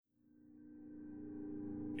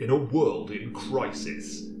In a world in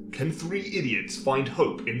crisis, can three idiots find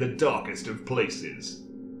hope in the darkest of places?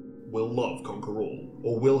 Will love conquer all,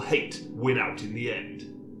 or will hate win out in the end?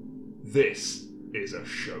 This is a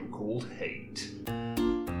show called Hate.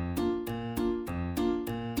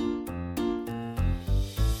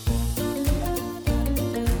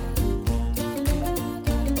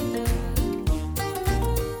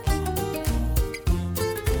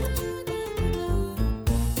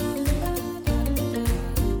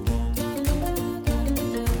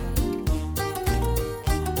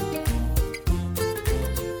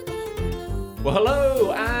 Well,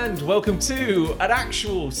 hello and welcome to an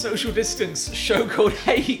actual social distance show called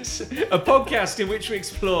Hate, a podcast in which we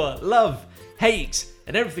explore love, hate,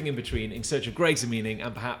 and everything in between in search of greater meaning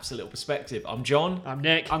and perhaps a little perspective. I'm John. I'm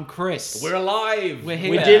Nick. I'm Chris. We're alive. We're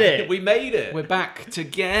here. We did it. We made it. We're back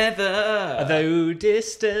together. Although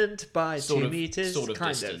distant by Sort 2 of- meters, sort of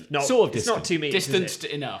kind distant. of. No, Sort of it's not distant. 2 meters. Distanced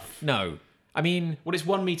Is it? enough. No. I mean, Well, it's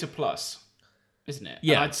 1 meter plus, isn't it?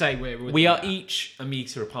 yeah. And I'd say we within are that. each a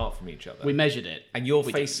metre apart from each other. We measured it. and you're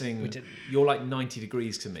we facing, didn't. you're like 90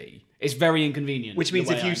 degrees to me. It's very inconvenient. Which means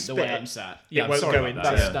the if way you the way spit, I'm sat. Yeah, It I'm won't sorry go about in. that.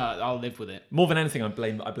 That's Yeah. I'll live with it. More than anything, I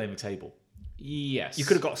blame the table. Yes. You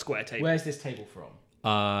could have got a square table. Where's this table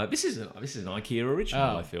from? This is an IKEA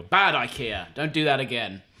original, I feel. Bad IKEA. Don't do that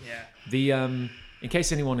again. Yeah. The in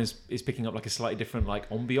case anyone is picking up like a slightly different like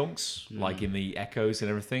ambiance, like in the echoes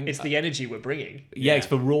and everything. It's the energy we're bringing. yeah, it's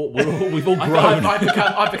for raw. We've all grown.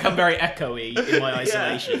 I've become very echoey in my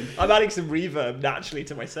isolation. Yeah. I'm adding some reverb naturally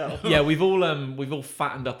to myself. Yeah, we've all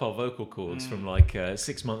fattened up our vocal cords from like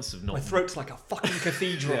 6 months of not. My throat's like a fucking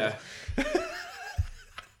cathedral. Yeah.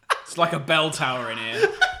 It's like a bell tower in here.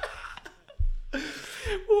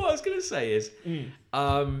 What I was gonna say is,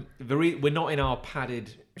 we're not in our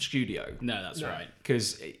padded studio No, that's right.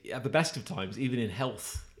 because at the best of times, even in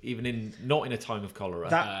health, even in not in a time of cholera.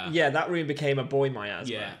 That room became a boy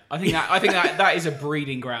miasma. Yeah, I think that is a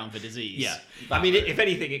breeding ground for disease. Yeah. I mean, if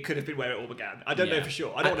anything, it could have been where it all began. I don't know Yeah. for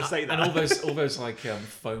sure. I don't want to say that. And all those like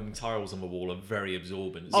foam tiles on the wall are very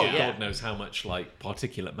absorbent. So Oh, yeah. God knows how much like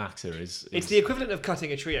particulate matter is. It's the equivalent of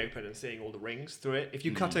cutting a tree open and seeing all the rings through it. If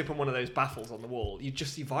you cut open one of those baffles on the wall, you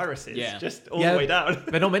just see viruses just all the way down.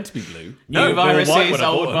 They're not meant to be blue. New they're all white viruses, when I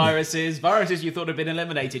bought old them. viruses you thought had been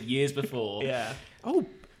eliminated years before. Yeah. Oh,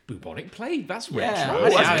 bubonic plague. That's Yeah. retro. Oh,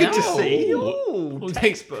 That's good to Oh. see. Ooh. Ooh,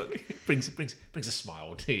 textbook. brings a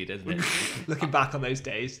smile to you, doesn't it? Looking back on those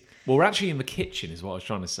days. Well, we're actually in the kitchen, is what I was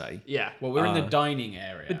trying to say. Yeah. Well, we're in the dining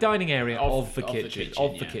area. The dining area of the kitchen.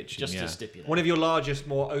 Just yeah. to stipulate. One of your largest,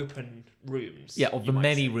 more open rooms. Yeah, of the you might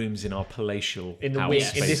many say. rooms in our palatial In the house, wing,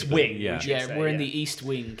 Yes. in this basically. wing. Yeah. would you Yeah, say, we're in the east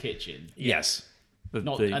wing kitchen. Yes.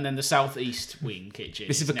 And then the southeast wing kitchen.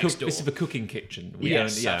 This is next door. this is the cooking kitchen.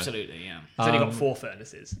 Yes, yeah. absolutely, yeah. It's only got 4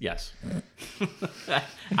 furnaces. Yes.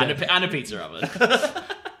 and a pizza oven.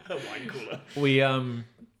 A wine cooler. We and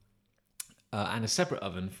a separate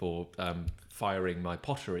oven for firing my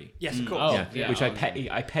pottery. Yes, of course. Oh. Yeah, which I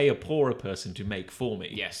pay a poorer person to make for me.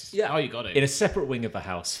 Yes. Yeah. Oh, you got it. In a separate wing of the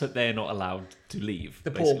house that they're not allowed to leave.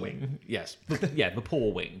 The poor basically. wing. Yes. The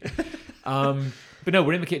poor wing. But no,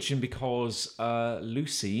 we're in the kitchen because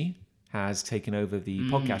Lucy has taken over the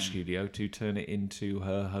podcast studio to turn it into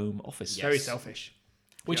her home office. Yes. Very selfish.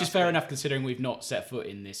 Which is fair enough considering we've not set foot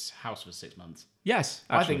in this house for 6 months. Yes,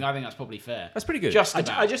 I actually. think that's probably fair. That's pretty good. Just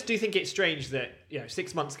about. I just do think it's strange that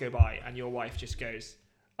 6 months go by and your wife just goes,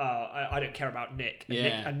 I don't care about Nick and,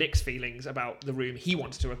 Yeah. Nick's feelings about the room he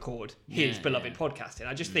wants to record his Yeah, beloved yeah. podcast in.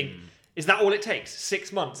 I just think, is that all it takes?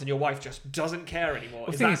 6 months and your wife just doesn't care anymore?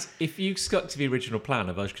 The thing is, if you stuck to the original plan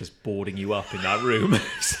of us just boarding you up in that room,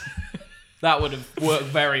 That would have worked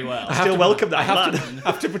very well. still welcome that plan.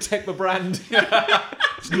 have to protect the brand.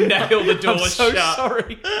 Nail the door I'm so shut.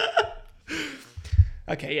 sorry.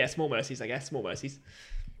 Okay, yeah, small mercies, I guess. Small mercies.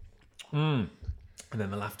 And then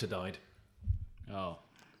the laughter died. Oh,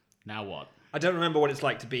 now what? I don't remember what it's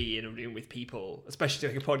like to be in a room with people, especially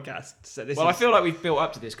doing a podcast. So this Well, I is... feel like we've built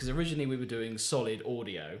up to this because originally we were doing solid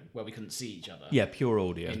audio where we couldn't see each other. Yeah, pure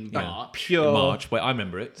audio. In Yeah. March. pure... In March. Wait, I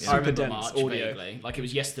remember it. Yeah. I remember dense March audio. vaguely, like it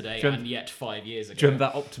was yesterday Do you and yet 5 years ago. Do you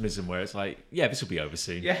remember that optimism where it's like, yeah, this will be over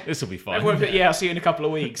soon. Yeah. This will be fine. Everyone, yeah, I'll see you in a couple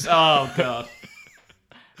of weeks. Oh god.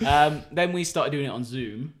 Then we started doing it on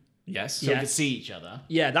Zoom, Yes. so we Yes. could see each other.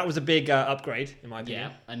 Yeah, that was a big upgrade, in my Yeah,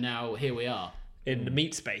 opinion, and now here we are in the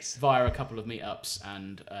meat space. via a couple of meetups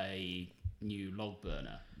and a new log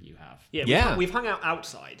burner you have. Yeah, Yeah. We've hung out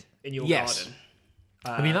outside in your Yes. garden.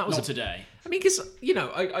 I mean, that was Not today. I mean, because,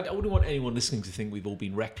 I wouldn't want anyone listening to think we've all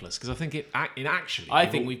been reckless, because I think I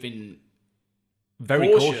think We've been very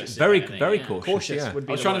cautious. Very cautious. Cautious yeah. would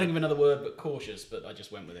be I was the trying to word. think of another word, but cautious, but I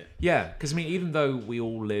just went with it. Yeah, because I mean, even though we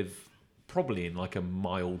all live probably in like a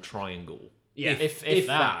mild triangle, Yeah, If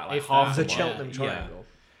that, like if half the that, Cheltenham yeah. Triangle.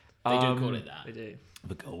 they do call it They that. do.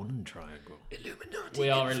 the Golden Triangle. Illuminati. We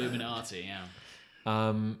are Illuminati, yeah.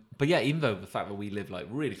 But yeah, even though the fact that we live like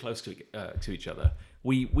really close to each other,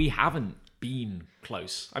 we haven't been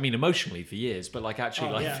close. I mean, emotionally for years, but like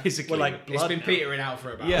actually physically, We're like It's blood been now. petering out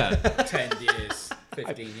for about Yeah. 10 years,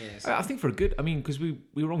 15 years. I think for a good. I mean, because we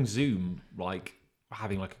were on Zoom like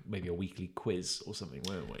having like maybe a weekly quiz or something,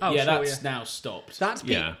 weren't we? Oh, yeah, sure, that's now stopped. That's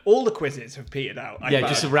Yeah. all the quizzes have petered out. I Yeah, found.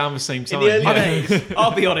 just around the same time. in the early Yeah. days.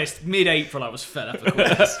 I'll be honest, mid-April I was fed up of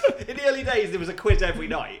quizzes. In the early days, there was a quiz every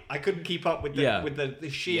night. I couldn't keep up with the Yeah. with the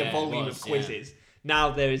sheer Yeah, it volume was, of quizzes. Now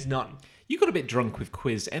there is none. You got a bit drunk with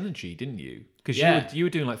quiz energy, didn't you? Because Yeah. you were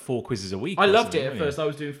doing like 4 quizzes a week. I or loved it something, at weren't first. I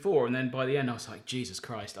was doing 4, and then by the end I was like, Jesus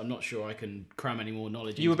Christ, I'm not sure I can cram any more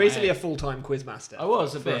knowledge You were into my basically a head. full-time quiz master. I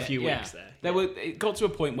was for, a for bit, a few yeah. weeks there. It got to a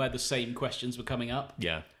point where the same questions were coming up.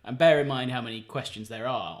 Yeah. And bear in mind how many questions there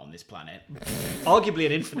are on this planet. Arguably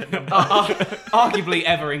an infinite number. Arguably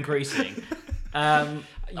ever increasing.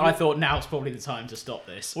 I thought now's probably the time to stop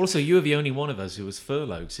this. Also, you were the only one of us who was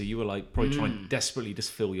furloughed, so you were like probably trying desperately to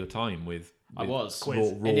fill your time with. I was. raw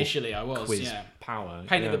Initially I was, quiz yeah. power.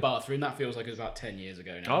 Painted yeah. the bathroom, that feels like it was about 10 years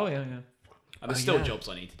ago now. Oh yeah. And there's still jobs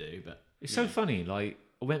I need to do, but... It's so funny. Like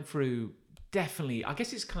I went through definitely. I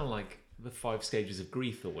guess it's kind of like the 5 stages of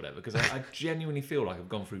grief or whatever. Because I genuinely feel like I've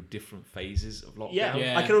gone through different phases of lockdown.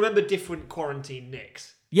 Yeah, I can remember different quarantine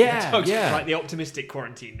Nicks. Yeah. Yeah. Like the optimistic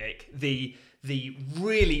quarantine Nick, the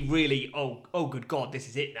really, really oh good God, this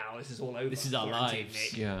is it now. This is all over. This is our quarantine lives.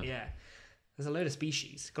 Nick. Yeah. Yeah. There's a load of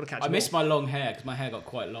species. Got to catch I them missed all. my long hair because my hair got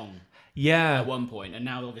quite long Yeah. at one point, and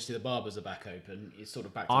now obviously the barbers are back open. It's sort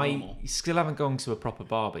of back to I normal. still haven't gone to a proper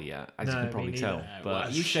barber yet, as you No, can me probably neither. tell. No, But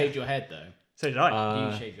well, you shaved your head though. So did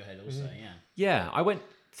I. You shaved your head also, yeah. yeah, I went.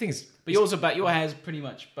 Things, But yours are back. Your hair's pretty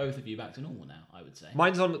much both of you back to normal now, I would say.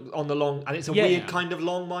 Mine's on the long, and it's a Yeah. weird kind of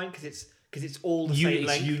long mine because it's all the same it's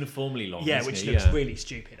length. uniformly long. Yeah, isn't which it? looks Yeah. really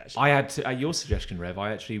stupid actually. I had to, at your suggestion, Rev.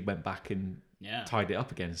 I actually went back and Yeah. tied it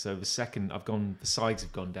up again. So the second the sides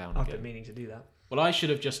have gone down I've again. been meaning to do that. Well, I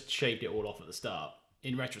should have just shaved it all off at the start.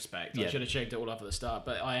 In retrospect, I Yeah. should have shaved it all off at the start,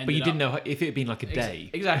 but I ended But you didn't up... know if it had been like a day.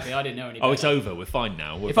 Exactly, I didn't know any Oh, it's better. over. We're fine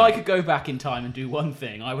now. If I could go back in time and do one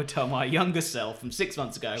thing, I would tell my younger self from 6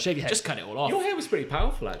 months ago, Shave your head. just cut it all off. Your hair was pretty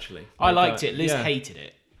powerful, actually. I liked Like, it. Liz yeah. hated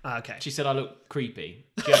it. Okay. She said I looked creepy.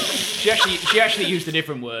 She actually used a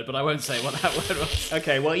different word, but I won't say what that word was.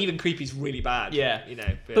 Okay. Well, even creepy's really bad. Yeah. You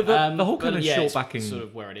know. But the whole kind but of yeah, short it's backing, sort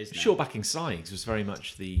of where it is now. short backing sides was very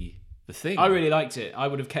much the thing. I really liked it. I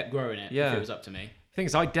would have kept growing it Yeah. if it was up to me. thing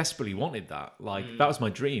is, I desperately wanted that. Like that was my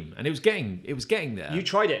dream, and it was getting there. You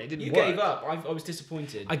tried it. It didn't You work. gave up. I was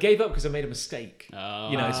disappointed. I gave up because I made a mistake. Oh.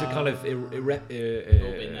 You know, it's a kind of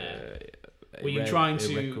been there. Were you trying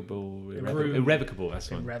to irrevocable?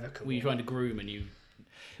 That's one. Irrevocable. Were you trying to groom and you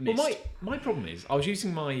Well, missed? my problem is I was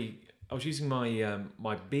using my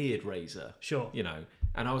my beard razor. Sure. You know,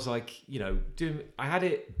 and I was like, you know, I had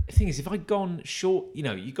it. The thing is, if I'd gone short, you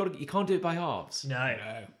know, you can't do it by halves. No.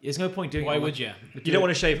 There's no point doing it. Why on would like- you? You don't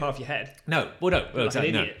want to shave half your head. No. Well, no. Well, exactly.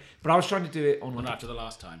 an No. idiot. But I was trying to do it on Not like after the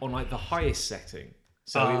last time. on like the highest setting.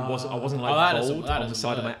 So I wasn't like that doesn't- bold that on the doesn't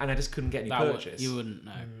side of my, work. and I just couldn't get any That would, purchase. you wouldn't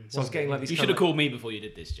know. So I was getting like these. You kind should have of- called me before you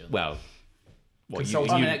did this, John. Well, what,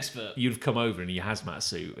 Consultant. I'm an expert. You'd have come over in your hazmat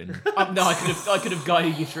suit and No, I could have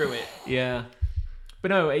guided you through it. yeah. But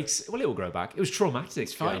no, it will grow back. It was traumatic.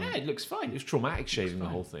 It's fine. Yeah, it looks fine. It was traumatic shaving the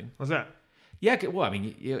whole thing. What's that? Yeah. Well, I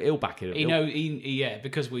mean, he'll back it. Yeah,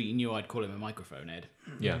 because we knew I'd call him a microphone head.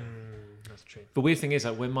 Yeah. That's true. The weird thing is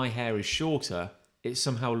that when my hair is shorter, it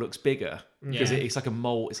somehow looks bigger because Yeah. it's like a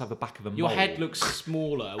mole. It's like the back of a mole. Your head looks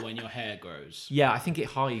smaller when your hair grows. Yeah, I think it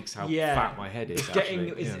hides how Yeah. fat my head is. It's actually.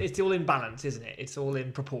 getting. Yeah. It's all in balance, isn't it? It's all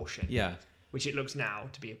in proportion. Yeah. Which it looks now.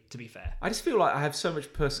 To be fair. I just feel like I have so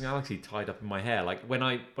much personality tied up in my hair. Like when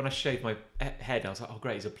I shaved my head, I was like, oh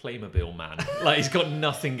great, he's a Playmobil man. Like he's got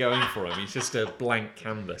nothing going for him. He's just a blank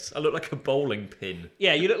canvas. I look like a bowling pin.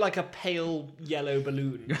 Yeah, you look like a pale yellow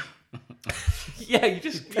balloon. Yeah,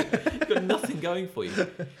 you've got nothing going for you.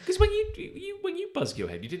 Because when you buzzed your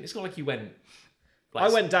head, you didn't. It's not like you went. I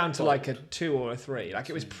went down to like a 2 or a 3. Like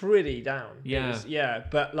it was pretty down. Yeah.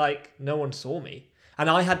 But like no one saw me. And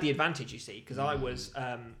I had the advantage, you see, because I was,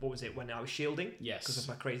 what was it, when I was shielding? Yes. Because of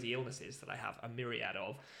my crazy illnesses that I have a myriad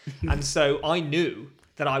of. And so I knew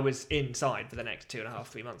that I was inside for the next 2.5,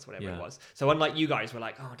 3 months, whatever Yeah. it was. So unlike you guys were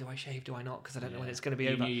like, oh, do I shave, do I not? Because I don't know when it's going to be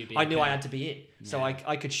You over. knew you'd be I knew I okay. had to be in. So I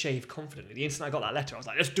could shave confidently. The instant I got that letter, I was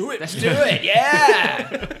like, let's do it. Let's do it,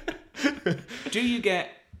 yeah! Do you get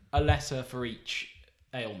a letter for each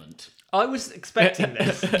ailment? I was expecting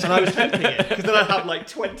this, and I was hoping it, because then I'd have like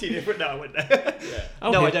 20 different... No, I wouldn't.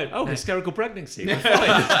 No, I don't. Oh, hysterical pregnancy.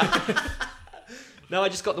 Fine. No, I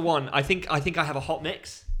just got the one. I think I have a hot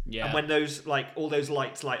mix. Yeah. And when those, like, all those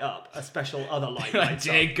lights light up, a special other light lights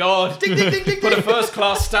up. Dear God. Ding, ding, ding, ding, Put a ding. first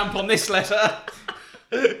class stamp on this letter.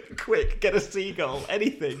 Quick, get a seagull,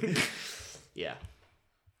 anything. Yeah.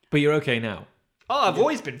 But you're okay now. Oh, I've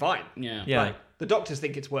always been fine. Yeah. Yeah. Like, the doctors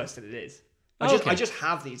think it's worse than it is. Okay. I just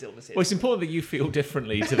have these illnesses. Well, it's important that you feel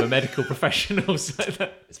differently to the medical professionals.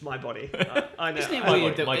 It's my body. I know. Isn't it I-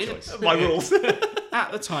 weird that my it- choice. my rules.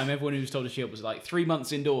 At the time, everyone who was told to shield was like 3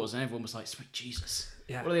 months indoors, and everyone was like, "Sweet Jesus,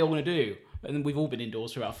 Yeah. what are they all going to do?" And then we've all been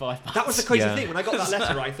indoors for about 5 months. That was the crazy Yeah. thing. When I got that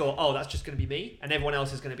letter, I thought, oh, that's just going to be me, and everyone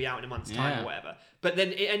else is going to be out in a month's time Yeah. or whatever. But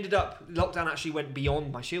then it ended up, lockdown actually went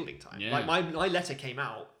beyond my shielding time. Yeah. Like, my letter came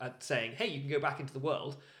out saying, hey, you can go back into the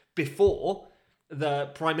world before the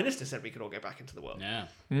Prime Minister said we could all go back into the world. Yeah.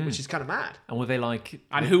 Which is kind of mad. And were they like...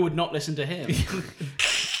 And who would not listen to him?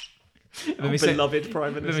 Then they sent- Beloved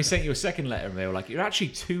Prime then Minister. they sent you a second letter and they were like, you're actually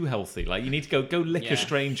too healthy. Like, you need to go lick Yeah. a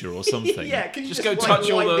stranger or something. Yeah, can you Just go wipe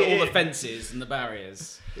touch all it the in? fences and the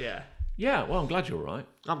barriers. Yeah. Yeah, well, I'm glad you're all right.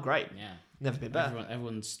 I'm great. Yeah. Never been better.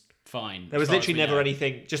 Everyone's fine. There was as far as literally we never know.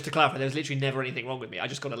 anything, just to clarify, there was literally never anything wrong with me. I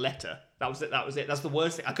just got a letter. That was it. That's the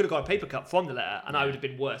worst thing. I could have got a paper cut from the letter and I would have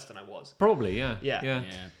been worse than I was. Probably, yeah. Yeah. Yeah.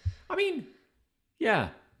 I mean, yeah.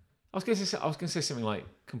 I was going to say something like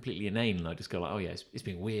completely inane, and I just go like, oh yeah, it's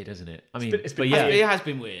been weird, hasn't it? I mean, it's been but yeah, weird. It has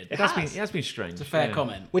been weird. it has been strange. It's a fair yeah.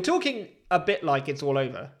 comment. We're talking a bit like it's all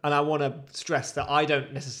over, and I want to stress that I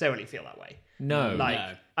don't necessarily feel that way. No, Like,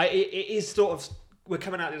 No. it is sort of, we're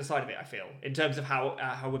coming out the other side of it, I feel, in terms of how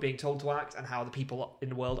we're being told to act and how the people in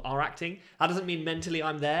the world are acting. That doesn't mean mentally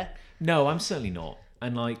I'm there. no, I'm certainly not.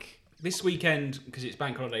 And like, This weekend, because it's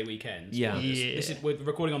bank holiday weekend. Yeah. We're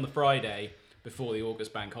recording on the Friday before the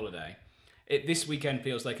August bank holiday. This weekend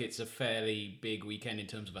feels like it's a fairly big weekend in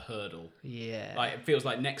terms of a hurdle. Yeah. Like it feels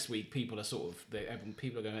like next week people are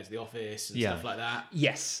people are going back to the office and Yeah. stuff like that.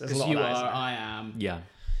 Yes, there's a Because lot you of are, that, isn't there? I am. yeah,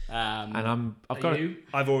 And I've got. you.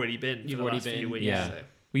 I've already been. You've for the already last few been, weeks, Yeah. so.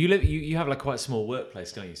 Well, you have like quite a small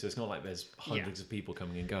workplace, don't you? So it's not like there's hundreds of people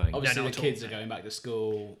coming and going. Obviously, not the at kids all, are going back to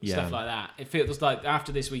school, Yeah. stuff like that. It feels like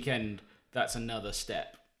after this weekend, that's another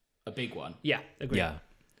step, a big one. Yeah, agree. Yeah,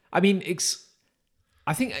 I mean,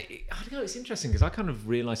 I think I don't know. It's interesting because I kind of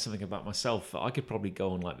realised something about myself that I could probably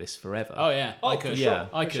go on like this forever. Oh yeah, Oh, I for could. sure. Yeah.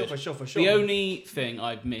 I For could. sure, for sure. The only thing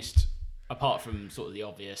I've missed, apart from sort of the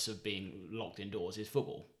obvious of being locked indoors, is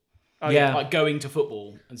football. yeah. Like going to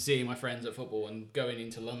football and seeing my friends at football and going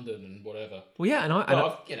into London and whatever. Well, yeah, and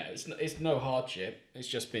But it's no hardship. It's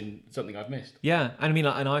just been something I've missed. yeah, and I mean,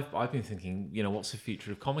 like, and I've been thinking, what's the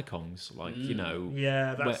future of Comic Cons? Like,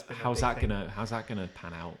 Yeah, that's been a how's big that thing. gonna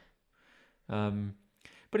pan out?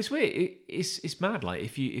 But it's weird. It's mad. Like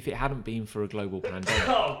if it hadn't been for a global pandemic.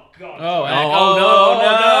 Oh, God. Oh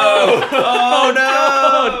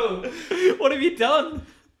no! What have you done?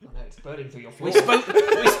 Oh, no, it's burning through your floor. we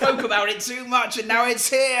spoke about it too much, and now it's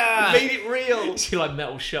here. Made it real. See like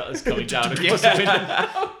metal shutters coming down across the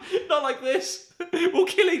window. Not like this. We'll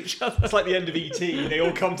kill each other. It's like the end of E.T. They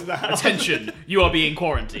all come to the house. Attention, you are being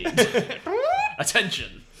quarantined.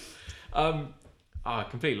 Attention. I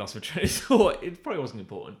completely lost my train of thought. It probably wasn't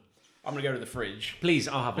important. I'm gonna go to the fridge. Please,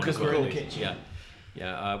 I'll have one. Because we're in the kitchen. Yeah.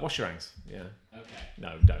 Yeah. Wash your hands. Yeah. Okay.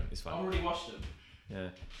 No, don't. It's I fine. already washed them. Yeah.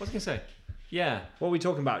 What was I gonna say? Yeah. What were we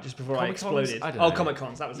talking about just before Comic-Cons? I exploded? I don't Oh, know. Comic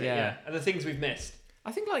Cons, that was it, Yeah. yeah. And the things we've missed.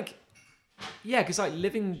 I think like, yeah, because like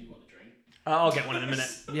living. I'll get one in a minute.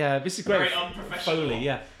 Yeah, this is great. Very unprofessional. Foley,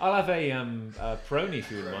 yeah. I'll have a Peroni if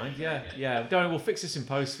you wouldn't mind. Yeah, yeah. Don't worry, we'll fix this in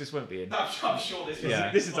post. This won't be in. I'm sure this is.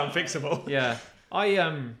 Yeah. This is unfixable. Yeah.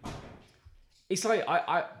 It's like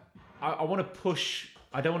I want to push.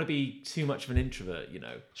 I don't want to be too much of an introvert,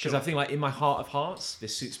 because Sure. I think like in my heart of hearts,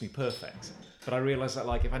 this suits me perfect. But I realise that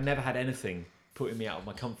like if I never had anything putting me out of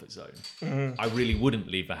my comfort zone, I really wouldn't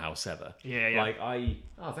leave the house ever. Yeah, yeah. Like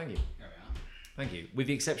oh, thank you. Thank you. With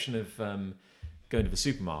the exception of going to the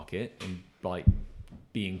supermarket and like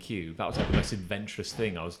B&Q, that was like the most adventurous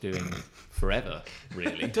thing I was doing forever,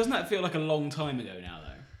 really. Doesn't that feel like a long time ago now,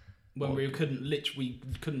 though? When What? we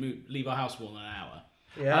couldn't leave our house more than an hour.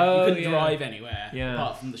 Yeah. Oh, You couldn't yeah. drive anywhere Yeah.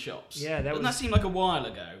 apart from the shops. Yeah, that Doesn't was- that seem like a while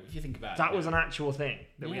ago if you think about it? That was an actual thing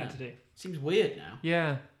that we Yeah. had to do. Seems weird now.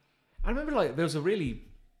 Yeah. I remember like there was a really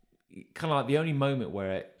kind of like the only moment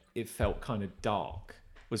where it felt kind of dark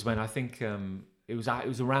was when I think it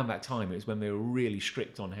was around that time. It was when they were really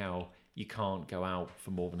strict on how you can't go out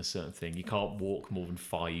for more than a certain thing. You can't walk more than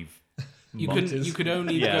 5 You meters. could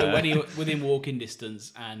only Yeah. go within walking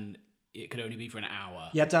distance, and it could only be for an hour.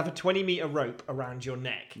 You had to have a 20-meter rope around your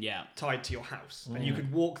neck, Yeah. tied to your house, and you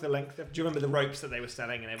could walk the length of. Do you remember the ropes that they were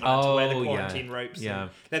selling, and everyone had to wear the Oh, yeah. quarantine ropes? Yeah.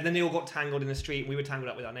 And then they all got tangled in the street, and we were tangled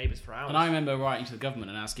up with our neighbours for hours. And I remember writing to the government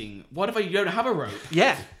and asking, "What if you don't have a rope?"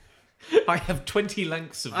 yeah. I have 20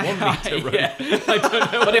 lengths of 1 meter rope. Yeah. I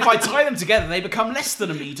don't know. But if I tie them together, they become less than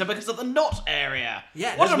a meter because of the knot area.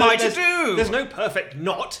 Yeah. What am I to there's- do? There's no perfect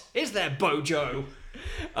knot, is there, Bojo?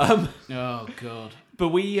 Oh God. But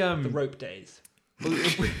we The rope days.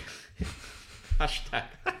 hashtag.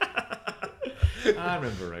 I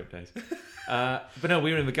remember rope days. But no,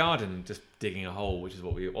 we were in the garden just digging a hole, which is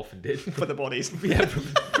what we often did. For the bodies. Yeah,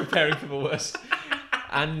 preparing for the worst.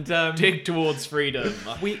 And Dig towards freedom.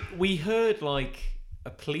 we heard like a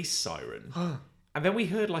police siren, and then we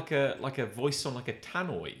heard like a voice on like a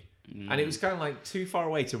tannoy, and it was kind of like too far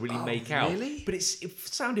away to really make out. really? But it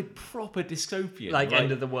sounded proper dystopian, Like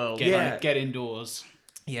end of the world. Get indoors.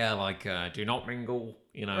 yeah, like do not mingle,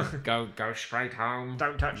 go straight home.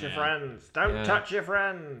 Don't touch your friends. Don't touch your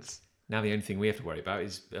friends. Now the only thing we have to worry about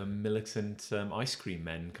is militant ice cream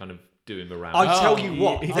men kind of doing the round. I tell you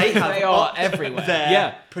what, they are everywhere.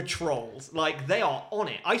 Their patrols. Like, they are on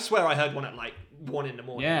it. I swear I heard one at like 1 in the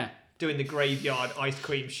morning. Yeah. Doing the graveyard ice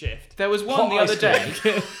cream shift. There was one Hot the other ice day.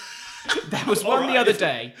 cream. There was one the Alright. other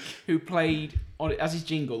day who played on as his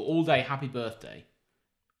jingle all day "Happy Birthday."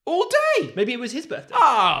 All day. Maybe it was his birthday.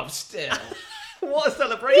 Oh, still. What a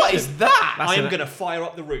celebration. What is that? I am going to fire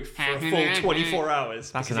up the roof for a full 24 hours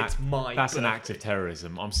That's because it's my That's an birthday. act of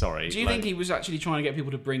terrorism. I'm sorry. Do you think he was actually trying to get people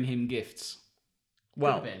to bring him gifts?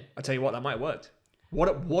 Well, Could've been. I tell you what, that might have worked.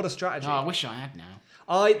 What a strategy. Oh, I wish I had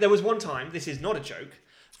now. There was one time, this is not a joke,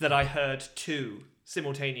 that I heard 2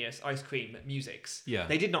 simultaneous ice cream musics. Yeah.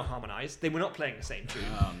 They did not harmonise. They were not playing the same tune.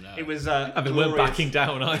 Oh no. It was And they weren't glorious- backing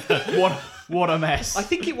down either. What a mess. I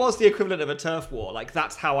think it was the equivalent of a turf war. Like,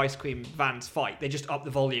 that's how ice cream vans fight. They just up the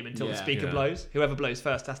volume until the Yeah. speaker Yeah. blows. Whoever blows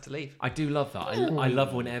first has to leave. I do love that. I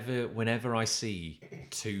love whenever I see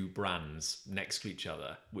 2 brands next to each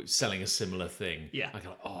other selling a similar thing. Yeah. I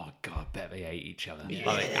go, oh god, I bet they hate each other. Like,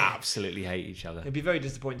 they absolutely hate each other. It'd be very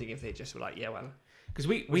disappointing if they just were like, yeah, well, Because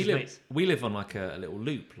we Which live mates? we live on like a little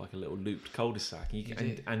loop, like a little looped cul-de-sac,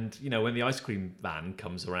 and when the ice cream van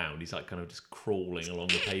comes around, he's like kind of just crawling along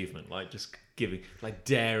the pavement, like just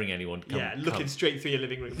daring anyone to come. looking straight through your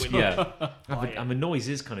living room window. Yeah, and the noise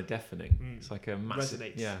is kind of deafening. It's like a massive.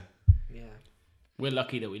 Resonates. Yeah. Yeah. We're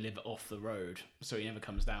lucky that we live off the road, so he never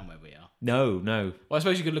comes down where we are. No. Well, I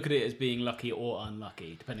suppose you could look at it as being lucky or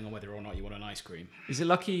unlucky, depending on whether or not you want an ice cream. Is it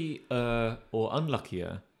lucky or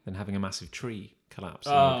unluckier than having a massive tree collapse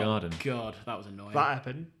in your garden? God, that was annoying. That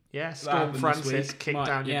happened. Yeah, That Storm happened this Francis week. kicked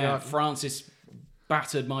down your garden. Francis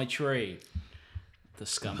battered my tree. The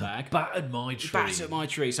scumbag. Battered my tree. Battered my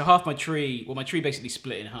tree. So half my tree, my tree basically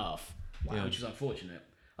split in half, which was unfortunate.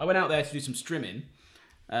 I went out there to do some strimming,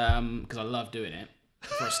 because I love doing it,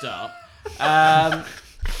 for a start.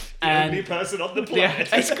 Only person on the Yeah, planet.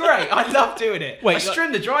 it's great. I love doing it. Wait, I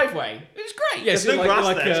trimmed the driveway. It was great. Yes, There's no grass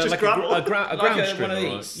there, it's just gravel. a ground Like one stripper. of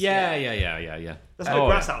or- these. Yeah. There's no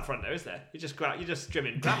grass out front there, is there? You're just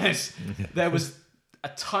trimming gravel. Yes. There was a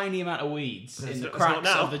tiny amount of weeds in the It's not cracks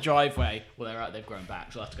now. of the driveway. Well, they've grown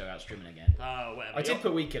back, so I'll have to go out strimming again. Oh, whatever. I did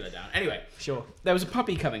put weed killer down. Anyway, Sure. there was a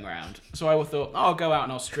puppy coming round, so I thought, I'll go out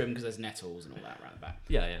and I'll strim because there's nettles and all that around the back.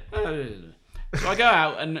 Yeah. So I go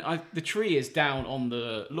out and the tree is down on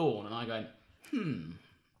the lawn, and I go,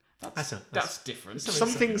 that's different.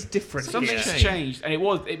 Something's different Something's here. changed, and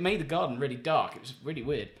it made the garden really dark. It was really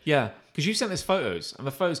weird. Yeah, because you sent us photos, and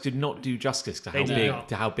the photos did not do justice to how did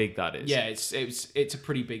big not. that is. Yeah, it's a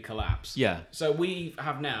pretty big collapse. Yeah. So we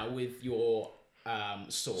have now with your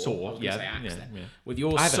saw. Saw, I was gonna yeah, say axe yeah, then. yeah. With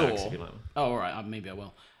your I have an saw. axe if you like one. Oh, all right. Maybe I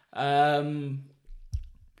will.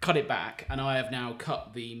 Cut it back, and I have now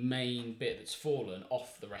cut the main bit that's fallen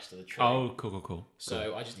off the rest of the tree. Oh, cool.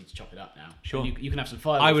 So I just need to chop it up now. Sure. And you can have some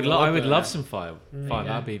fire. I would love some fire.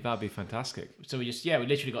 That'd be fantastic. So we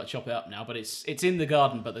literally got to chop it up now, but it's in the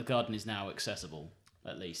garden, but the garden is now accessible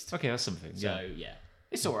at least. Okay, that's something. So Yeah. yeah,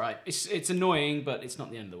 it's all right. It's annoying, but it's not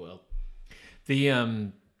the end of the world. The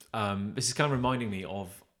this is kind of reminding me of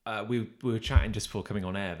we were chatting just before coming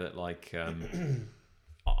on air that like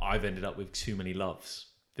I've ended up with too many loves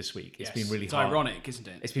this week. It's been really hard. ironic, isn't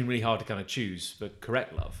it? It's been really hard to kind of choose the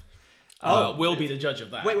correct love. We'll be the judge of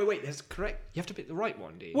that. Wait. That's correct. You have to pick the right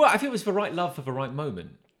one, do you? Well, I think it was the right love for the right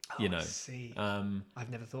moment. You know. I see. Um, I've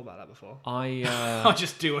never thought about that before. I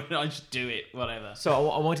just do it. Whatever. So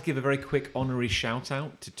I want to give a very quick honorary shout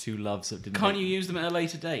out to 2 loves that didn't. Can't you use them at a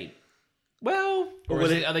later date? Well, Or are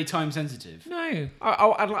they time sensitive? no.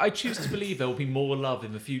 I choose to believe there will be more love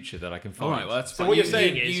in the future that I can find. All right, well, that's So fine. what you're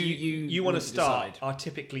saying is you want to need start decide. are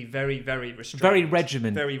typically very, very restrained. Very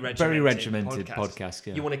regimented regimented podcast.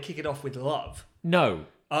 Yeah. You want to kick it off with love. No.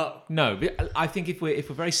 Oh. No, I think if we're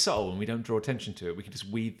very subtle and we don't draw attention to it, we can just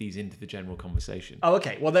weave these into the general conversation. Oh,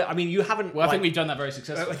 okay. Well, I mean, you haven't... Well, I think we've done that very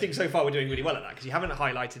successfully. I think so far we're doing really well at that, because you haven't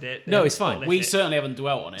highlighted it. No, it's fine. We certainly haven't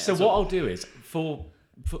dwelt on it. So at what all. I'll do is,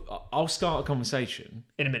 I'll start a conversation.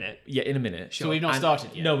 In a minute. Yeah, in a minute. So we've not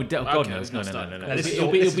started yet? No, God Okay, knows. we've No. not started. This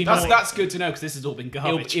is That's good to know, because this has all been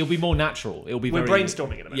garbage. It'll be more natural. It'll be We're very...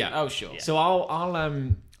 brainstorming in a minute. Yeah. Oh, sure. So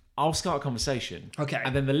I'll start a conversation. Okay.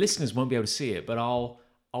 And then the listeners won't be able to see it, but I'll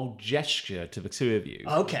gesture to the two of you.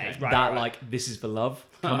 Okay. Right. that right. like this is for love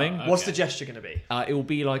coming. What's the gesture going to be? It will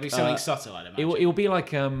be like It'll be something subtle, I'd imagine. It will be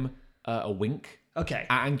like a wink. Okay.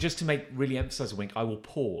 And just to really emphasize a wink, I will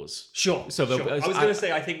pause. Sure. So sure. the- I was going to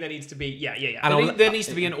say, I think there needs to be... Yeah. And There needs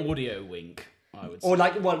to be an audio wink, I would say. Or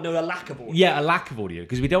like, well, no, a lack of audio. Yeah, a lack of audio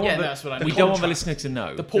because we don't Yeah, want that's what I we mean. don't want the Contrast. listener to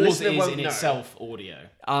know. The pause listener is won't in know. itself audio.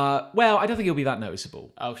 Well, I don't think it'll be that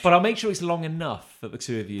noticeable. Oh, sure. But I'll make sure it's long enough that the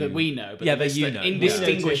two of you That we know. But yeah, the that you listener- know.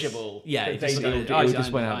 Indistinguishable. Yeah, that it they just, don't. it'll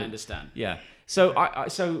just won't I happen. understand. Yeah. So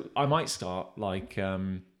I might start like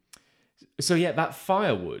so yeah, that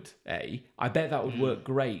firewood, I bet that would work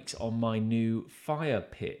great on my new fire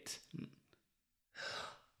pit.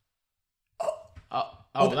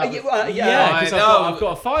 Yeah, because I've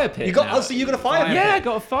got a fire pit. You got... now. Oh, so you got a fire pit? Yeah, I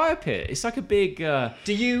got a fire pit. It's like a big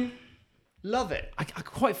Do you love it? I'm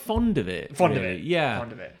quite fond of it. Fond of really. it? Yeah.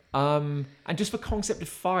 Fond of it. And just the concept of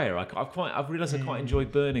fire, I've realised I quite enjoy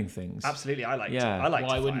burning things. Absolutely, I like Yeah. I like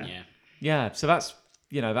Why to wouldn't fire. you? Yeah, so that's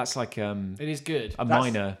like It is good. a That's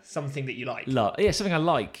minor something that you like. love. Yeah, something I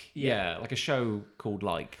like. Yeah, like a show called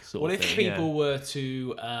Like. Sort What of if thing, yeah. people were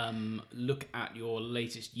to look at your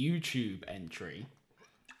latest YouTube entry?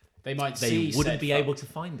 They might They see. wouldn't said be photo. able to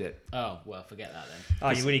find it. Oh well, forget that then.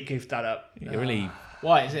 Oh, you really goofed that up. It really,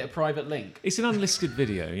 Why is it a private link? it's an unlisted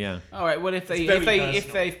video. Yeah, All right. Well, if very if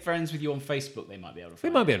personal. they're friends with you on Facebook, they might be able to. they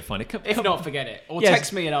Find might be able to find it. If not, forget it. Or Yes.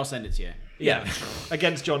 text me and I'll send it to you. Yeah.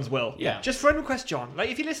 Against John's will. Yeah. Just friend request John. Like,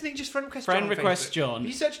 if you're listening, just friend request Friend John. on request Facebook. John. If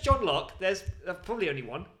you search John Locke, there's probably only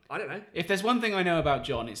one. I don't know. If there's one thing I know about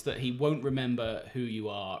John, it's that he won't remember who you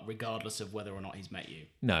are, regardless of whether or not he's met you.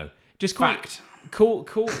 No, just call Fact. Cool.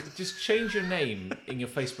 Just change your name in your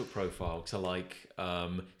Facebook profile to like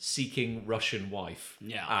seeking Russian wife.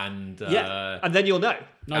 Yeah. And Yeah. And then you'll know.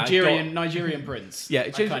 Nigerian prince. yeah,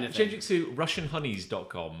 that change, kind of change thing. it to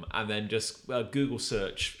RussianHoneys.com and then just Google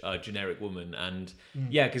search generic woman and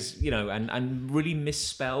yeah, because and really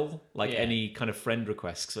misspell like Yeah. any kind of friend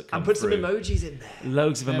requests that come And put some through. emojis in there.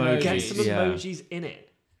 Loads of emojis. Get some yeah. emojis in it.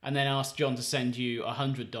 And then ask John to send you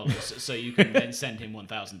 $100 so you can then send him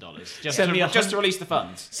 $1,000 just Send me to release the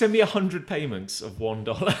funds. Send me 100 payments of $1.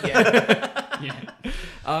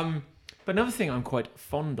 Yeah. But another thing I'm quite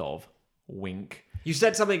fond of, wink. You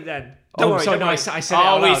said something then. Don't worry. sorry, don't no, I worry. said it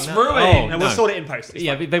out loud. it's No. ruined. Oh, No, no. we'll sort it in post. It's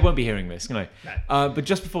Yeah, fine. they won't be hearing this. No. No. But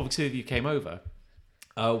just before the two of you came over,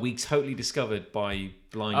 we totally discovered by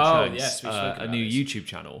blind Oh, chance yes, we've spoken a about new this. YouTube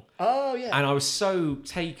channel, Oh, yeah. and I was so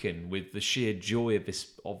taken with the sheer joy of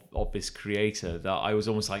this creator that I was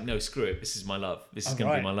almost like, no, screw it. This is my love. This is Oh, going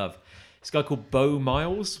to right. be my love. This guy called Bo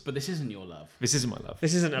Miles. But this isn't your love. This isn't my love.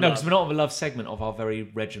 This isn't a No, love. because we're not on the love segment of our very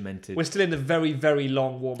regimented. We're still in the very, very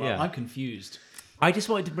long warm-up. Yeah. I'm confused. I just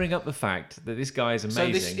wanted to bring up the fact that this guy is amazing.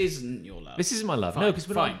 So this isn't your love. This isn't my love. Fine, No, because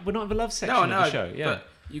we're fine. not in the love section no, of the show. Yeah. But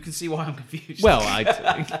you can see why I'm confused. Well,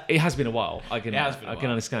 it has been a while. I can It has been a I can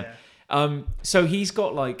while. understand. So he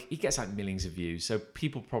gets like millions of views. So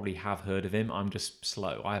people probably have heard of him. I'm just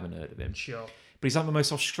slow. I haven't heard of him. Sure. But he's like the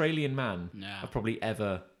most Australian man Yeah. I've probably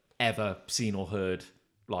ever seen or heard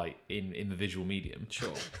like in the visual medium.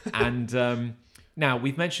 Sure. And now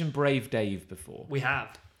we've mentioned Brave Dave before. We have.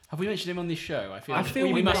 Have we mentioned him on this show? I feel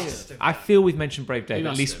we we must must have. I feel we've mentioned Brave Dave We at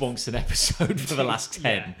must least have. once an episode for the last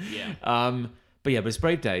 10. Yeah. But it's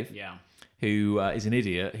Brave Dave. Yeah. Who is an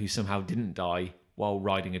idiot who somehow didn't die while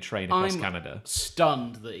riding a train across I'm Canada.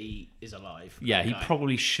 Stunned that he is alive. Yeah, he Okay.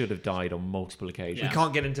 probably should have died on multiple occasions. We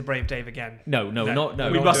can't get into Brave Dave again. No. We We're not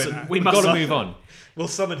doing mustn't. that. We've got to move on. We'll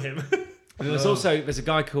summon him. There's a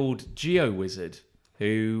guy called Geo Wizard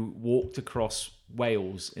who walked across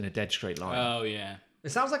Wales in a dead straight line. Oh yeah. It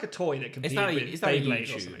sounds like a toy that competed with is that a Beyblade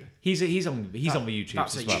or YouTube? something. He's on the YouTube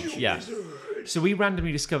that's as a well. YouTube Yeah. So we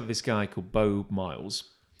randomly discovered this guy called Bo Miles,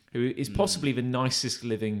 who is possibly the nicest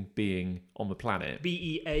living being on the planet.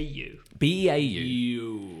 BEAU. BEAU.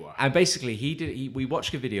 You. And basically, we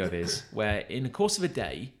watched a video of his where, in the course of a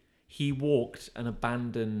day, he walked an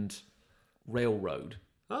abandoned railroad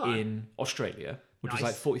in Australia, which was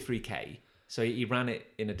like 43k. So he ran it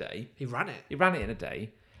in a day. He ran it. He ran it in a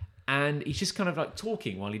day. And he's just kind of like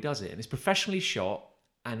talking while he does it. And it's professionally shot,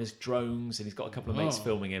 and there's drones, and he's got a couple of mates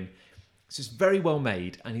filming him. So it's very well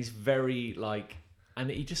made, and he's very like, and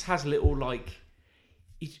he just has little like,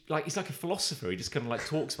 he's like a philosopher. He just kind of like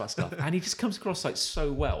talks about stuff, and he just comes across like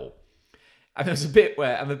so well. And there's a bit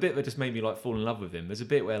where, and the bit that just made me like fall in love with him. There's a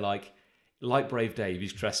bit where like Brave Dave,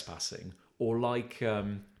 he's trespassing, or like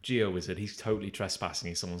GeoWizard, he's totally trespassing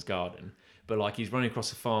in someone's garden, but like he's running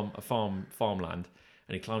across farmland,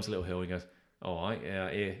 and he climbs a little hill and he goes, all right, yeah,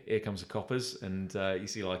 here comes the coppers, and you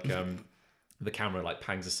see like the camera like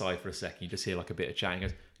pangs aside for a second. You just hear like a bit of chat. He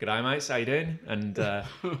goes, "G'day, mates, how you doing?" And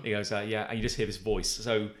he goes, "Yeah," and you just hear this voice.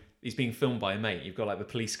 So he's being filmed by a mate. You've got like the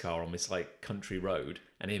police car on this like country road,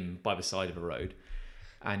 and him by the side of a road,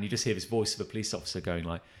 and you just hear this voice of a police officer going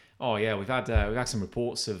like, "Oh yeah, we've had some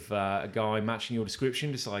reports of a guy matching your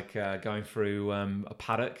description, just like going through a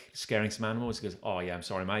paddock, scaring some animals." He goes, "Oh yeah, I'm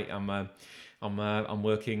sorry, mate. I'm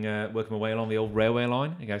working my way along the old railway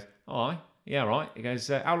line." He goes, "All right, yeah, right." He goes,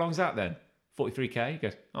 "How long's that then?" 43k. He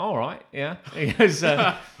goes, "All right, yeah." He goes,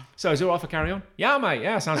 "So is it all right if I carry on?" "Yeah, mate.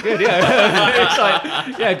 Yeah, sounds good. Yeah." It's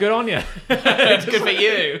like, "Yeah, good on you." It's good for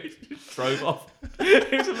you. Drove off.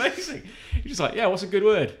 It was amazing. He's just like, "Yeah, what's a good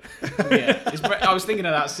word?" Yeah, I was thinking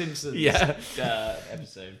of that Simpsons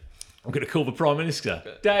episode. "I'm going to call the Prime Minister.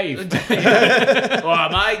 Dave." All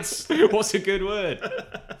right, mates. What's a good word?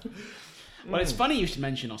 Well, it's funny you should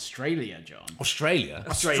mention Australia, John. Australia?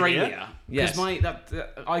 Because Yes.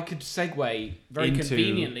 I could segue very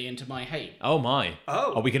conveniently into my hate. Oh my.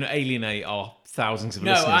 Oh. Are we going to alienate our thousands of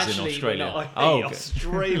No, listeners actually, in Australia? I hate okay.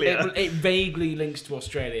 Australia. It vaguely links to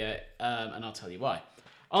Australia, and I'll tell you why.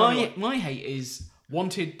 My hate is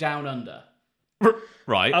Wanted Down Under,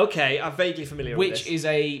 Right. Okay, I'm vaguely familiar with which this. is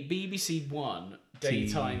a BBC One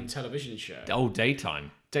daytime television show. Oh,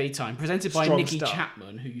 daytime. Daytime, presented by Strong Nicky start.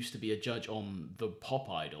 Chapman, who used to be a judge on The Pop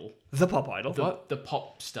Idol. The Pop Idol. The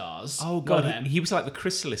Pop Stars. Oh, One God. of them. He was like the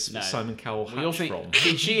chrysalis that No. Simon Cowell Well, you're hatched from.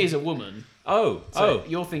 she is a woman. Oh. So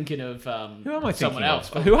you're thinking of Who am I thinking someone else.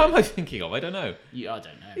 of? Who am I thinking of? I don't know. I don't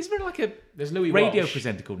know. Is there like a There's Louis radio Walsh,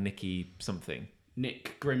 presenter called Nicky something?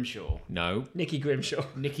 Nick Grimshaw. No. Nicky Grimshaw.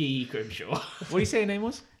 Nicky Grimshaw. What do you say her name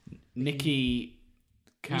was? Nicky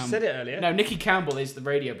You said it earlier. No, Nicky Campbell is the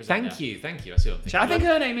radio presenter. Thank you. I see what I'm thinking. I think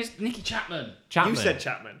her name is Nicky Chapman. Chapman. You said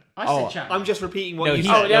Chapman. I Oh, said Chapman. I'm just repeating what No, you he-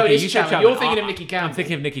 said. Oh, no, Okay, it is you said Chapman. Chapman. You're thinking of Nicky Campbell. I'm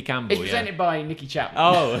thinking of Nicky Campbell, It's presented by Nicky Chapman.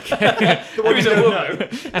 Oh, okay. The one Who's you a don't woman. know.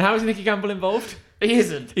 And how is Nicky Campbell involved? He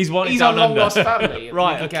isn't. He's Wanted He's Down on Long Under. Lost Family.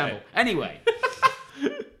 Right, Nicky okay. Campbell. Anyway,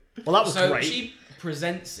 Well, that was so great. she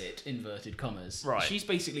presents it, inverted commas. Right. She's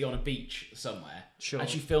basically on a beach somewhere. Sure. And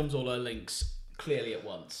she films all her links clearly at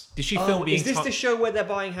once. Did she film the is this entire... the show where they're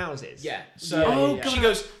buying houses? Yeah. So Yeah, yeah. she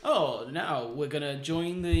goes, "Oh, now we're gonna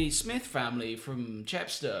join the Smith family from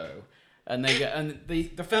Chepstow," and they get, and the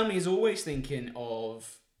family is always thinking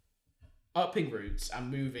of upping roots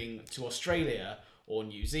and moving to Australia or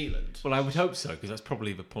New Zealand. Well, I would hope so, because that's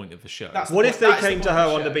probably the point of the show. That's What the if point- they that's the came point to of her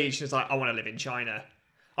the on the show. beach and it's like, I want to live in China.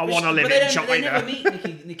 I But want to she- live but in they never China.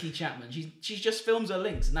 meet Nicky Chapman. She just films her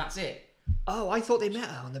links and that's it. Oh, I thought they met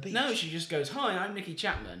her on the beach. No, she just goes, "Hi, I'm Nicky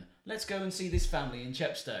Chapman. Let's go and see this family in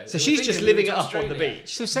Chepstow." So They were she's thinking just of living moving it to up on the Australia.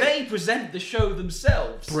 beach. So say, They present the show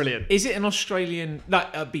themselves. Brilliant. is it an Australian...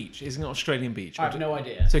 Like, a beach? Is it an Australian beach? I have no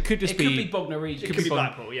idea. So it could just It be... could be Bognor Regis. It could be fun.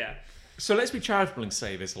 Blackpool, yeah. So let's be charitable and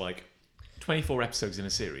say there's like 24 episodes in a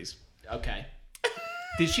series. Okay.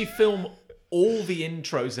 Did she film all the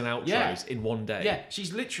intros and outros Yeah. in one day? Yeah, she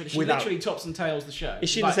Without- literally tops and tails the show. Is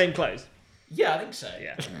she in the Like- same clothes? Yeah, I think so.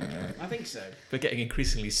 Yeah. I think so. They're getting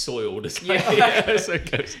increasingly soiled as Yeah. so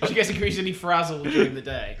it goes on. She gets increasingly frazzled during the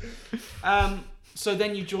day. So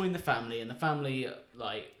then you join the family, and the family,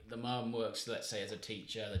 like, the mum works, let's say, as a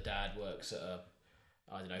teacher, the dad works at a,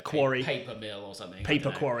 I don't know, Quarry. paper mill or something. I Paper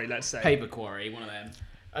don't know. quarry, let's say. Paper quarry, one of them.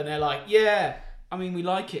 And they're like, "Yeah, I mean, we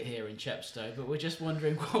like it here in Chepstow, but we're just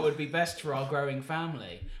wondering what would be best for our growing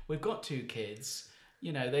family. We've got 2 kids.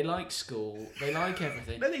 You know, they like school, they like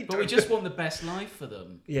everything, No, they but we don't. just want the best life for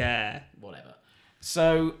them." Yeah. Whatever.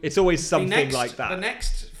 So It's always something the next, like that. The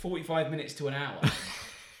next 45 minutes to an hour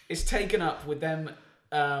is taken up with them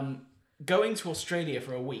going to Australia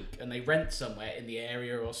for a week, and they rent somewhere in the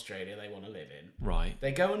area of Australia they want to live in. Right.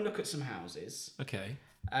 They go and look at some houses. Okay.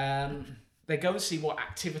 They go and see what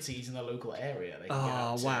activities in the local area they can get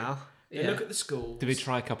Oh, up to. wow. They look at the schools. Did they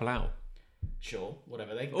try a couple out? Sure,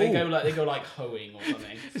 whatever. They Ooh. go like hoeing or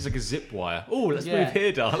something. It's like a zip wire. Oh, let's Yeah. move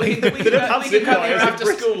here, darling. We can come zip here wires in after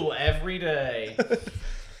Britain. school every day.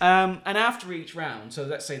 And after each round, so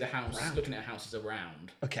let's say the house, looking at a house is a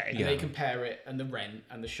round. Okay. And they compare it, and the rent,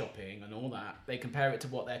 and the shopping, and all that. They compare it to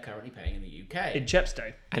what they're currently paying in the UK. In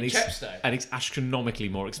Chepstow. And Chepstow. And it's astronomically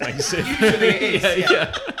more expensive. Usually it is.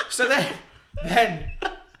 Yeah. So then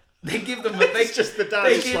they give them. It's just the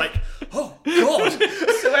dad is like, oh God.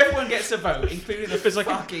 So everyone gets a vote, including the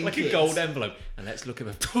fucking like kids. a gold envelope. And let's look at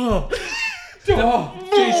the.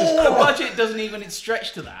 Jesus! The budget doesn't even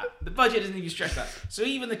stretch to that. The budget doesn't even stretch that. So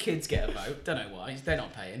even the kids get a vote. Don't know why. They're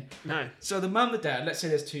not paying. No. So the mum, the dad. Let's say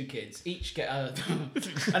there's 2 kids. Each get an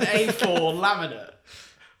A4 laminate.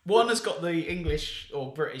 One has got the English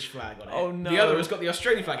or British flag on it. Oh, no. The other has got the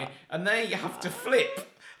Australian flag in, and they have to flip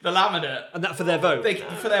the laminate. And that for their vote.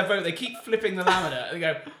 For their vote, they keep flipping the laminate and they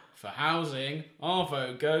go, for housing, our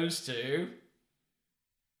vote goes to.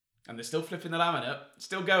 And they're still flipping the laminate,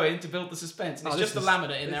 still going to build the suspense. And it's just the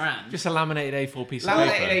laminate in their hand. Just a laminated A4 piece of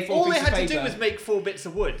Laminated paper. A4 All piece they of had to paper. do was make 4 bits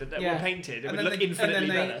of wood that were painted. It would look infinitely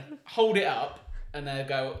better. Hold it up and they'll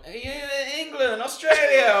go, England,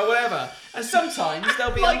 Australia, or whatever. And sometimes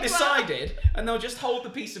they'll be undecided and they'll just hold the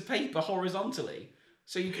piece of paper horizontally.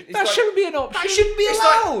 So you it's That like, shouldn't be an option. That shouldn't be it's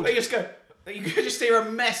allowed. like, they just go, you can just hear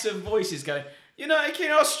a mess of voices going, United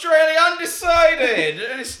Australia undecided.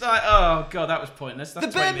 And it's like, oh God, that was pointless. That's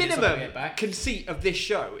The bare 20 minutes I'll get minimum back. conceit of this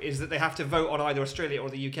show is that they have to vote on either Australia or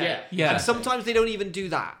the UK. Yeah. And sometimes they don't even do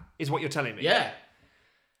that, is what you're telling me. Yeah.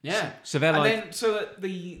 Yeah. So they're and like- then so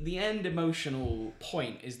the end emotional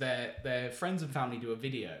point is their friends and family do a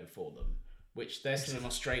video for them, which they're still in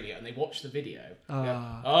Australia and they watch the video.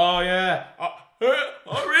 Oh yeah.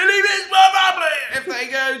 I really miss my family if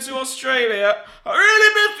they go to Australia. I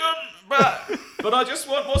really miss them. But I just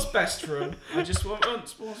want what's best for them. I just want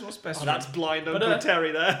what's best for them. That's blind Uncle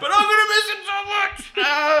Terry there. But I'm gonna miss him so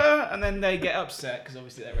much. And then they get upset because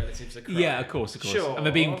obviously their relatives are crying. Yeah, of course. Sure. And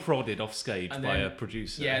they're being prodded off stage And by then- a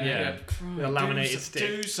producer. Yeah, and then Yeah. they go, "Cry, With a laminated stick.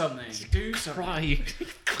 do something. Do something. Right.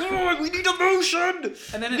 Come on, we need emotion.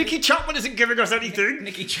 And then Nicky Chapman isn't giving us anything.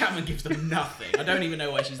 Nicky Chapman gives them nothing. I don't even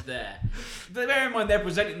know why she's there. But bear in mind, they're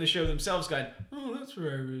presenting the show themselves going, oh, that's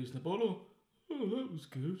very reasonable. Oh, that was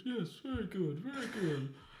good. Yes, very good, very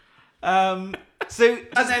good. And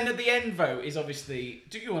then at the end vote is obviously,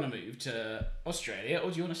 do you want to move to Australia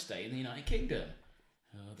or do you want to stay in the United Kingdom?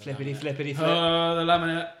 Flippity, flippity, flip. Oh, the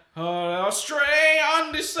laminate. Oh, Australia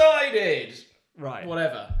undecided. Right.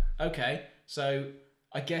 Whatever. Okay, so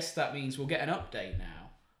I guess that means we'll get an update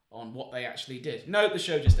now on what they actually did. No, the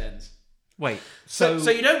show just ends. Wait. So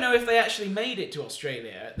you don't know if they actually made it to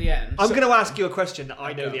Australia at the end. I'm going to ask you a question that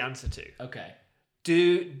I know the answer to. Okay,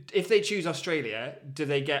 If they choose Australia, do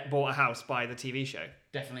they get bought a house by the TV show?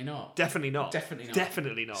 definitely not. Definitely not. Definitely not.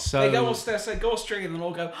 Definitely not. So They go Australia and they'll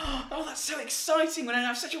all go, oh, that's so exciting. We're going to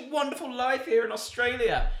have such a wonderful life here in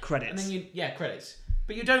Australia. Credits. And then credits.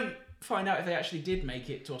 But you don't find out if they actually did make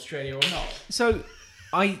it to Australia or not. So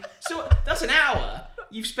That's an hour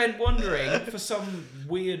you've spent wondering for some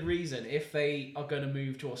weird reason if they are going to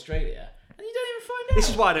move to Australia. And you don't even find out. This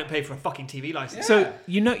is why I don't pay for a fucking TV license. So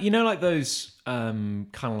you know, like those kind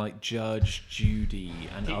of like Judge Judy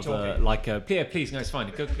and Keep other talking. like yeah, please, no, it's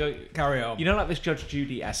fine. Go Carry on. You know, like this Judge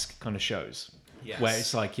Judy-esque kind of shows, Yes. where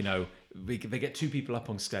it's like they get 2 people up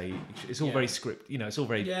on stage. It's all very script. It's all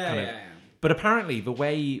very kind of. But apparently, the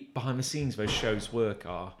way behind the scenes those shows work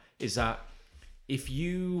is that if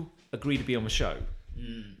you agree to be on the show,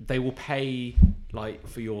 they will pay like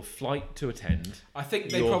for your flight to attend. I think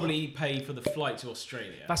they probably pay for the flight to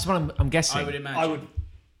Australia. That's what I'm guessing. I would imagine. I would.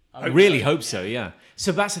 I really hope so. Yeah.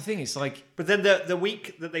 So that's the thing. It's like. But then the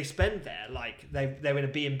week that they spend there, like they're in a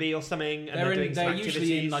B&B or something, and they're doing some they're activities.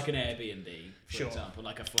 usually in like an Airbnb, for Sure. example,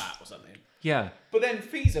 like a flat or something. Yeah. But then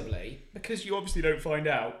feasibly, because you obviously don't find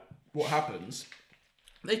out what happens,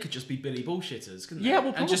 they could just be Billy bullshitters, couldn't they? Yeah,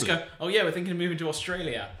 well, and just probably. go, oh yeah, we're thinking of moving to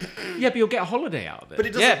Australia. Yeah, but you'll get a holiday out of it. But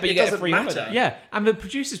it doesn't, but you it get a doesn't free matter. holiday. Yeah, and the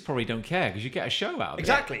producers probably don't care because you get a show out of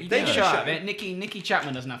Exactly. it. You They get a get shot a of show. it. Nicky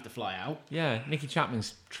Chapman doesn't have to fly out. Yeah, Nicky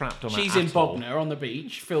Chapman's trapped on She's that in atoll. Bognor on the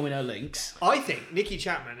beach filming her links. I think Nicky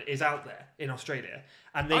Chapman is out there in Australia,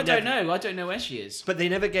 and they I don't know where she is. But they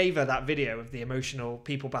never gave her that video of the emotional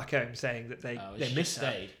people back home saying that they she missed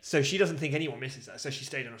her. stayed. So she doesn't think anyone misses her. So she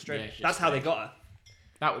stayed in Australia. Yeah, she That's how they stayed. got her.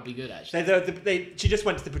 That would be good, actually. She just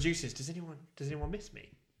went to the producers. Does anyone miss me?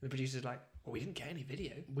 And the producers like, well, we didn't get any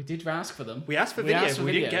video. We did ask for them. We asked for video, but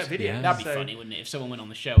we didn't get video. Yeah. That'd be So- funny, wouldn't it? If someone went on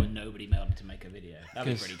the show and nobody mailed to make a video. That'd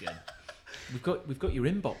be Because- pretty good. We've got your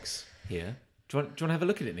inbox here. Do you want to have a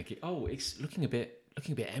look at it, Nicky? Oh, it's looking a bit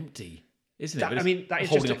empty, isn't it? That- But I mean, that is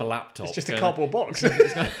holding just up a laptop. It's just a going- cardboard box. Steve.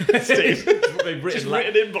 They've Just written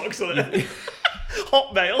written inbox on it.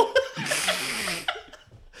 Hotmail.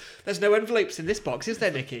 There's no envelopes in this box, is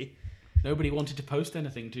there, Nicky? Nobody wanted to post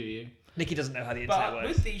anything to you. Nicky doesn't know how the internet But works.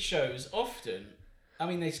 with these shows, often, I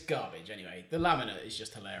mean, it's garbage anyway. The laminate is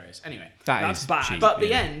just hilarious. Anyway, That's bad. cheap, but at the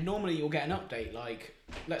yeah. end, normally you'll get an update, like,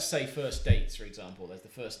 let's say First Dates, for example. There's the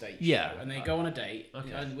First Date Yeah. show, and they go on a date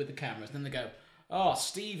and with the cameras, and then they go, oh,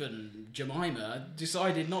 Steve and Jemima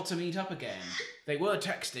decided not to meet up again. They were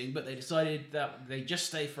texting, but they decided that they just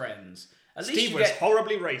stay friends. At least Steve you was get,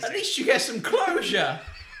 horribly racist. At least you get some closure.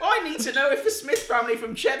 I need to know if the Smith family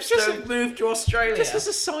from Chepstow moved to Australia. Just as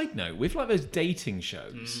a side note, with like those dating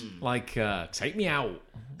shows, like Take Me Out,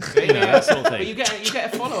 that sort of thing. But you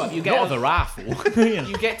get a follow up. You get Not the raffle. You know.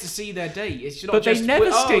 You get to see their date. It's not But they just, never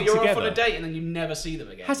oh, stay you're off together. on a date and then you never see them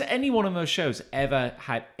again. Has any one of those shows ever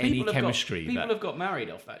had any People have chemistry? People that- have got married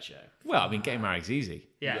off that show. Well, I mean, getting married's easy.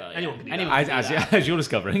 Yeah, Yeah, anyone can do anyone. that. As you're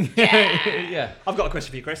discovering. Yeah. I've got a question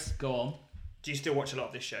for you, Chris. Go on. Do you still watch a lot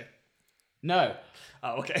of this show? No.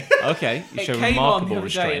 Oh, okay. Okay. You It show came on the remarkable other day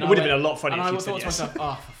restraint. and It I would have went- been a lot funnier And if I you thought said to yes. myself,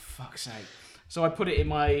 oh, for fuck's sake. So I put it in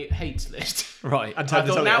my hates list. Right. And I time to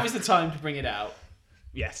thought tell now you. is the time to bring it out.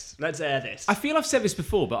 Yes, let's air this. I feel I've said this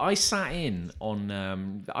before, but I sat in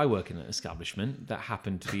on. I work in an establishment that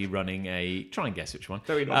happened to be running a. Try and guess which one.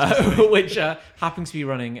 Very naughty. Which happened to be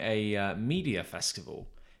running a media festival,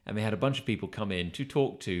 and they had a bunch of people come in to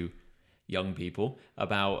talk to young people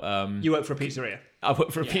about. You work for a pizzeria. I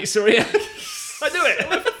work for a pizzeria. I do it. I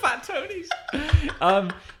work for Fat Tony's.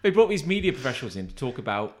 They brought these media professionals in to talk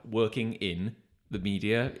about working in the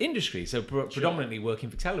media industry, so predominantly working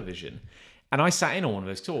for television. And I sat in on one of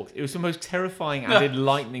those talks. It was the most terrifying and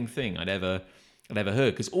enlightening thing I'd ever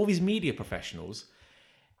heard, because all these media professionals,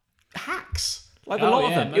 hacks. Like a Oh, lot of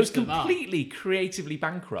yeah, them. It was most of them are. completely creatively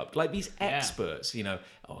bankrupt. Like these experts, you know,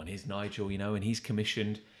 and here's Nigel, you know, and he's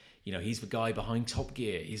commissioned, you know, he's the guy behind Top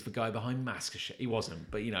Gear. He's the guy behind MasterChef. He wasn't,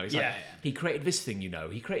 but, you know, he's like, he created this thing, you know.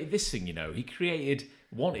 He created this thing, you know. He created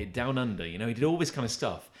Wanted Down Under, you know. He did all this kind of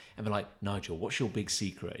stuff. And they're like, Nigel, what's your big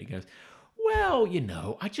secret? He goes, well, you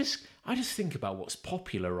know, I just think about what's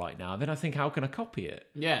popular right now. And then I think, how can I copy it?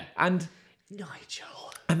 Yeah. And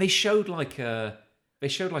Nigel. they showed like a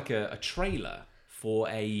trailer for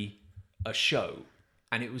a show,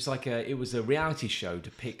 and it was a reality show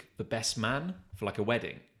to pick the best man for like a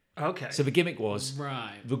wedding. Okay. So the gimmick was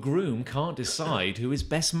Right. the groom can't decide who his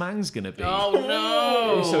best man's going to be. Oh,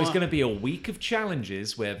 no. So it's going to be a week of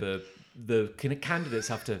challenges where the kind of candidates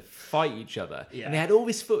have to fight each other. Yeah. And they had all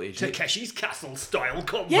this footage. Takeshi's Castle style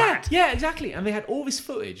combat. Yeah, exactly. And they had all this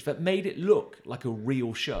footage that made it look like a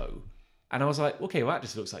real show. And I was like, okay, well, that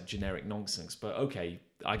just looks like generic nonsense. But okay,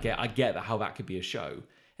 I get how that could be a show.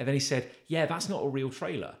 And then he said, yeah, that's not a real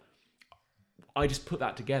trailer. I just put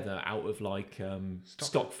that together out of like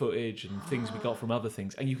stock footage and things we got from other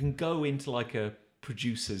things. And you can go into like a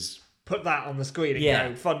producer's... Put that on the screen and Yeah.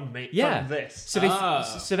 go, fund me, Yeah. fund this.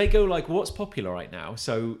 So they go like, what's popular right now?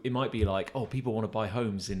 So it might be like, oh, people want to buy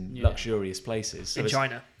homes in luxurious places. So In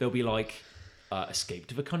China. They'll be like, Escape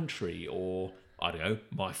to the Country, or I don't know,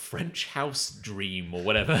 My French House Dream, or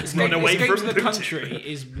whatever. Run away Escape from to the Putin.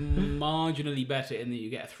 Country is marginally better in that you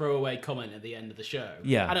get a throwaway comment at the end of the show.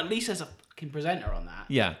 Yeah. And at least there's a fucking presenter on that.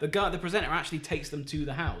 Yeah. The presenter actually takes them to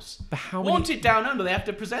the house. But how many... Wanted Down Under, they have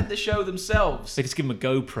to present the show themselves. They just give them a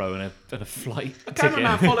GoPro and a flight The ticket.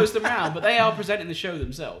 cameraman follows them around, but they are presenting the show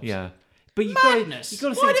themselves. Yeah. But Madness. you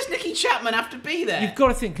got to Why think... does Nicky Chapman have to be there? You've got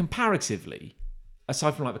to think comparatively,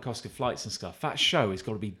 aside from like the cost of flights and stuff, that show has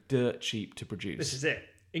got to be dirt cheap to produce. This is it.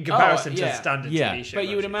 In comparison yeah. to standard Yeah. TV show. But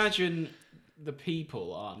you would budgets. imagine the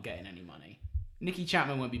people aren't getting any money. Nicky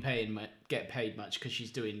Chapman won't be get paid much because she's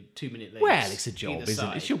doing 2-minute legs. Well, it's a job, either isn't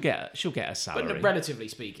side. it? She'll get a salary. But relatively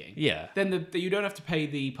speaking, Yeah. Then you don't have to pay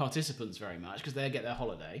the participants very much because they get their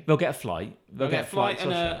holiday. They'll get a flight. They'll get a flight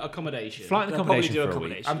and social. accommodation. Flight and They'll probably accommodation do for a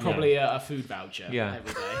accommodation. week. and probably a food voucher Yeah.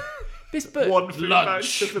 every day. But One food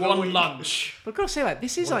voucher for the One week. lunch. I've got to say, like,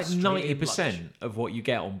 this is One like Australian 90% of what you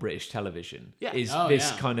get on British television. Yeah. Is Oh, this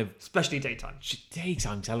yeah. kind of Especially daytime.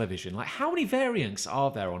 daytime television. Like, how many variants are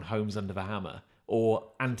there on Homes Under the Hammer or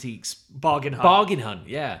Antiques Bargain hunt. Bargain Hunt?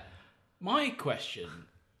 Yeah. My question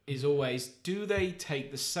is always: do they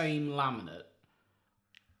take the same laminate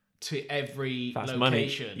to every That's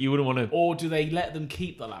location, money. You wouldn't want to. or do they let them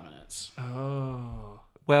keep the laminates? Oh.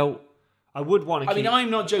 Well, I would want to I keep... mean, I'm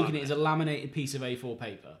not joking. It is a laminated piece of A4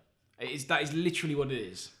 paper. That is literally what it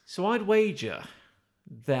is. so I'd wager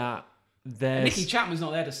that Nicky Chapman's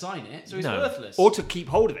not there to sign it, so he's worthless. Or to keep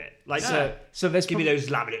hold of it. Like, so there's give me those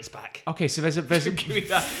laminates back. Okay, so there's a Give me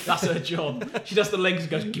that. That's her job. She does the legs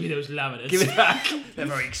and goes, give me those laminates. Give it back. They're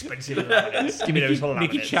very expensive laminates. Give me those laminates.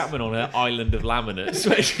 Nicky Chapman on her island of laminates,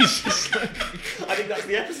 where she's just like... I think that's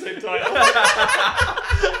the episode title.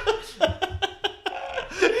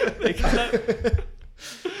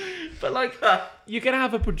 But like, you're gonna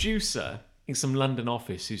have a producer in some London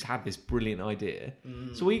office who's had this brilliant idea.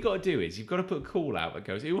 So what you got to do is you've got to put a call out that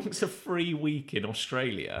goes, who wants a free week in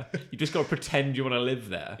Australia? You just got to pretend you want to live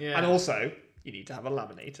there. Yeah. And also, you need to have a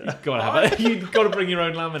laminator. You've got to bring your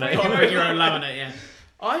own laminate. You've got to bring your own laminate, yeah.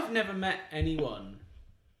 I've never met anyone,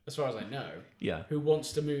 as far as I know, who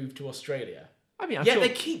wants to move to Australia. I mean, they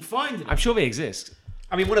keep finding them. I'm sure they exist.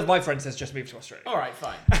 I mean, one of my friends has just moved to Australia. All right,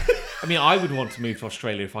 fine. I mean, I would want to move to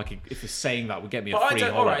Australia if saying that would get me a free holiday.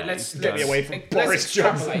 All right, let's get me away from Boris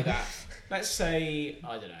Johnson. That. Let's say,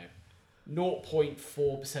 I don't know,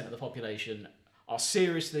 0.4% of the population are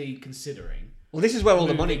seriously considering. Well, this is where all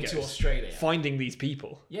the money moving goes. To Australia. Finding these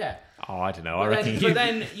people. Yeah. Oh, I don't know. But I reckon then, you but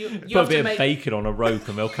then you put have a bit to of bacon on a rope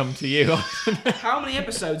and they'll come to you. How many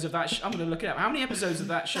episodes of that? I'm going to look it up. How many episodes of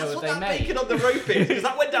that show have they made? Bacon on the rope is, because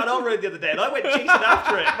that went down our road the other day, and I went chasing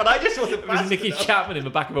after it, but I just wasn't. It was Nicky Chapman in the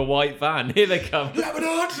back of a white van. Here they come.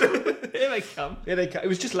 Laminates. Here they come. Here they come. It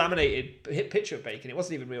was just laminated picture of bacon. It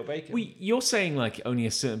wasn't even real bacon. You're saying like only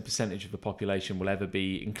a certain percentage of the population will ever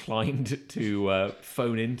be inclined to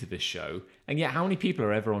phone into this show, and yet how many people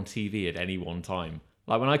are ever on TV at any one time?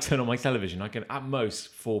 Like when I turn on my television, I can at most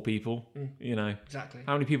 4 people. You know, exactly.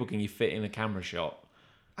 How many people can you fit in a camera shot?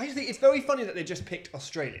 I just think it's very funny that they just picked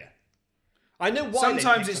Australia. I know why.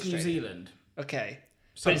 Sometimes they it's picked New Australia. Zealand. Okay,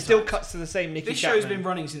 Sometimes. but it still cuts to the same Nicky This Chapman. show's been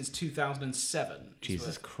running since 2007.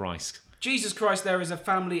 Jesus Christ. Jesus Christ, there is a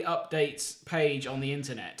family updates page on the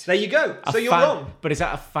internet. There you go. So you're wrong. But is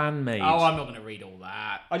that a fan made? Oh, I'm not going to read all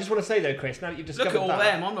that. I just want to say though, Chris, now that you've discovered Look at all that,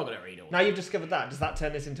 them, I'm not going to read all now that. you've discovered that, does that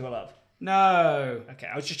turn this into a love? No. Okay,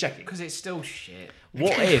 I was just checking. Because it's still shit.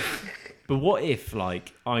 What if,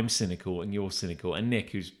 like, I'm cynical and you're cynical, and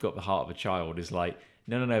Nick, who's got the heart of a child, is like,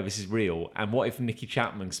 no, this is real. And what if Nicky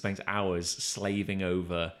Chapman spends hours slaving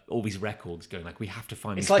over all these records, going like, we have to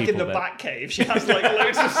find It's these like people in the Batcave. She has like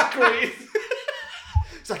loads of screens.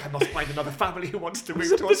 It's like, I must find another family who wants to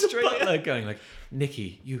move to Australia. Butler going like,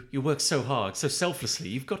 Nicky, you work so hard, so selflessly.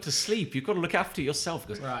 You've got to sleep. You've got to look after yourself.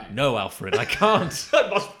 He goes, Right. No, Alfred, I can't. I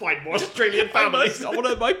must find more Australian families. I want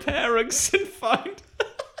to my parents and find.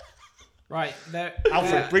 Right,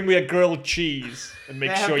 Alfred, bring me a grilled cheese and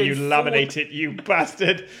make There have sure you been laminate it, you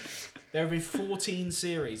bastard. there have been 14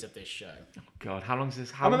 series of this show. God, how long is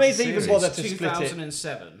this? I'm amazed they even bother to Since split it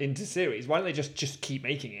 2007. into series. Why don't they just keep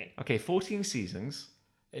making it? Okay, 14 seasons.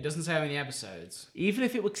 It doesn't say how many episodes. Even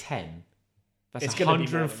if it were 10, that's It's gonna be more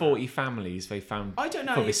than 140 families they found. I don't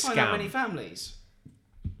know. for You this find scam. that many families.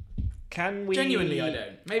 Can we... Genuinely, I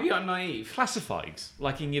don't. Maybe I'm naive. Classifieds,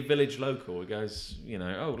 like in your village local, it goes,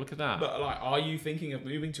 oh, look at that. But like, are you thinking of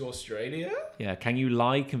moving to Australia? Yeah, can you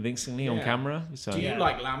lie convincingly on Yeah. camera? So Do you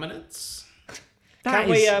like laminates? Can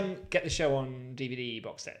we get the show on DVD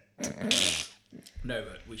box set? No,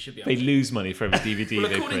 but we should be. They lose money for every DVD Well,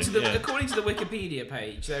 they according print. to the yeah. according to the Wikipedia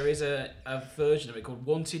page, there is a version of it called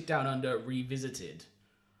 "Wanted Down Under Revisited."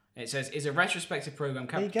 It says is a retrospective program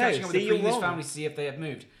There you go. catching up with See, the you're previous wrong. families to see if they have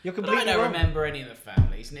moved. You're But I completely don't wrong. remember any of the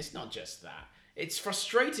families, and it's not just that. It's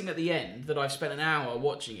frustrating at the end that I've spent an hour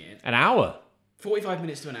watching it, An hour? 45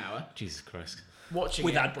 minutes to an hour, Jesus Christ. watching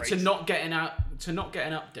With it ad breaks. to not get an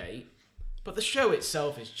update. But the show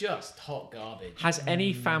itself is just hot garbage. Has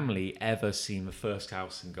any family ever seen the first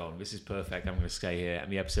house and gone, this is perfect, I'm going to stay here,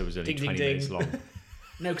 and the episode was only Ding, 20 ding, minutes ding. long?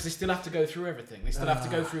 No, because they still have to go through everything. They still have to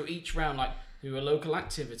go through each round, like do a local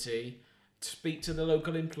activity, speak to the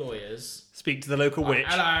local employers. Speak to the local witch.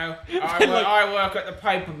 Hello, I work at the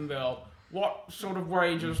paper mill. What sort of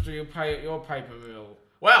wages do you pay at your paper mill?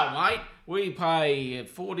 Well, mate, we pay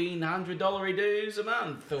 $1,400 dues a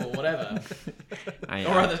month or whatever,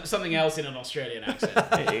 or something else in an Australian accent.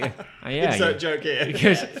 Insert joke here.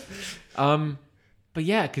 Because, but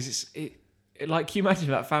yeah, because it like, can you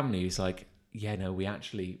imagine that family who's like, yeah, no, we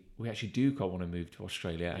actually do quite want to move to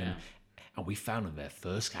Australia, and we found them their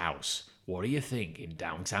first house. What do you think in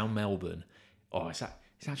downtown Melbourne? Oh, it's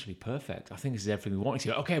actually perfect. I think this is everything we wanted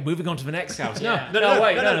to. Okay, moving on to the next house. No,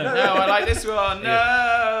 wait, no. No, I like this one.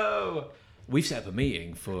 No. We've set up a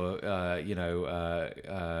meeting for,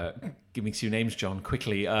 give me 2 names, John,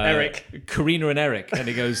 quickly. Eric. Karina and Eric. And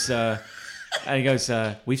he goes, And he goes,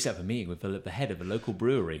 we've set up a meeting with the head of a local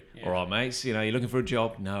brewery. Yeah. All right, mates, you're looking for a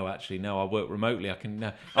job? No, actually, no, I work remotely. I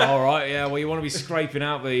can... all right, yeah, well, you want to be scraping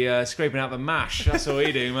out the mash. That's all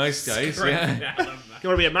we do most days. Yeah. You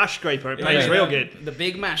want to be a mash scraper? It pays real good. The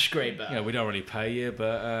big mash scraper. Yeah, we don't really pay you,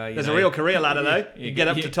 but... There's a real career ladder, though. You get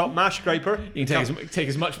up to top mash scraper. You can take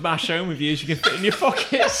as much mash home with you as you can fit in your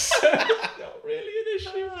pockets. Not really an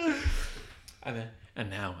issue. And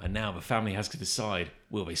now the family has to decide: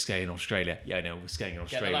 will they stay in Australia? Yeah, no, we're staying in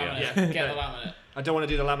Australia. Get the laminate. I don't want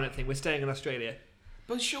to do the laminate thing. We're staying in Australia.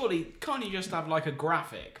 But surely, can't you just have like a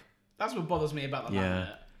graphic? That's what bothers me about the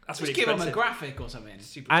laminate. That's just really give them a expensive. graphic or something.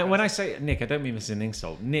 And when I say Nick, I don't mean this as an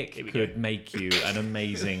insult. Nick could make you an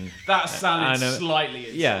amazing. That sounded and, slightly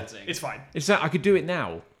insulting. It's fine. It's that I could do it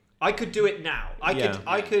now. I could do it now. I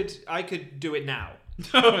could do it now.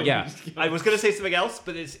 Yeah. I was going to say something else,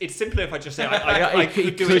 but it's simpler if I just say I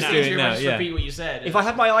could do it now. do it now. Just Yeah. repeat what you said. If I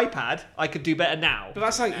had my iPad, I could do better now. But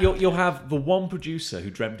that's like you'll have the one producer who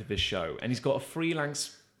dreamt of this show, and he's got a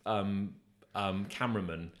freelance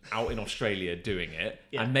cameraman out in Australia doing it,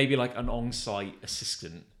 and maybe like an on-site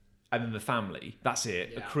assistant, and then the family. That's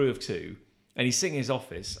it. A crew of 2, and he's sitting in his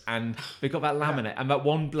office, and they've got that laminate and that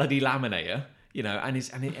one bloody laminator, and he's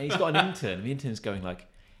got an intern, and the intern's going like,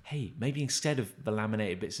 "Hey, maybe instead of the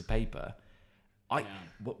laminated bits of paper,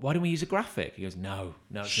 why don't we use a graphic?" He goes, "No,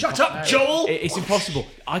 it's Shut up, Joel! It's impossible.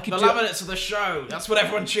 I could the do laminates of the show. That's what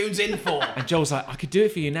everyone tunes in for. And Joel's like, "I could do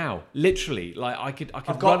it for you now. Literally, like I could I've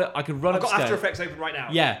run got upstairs. After Effects open right now.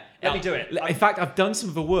 Yeah, Let me do it. In fact, I've done some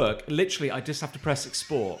of the work. Literally, I just have to press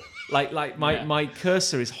export. Like my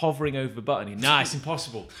cursor is hovering over the button. Nah, it's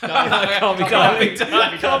impossible. Can't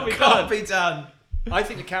be done. I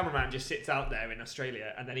think the cameraman just sits out there in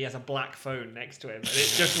Australia and then he has a black phone next to him and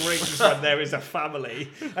it just rings when there is a family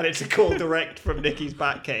and it's a call direct from Nicky's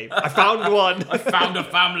Batcave. I found one. I found a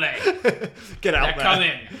family. Get out They're there.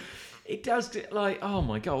 coming. It does, like, oh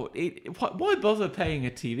my god! Why bother paying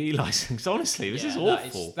a TV license? Honestly, this is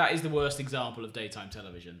awful. That is the worst example of daytime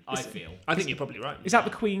television, I feel. I think you're probably right. Is that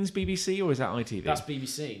the Queen's BBC or is that ITV? That's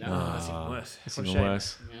BBC. That's even worse. It's What a even shame.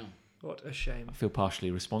 worse. Yeah. What a shame. I feel partially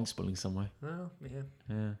responsible in some way. Well, yeah.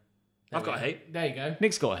 Yeah. I've got a hate. There you go.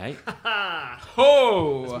 Nick's got a hate. Let's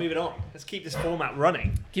Oh! move it on. Let's keep this format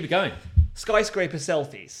running. Keep it going. Skyscraper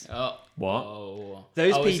selfies. What? Oh.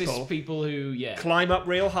 Those Is people this people who, climb up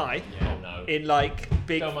real high Oh no. in like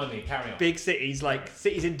big Don't mind me. Carry on. big cities, like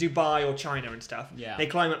cities in Dubai or China and stuff. Yeah. They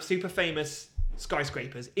climb up super famous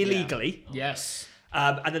skyscrapers illegally, Yes.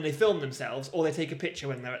 and then they film themselves or they take a picture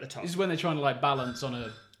when they're at the top. This is when they're trying to like balance on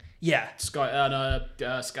a Yeah.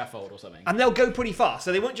 scaffold or something. And they'll go pretty fast,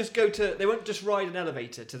 so they won't just ride an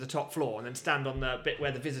elevator to the top floor and then stand on the bit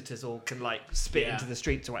where the visitors all can like spit into the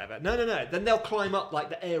streets or whatever. No. Then they'll climb up like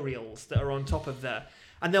the aerials that are on top of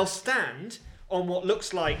and they'll stand on what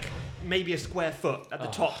looks like maybe a square foot at the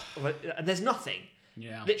top of and there's nothing.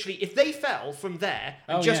 Yeah. Literally, if they fell from there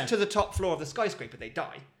and to the top floor of the skyscraper, they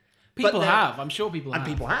die. People have. I'm sure people have.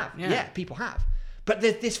 And people have. Yeah. Yeah, people have. But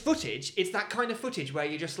there's this footage, it's that kind of footage where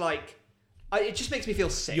you're just like, it just makes me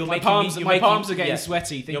feel sick. My palms are getting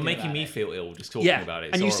sweaty thinking You're making about me it. feel ill just talking about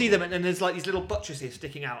it. And It's you see them, horrible. and there's like these little buttresses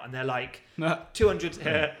sticking out, and they're like 200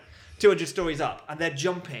 stories up, and they're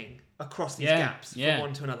jumping across these gaps from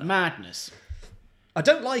one to another. Madness. I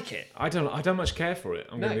don't like it. I don't much care for it.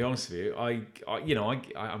 I'm going to be honest with you.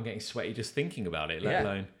 I'm getting sweaty just thinking about it, let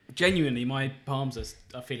alone. Genuinely, my palms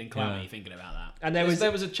are feeling clammy thinking about that. And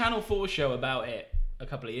there was a Channel 4 show about it a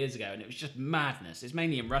couple of years ago, and it was just madness. It's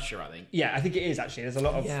mainly in Russia, I think. Yeah, I think it is actually. There's a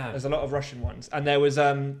lot of Russian ones, and there was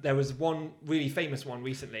one really famous one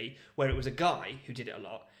recently where it was a guy who did it a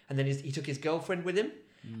lot, and then he took his girlfriend with him,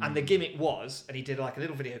 and the gimmick was, and he did like a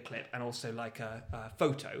little video clip and also like a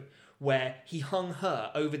photo where he hung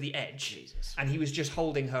her over the edge, and he was just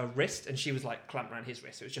holding her wrist, and she was like clamped around his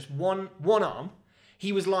wrist. It was just one arm.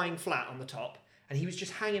 He was lying flat on the top, and he was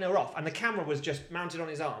just hanging her off, and the camera was just mounted on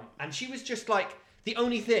his arm, and she was just like. The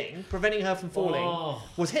only thing preventing her from falling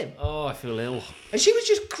was him. Oh, I feel ill. And she was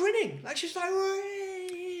just grinning. Like, she was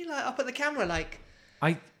like up at the camera, like...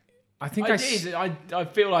 I think I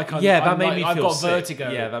feel like I've that made me I've feel got sick.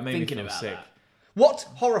 vertigo. Yeah, that made me thinking feel about sick. that. What's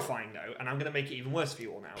horrifying, though, and I'm going to make it even worse for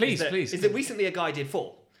you all now... Please. Is that recently a guy did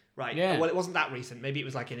fall, right? Yeah. Well, it wasn't that recent. Maybe it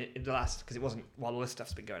was like in the last... Because it wasn't while all this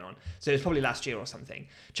stuff's been going on. So it was probably last year or something.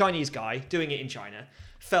 Chinese guy, doing it in China,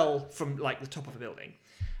 fell from, like, the top of a building.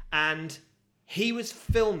 And... he was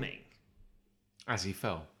filming. As he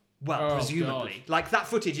fell. Well, presumably. God. Like, that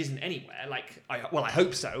footage isn't anywhere. Like, I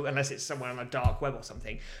hope so, unless it's somewhere on a dark web or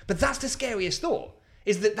something. But that's the scariest thought,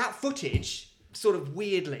 is that footage sort of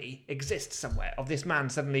weirdly exists somewhere of this man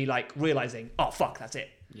suddenly, like, realising, oh, fuck, that's it.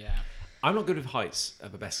 Yeah. I'm not good with heights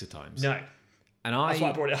at the best of times. No. And That's why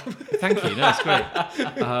I brought it up. Thank you. No, it's great.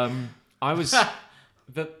 I was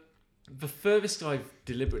the furthest I've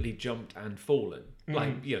deliberately jumped and fallen,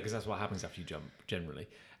 because that's what happens after you jump generally.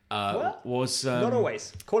 Was Not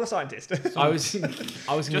always. Call a scientist. I was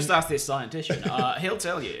Just ask this scientician. He'll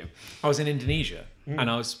tell you. I was in Indonesia, and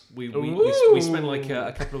we spent like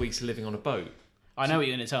a couple of weeks living on a boat. I know what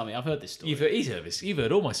you're going to tell me. I've heard this story. You've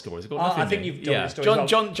heard all my stories. I've got nothing I think new. you've told the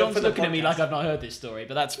story. John's looking at me like I've not heard this story,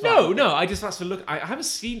 but that's fine. No. I just have to look. I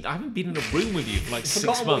haven't been in a room with you for like 6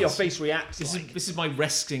 months. What your face reacts This is my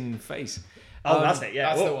resting face. That's it. Yeah,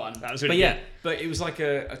 that's the one. That was really good. But it was like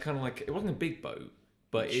a kind of like, it wasn't a big boat,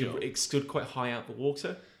 but it stood quite high out the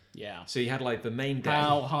water. Yeah. So you had like the main deck.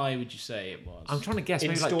 How high would you say it was? I'm trying to guess,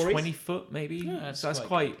 maybe like 20 foot, maybe. Yeah, so that's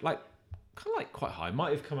quite like kind of like quite high.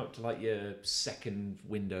 Might have come up to like your second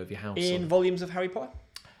window of your house. In volumes of Harry Potter?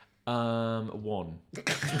 1.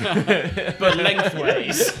 But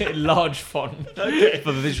lengthways. Large font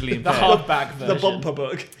for the visually impaired. The hardback version. The bumper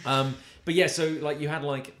book. But yeah, so like you had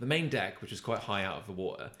like the main deck, which was quite high out of the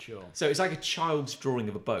water. Sure. So it's like a child's drawing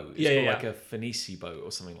of a boat. It's got like a Phoenici boat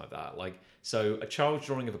or something like that. Like, so a child's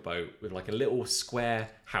drawing of a boat with like a little square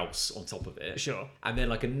house on top of it. Sure. And then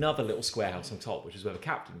like another little square house on top, which is where the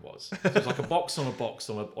captain was. So it's like a box on a box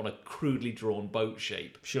on a crudely drawn boat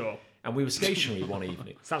shape. Sure. And we were stationary one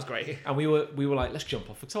evening. Sounds great. And we were like, let's jump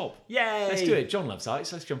off the top. Yay! Let's do it. John loves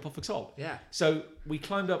heights. Let's jump off the top. Yeah. So we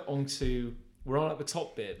climbed up onto. We're on at the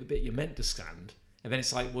top bit, the bit you're meant to stand. And then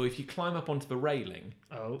it's like, well, if you climb up onto the railing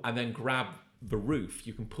and then grab the roof,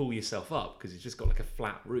 you can pull yourself up because it's just got like a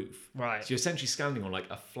flat roof. Right. So you're essentially standing on like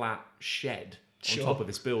a flat shed on top of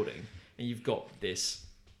this building, and you've got this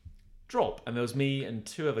drop. And there was me and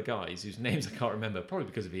 2 other guys whose names I can't remember, probably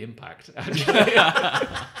because of the impact.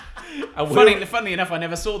 Funny enough, I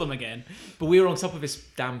never saw them again. But we were on top of this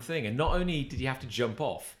damn thing, and not only did you have to jump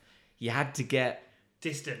off, you had to get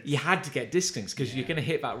distance because you're going to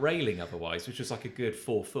hit that railing otherwise, which was like a good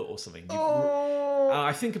 4 foot or something.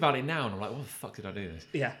 I think about it now and I'm like, what the fuck did I do this?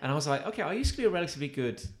 Yeah. And I was like, okay, I used to be a relatively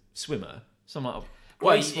good swimmer. So I'm like,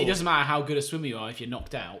 well, it doesn't matter how good a swimmer you are if you're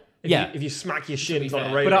knocked out. If you smack your shins on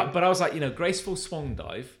a railing. But I was like, graceful swan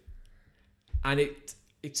dive. And it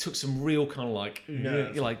took some real kind of like,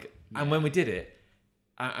 and when we did it,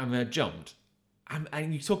 I jumped.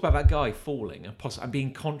 And you talk about that guy falling and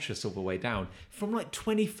being conscious all the way down. From like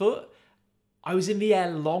 20 foot, I was in the air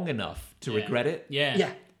long enough to regret it.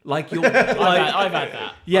 Yeah. Like you're... I've had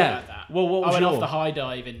that. Yeah. I've had that. Well, what was I went off the high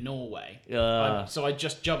dive in Norway. So I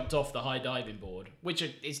just jumped off the high diving board, which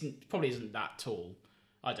probably isn't that tall.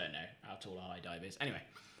 I don't know how tall a high dive is. Anyway.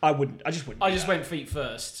 I just wouldn't. I just went feet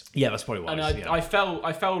first. Yeah, that's probably why. And I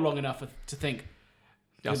fell long enough to think,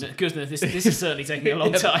 goodness, this is certainly taking a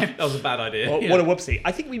long time. That was a bad idea. Well, what a whoopsie.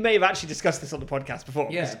 I think we may have actually discussed this on the podcast before.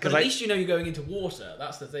 Yeah, because at least you know you're going into water.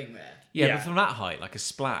 That's the thing there. Yeah, but from that height, like a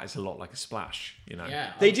splat is a lot like a splash,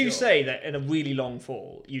 Yeah, they do say that in a really long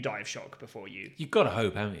fall, you die of shock before you... You've got to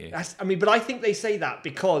hope, haven't you? But I think they say that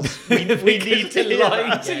because we need to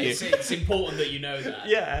lie to you. It's important that you know that.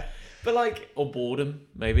 Yeah. But like... Or boredom,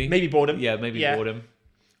 maybe. Maybe boredom. Yeah, maybe boredom.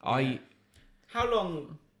 How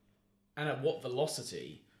long and at what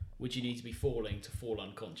velocity would you need to be falling to fall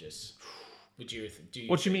unconscious? What do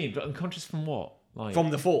you mean? But unconscious from what? Like from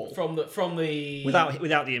the fall? From the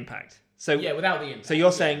without the impact. So without the impact. So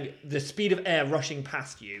you're saying the speed of air rushing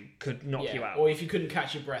past you could knock you out, or if you couldn't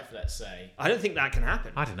catch your breath, let's say. I don't think that can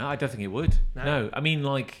happen. I don't know. I don't think it would. No. I mean,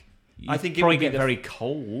 like, I think it probably would be get very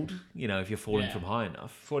cold. If you're falling from high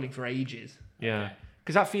enough. Falling for ages. Yeah.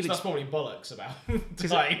 Because that Felix. So that's probably bollocks about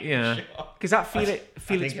dying. Yeah. Because that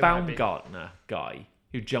Felix Baumgartner guy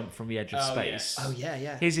who jumped from the edge of space. Oh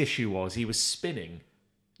yeah. His issue was he was spinning.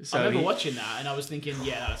 So I remember watching that and I was thinking,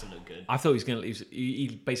 that doesn't look good. I thought he was going to lose.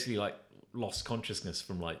 He basically like lost consciousness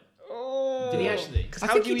from like. Oh. Did he actually? I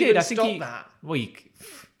think he did. I think he stop that. Well,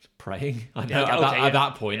 praying. I know at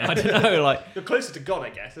that point. I don't know. Like you're closer to God, I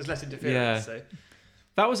guess. There's less interference. Yeah. So.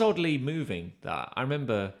 That was oddly moving. That I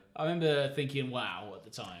remember thinking, wow, at the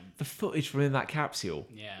time. The footage from in that capsule.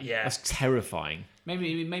 Yeah. That's terrifying.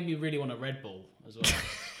 Maybe it made me really want a Red Bull as well.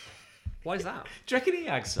 Why is that? Do you reckon he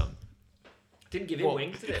had some? Didn't give him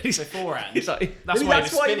wings, did it? Beforehand. That's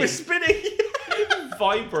why he was spinning.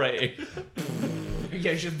 Vibrating.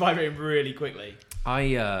 Yeah, just vibrating really quickly.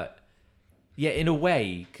 In a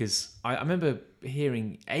way, because I remember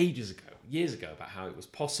hearing years ago, about how it was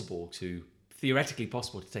theoretically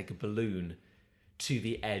possible to take a balloon to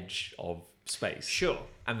the edge of space. Sure.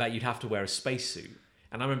 And that you'd have to wear a spacesuit.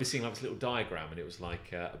 And I remember seeing like this little diagram, and it was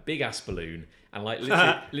like a big ass balloon, and like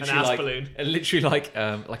literally like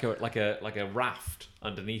a raft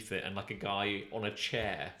underneath it, and like a guy on a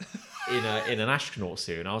chair in an astronaut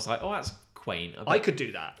suit. And I was like, oh, that's quaint. I could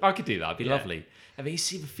do that. It'd be lovely. And then you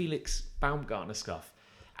see the Felix Baumgartner stuff,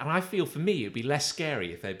 and I feel for me it'd be less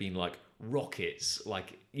scary if there'd been like rockets,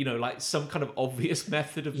 like like some kind of obvious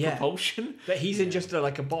method of propulsion. But he's in just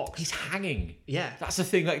like a box. He's hanging. Yeah, that's the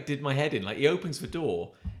thing that did my head in. Like he opens the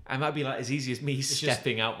door, and that'd be like as easy as me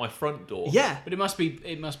stepping out my front door. Yeah, but it must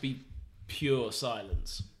be pure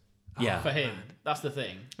silence. Yeah, for him, that's the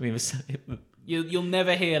thing. I mean, you'll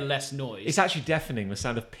never hear less noise. It's actually deafening. The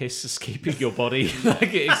sound of piss escaping your body,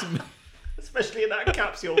 like it's. Especially in that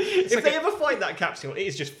capsule. If they ever find that capsule, it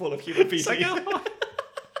is just full of human feces.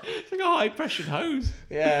 It's like a high-pressured hose.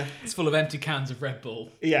 Yeah. It's full of empty cans of Red Bull.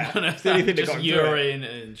 Yeah. It's the only thing that got urine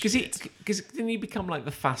and because didn't he become like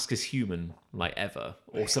the fastest human like ever,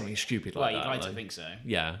 or something stupid like that? Well, you'd like to think so.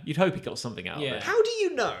 Yeah, you'd hope he got something out of it. How do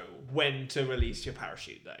you know when to release your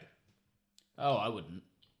parachute, though? Oh, I wouldn't.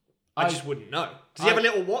 I just wouldn't know. Does he have a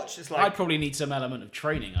little watch? It's like I'd probably need some element of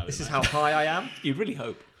training. This is how high I am. You'd really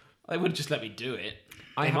hope. They wouldn't just let me do it.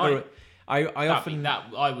 I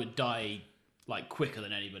would die like quicker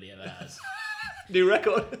than anybody ever has. New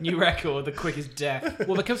record, the quickest death.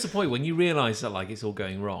 Well, there comes a point when you realise that like it's all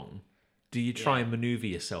going wrong. Do you try and manoeuvre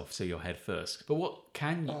yourself so you're head first? But what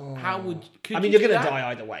can you? How would? You're going to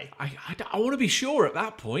die either way. I want to be sure at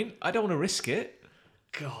that point. I don't want to risk it.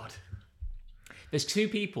 God. There's two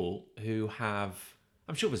people who have.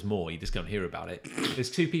 I'm sure there's more. You just don't hear about it.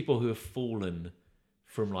 There's two people who have fallen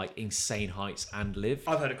from like insane heights and live.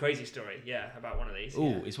 I've heard a crazy story, about one of these.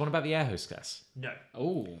 Oh, is one about the air hostess? No.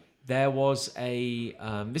 Oh. There was a...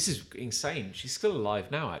 this is insane. She's still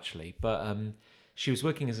alive now, actually. But she was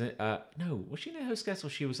working as a... no, was she an air hostess or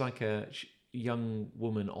she was like a young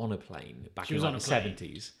woman on a plane back in like the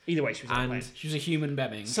 70s? Either way, she was on a plane. She was a human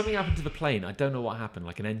being. Something happened to the plane. I don't know what happened.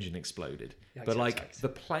 Like an engine exploded. But like the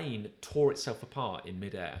plane tore itself apart in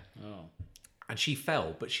midair. Oh. And she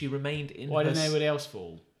fell, but she remained in Why didn't anybody else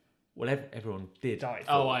fall? Well, everyone did. Died.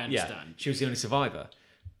 Oh, I understand. Yeah, she was the only survivor.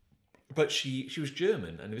 But she was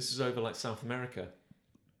German, and this was over like South America.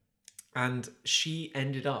 And she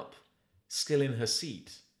ended up still in her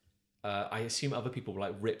seat. I assume other people were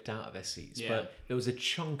like ripped out of their seats. Yeah. But there was a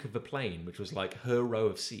chunk of the plane, which was like her row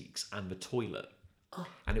of seats and the toilet. Oh.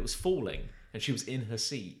 And it was falling, and she was in her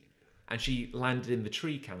seat. And she landed in the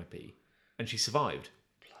tree canopy, and she survived.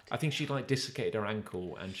 I think she'd like dislocated her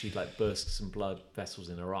ankle and she'd like burst some blood vessels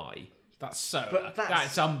in her eye. That's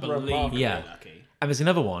unbelievable. Yeah. Lucky. And there's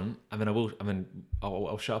another one.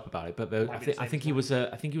 I'll shut up about it. But I think he was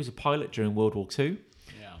a pilot during World War II.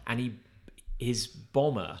 Yeah. And his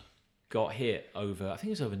bomber got hit over. I think it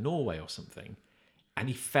was over Norway or something. And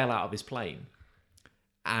he fell out of his plane.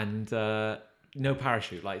 And no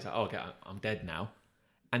parachute. Like he's like, oh, okay, I'm dead now.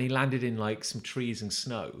 And he landed in like some trees and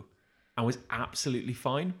snow. And was absolutely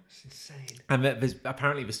fine. It's insane. And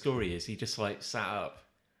apparently the story is he just like sat up,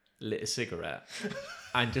 lit a cigarette,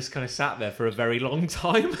 and just kind of sat there for a very long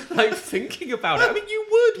time, like thinking about it. I mean,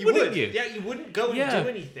 wouldn't you? Yeah, you wouldn't go and do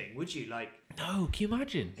anything, would you? Like, no, can you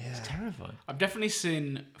imagine? Yeah. It's terrifying. I've definitely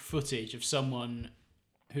seen footage of someone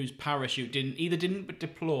whose parachute didn't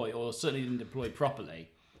deploy, or certainly didn't deploy properly,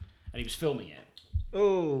 and he was filming it.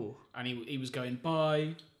 Oh. And he was going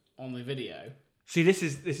by on the video. See, this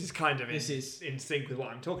is kind of in sync with what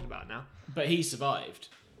I'm talking about now. But he survived.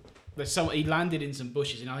 He landed in some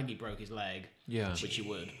bushes, and I think he broke his leg. Yeah, which he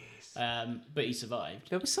would. But he survived.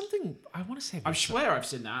 There was something I want to say. I swear I've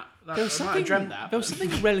seen that. There was something. I dreamt that. There was something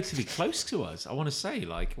relatively close to us. I want to say,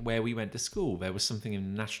 like where we went to school, there was something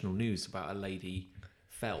in national news about a lady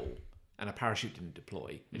fell and a parachute didn't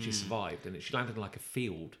deploy, and she survived, and she landed in like a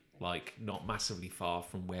field, like not massively far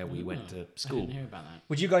from where we went to school. I didn't hear about that.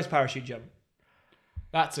 Would you guys parachute jump?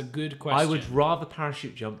 That's a good question. I would rather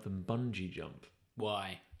parachute jump than bungee jump.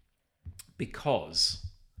 Why? Because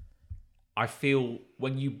I feel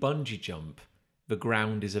when you bungee jump, the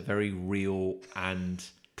ground is a very real and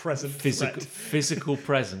physical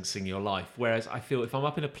presence in your life. Whereas I feel if I'm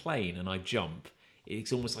up in a plane and I jump,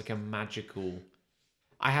 it's almost like a magical...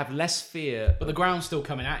 I have less fear. But the ground's still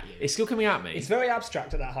coming at you. It's still coming at me. It's very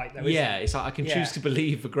abstract at that height, though, isn't it? It's like I can choose to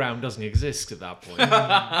believe the ground doesn't exist at that point.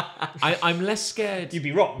 I'm less scared. You'd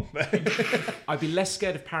be wrong. I'd be less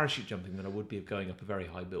scared of parachute jumping than I would be of going up a very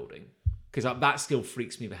high building. Because that still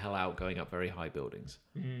freaks me the hell out, going up very high buildings.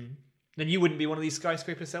 Mm. Then you wouldn't be one of these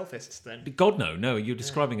skyscraper selfists, then? God, no. You're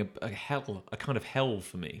describing a kind of hell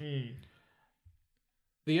for me. Mm.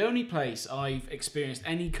 The only place I've experienced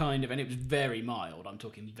any kind of, and it was very mild, I'm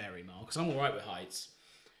talking very mild, because I'm all right with heights,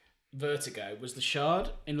 vertigo was the Shard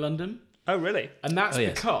in London. Oh, really? And that's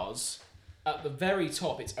because at the very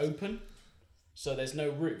top it's open, so there's no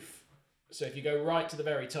roof. So if you go right to the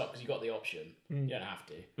very top, because you've got the option, you don't have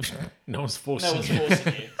to. No one's forcing you.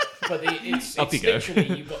 But it's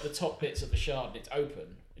literally, you've got the top bits of the Shard and it's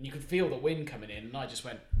open. And you can feel the wind coming in. And I just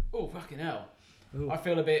went, oh, fucking hell. Ooh. I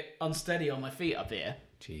feel a bit unsteady on my feet up here.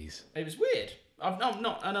 Jeez. It was weird. I'm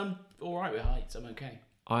all right with heights. I'm okay.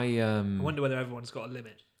 I wonder whether everyone's got a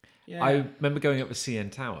limit. Yeah. I remember going up the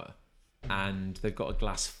CN Tower, and they've got a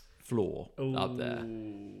glass floor up there,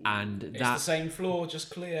 and it's the same floor, just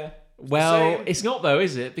clear. Well, it's not though,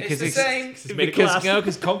 is it? Because it's the same.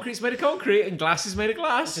 Because concrete's made of concrete and glass is made of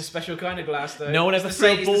glass. It's a special kind of glass, though. No one ever threw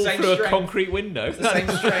a ball through a concrete window. It's the same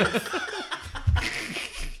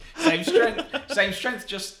strength. Same strength.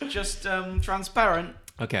 Just transparent.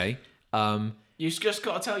 Okay. You just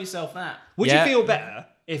got to tell yourself that. Would you feel better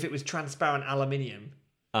if it was transparent aluminium?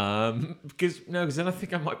 Because then I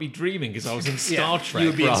think I might be dreaming because I was in Star Trek. You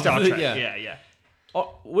would be in Star Trek. Yeah. Yeah.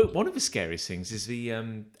 One of the scariest things is the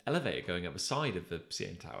elevator going up the side of the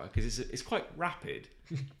CN Tower because it's quite rapid,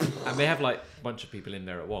 and they have like a bunch of people in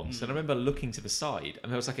there at once. And I remember looking to the side, and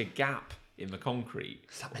there was like a gap in the concrete.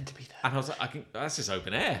 Is that meant to be there? And I was like, that's just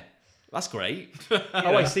open air. That's great.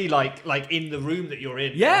 I see. Like in the room that you're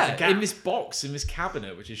in. Yeah, in this box, in this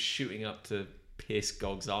cabinet, which is shooting up to pierce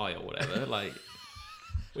Gog's eye or whatever. Like,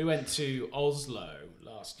 we went to Oslo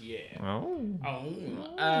last year. And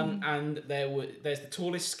there's the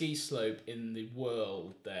tallest ski slope in the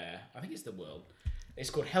world there. I think it's the world. It's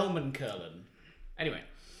called Helmenkullen. Anyway,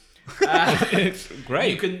 it's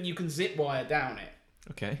great. You can zip wire down it.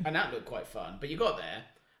 Okay. And that looked quite fun. But you got there,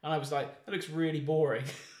 and I was like, that looks really boring.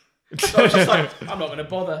 So I was just like, I'm not going to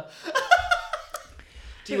bother.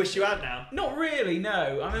 Do you wish you had now? Not really,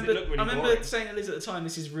 no. I remember boring? saying to Liz at the time,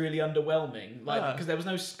 this is really underwhelming. Like,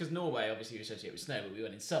 because Norway obviously you associate with snow, but we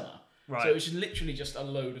went in summer. Right. So it was just just a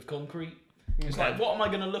load of concrete. It's like, what am I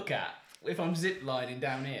going to look at if I'm zip lining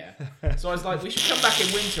down here? So I was like, we should come back in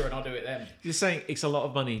winter and I'll do it then. You're saying it's a lot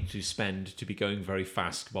of money to spend to be going very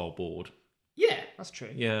fast while bored. Yeah. That's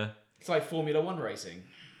true. Yeah. It's like Formula 1 racing.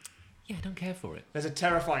 Yeah, I don't care for it. There's a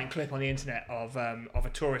terrifying clip on the internet of a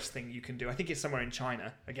tourist thing you can do. I think it's somewhere in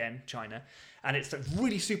China, and it's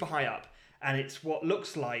really super high up, and it's what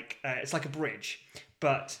looks like it's like a bridge,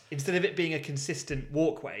 but instead of it being a consistent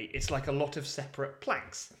walkway, it's like a lot of separate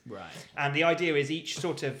planks. Right. And the idea is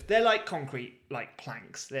they're like concrete, like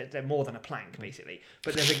planks. They're more than a plank basically,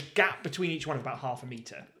 but there's a gap between each one of about half a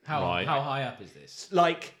meter. How high up is this?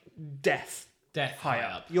 Like death. High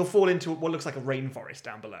up. You'll fall into what looks like a rainforest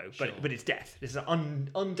down below, but it's death. This is an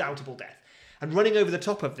undoubtable death. And running over the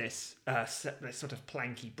top of this sort of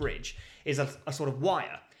planky bridge is a sort of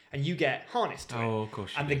wire, and you get harnessed to it. Oh, of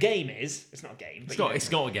course. And the game is, it's not a game. It's not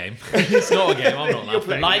a game. It's not a game. I'm not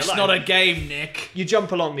laughing. Life's not a game, Nick. You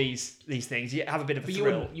jump along these things. You have a bit of a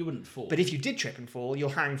thrill. You wouldn't fall. But if you did trip and fall, you'll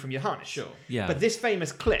hang from your harness. Sure. Yeah. But this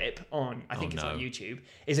famous clip on, I think it's on YouTube,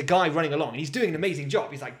 is a guy running along, and he's doing an amazing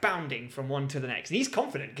job. He's like bounding from one to the next, and he's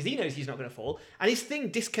confident because he knows he's not going to fall, and his thing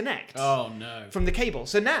disconnects. Oh no. From the cable.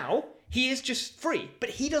 So now he is just free, but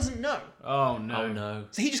he doesn't know. Oh no. Oh no.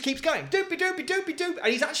 So he just keeps going, doopy doopy doopy doop, and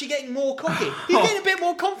he's actually getting more cocky. He's getting a bit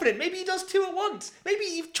more confident. Maybe he does 2 at once. Maybe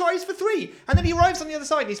he tries for 3, and then he arrives on the other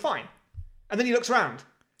side and he's fine. And then he looks around.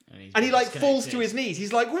 And he like falls to his knees.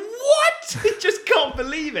 He's like, what? He just can't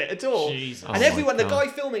believe it at all. Jesus. And everyone, the guy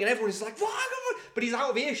filming, and everyone is like, what? But he's out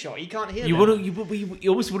of earshot. He can't hear. You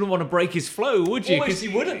almost wouldn't want to break his flow, would you? Because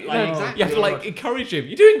you wouldn't. Exactly. You have to like encourage him.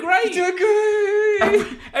 You're doing great. You're doing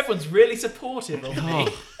great. Everyone's really supportive of me.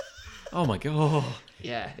 Oh my god.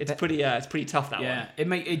 Yeah, it's pretty tough that one. Yeah,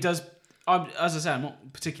 it does. As I say, I'm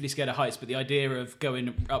not particularly scared of heights, but the idea of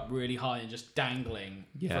going up really high and just dangling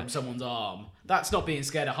from someone's arm, that's not being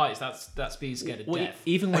scared of heights, that's being scared of death.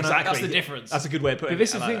 Even when exactly. That's the difference. That's a good way of putting it. But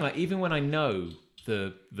this is the thing, like even when I know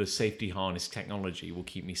the safety harness technology will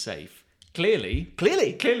keep me safe, clearly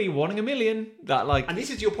 1 in a million, that like... And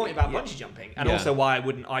this is your point about bungee jumping, and also why I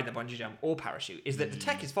wouldn't either bungee jump or parachute, is that the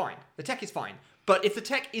tech is fine. The tech is fine. But if the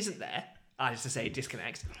tech isn't there, that is to say it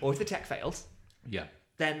disconnects, or if the tech fails... Yeah.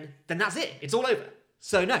 Then that's it. It's all over.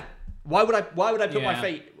 So no. Why would I put my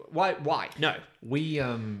fate? Why? No. We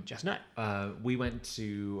just no. We went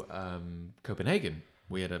to Copenhagen.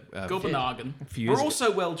 We had a Copenhagen. few years We're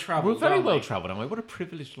also well travelled. We're very well travelled, aren't we? What a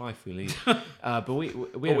privileged life we lead. But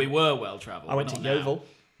we were well travelled. I went to Yeovil.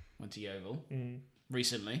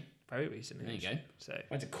 Recently. Very recently. There you go. So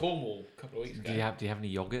went to Cornwall a couple of weeks ago. Do you have any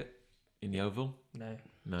yogurt in Yeovil? No.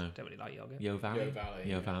 No. Don't really like yogurt. Yeovil Valley.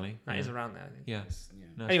 That is around there, I think. Yeah.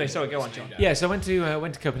 No, anyway, sorry, go on, John. Yeah, so I went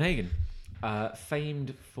to Copenhagen,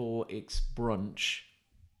 famed for its brunch.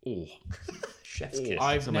 Oh, Chef's kiss.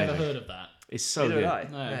 I've It's never amazing. heard of that. It's so Neither good.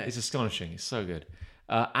 have I. No. It's astonishing. It's so good.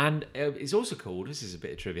 And it's also called, this is a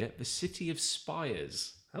bit of trivia, the City of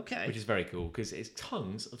Spires, Okay. which is very cool because it's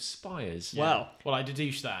tons of spires. Wow. Well, I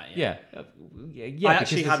deduced that. Yeah. I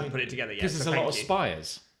actually hadn't put it together yet. Because there's a lot of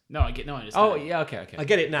spires. No, I understand. Oh, yeah, okay. I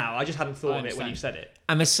get it now. I just hadn't thought I of it when understand. you said it.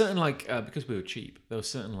 And there's certain, because we were cheap, there were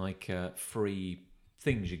certain, free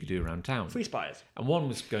things you could do around town. Free spires. And one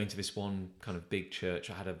was going to this one kind of big church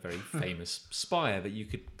that had a very famous spire that you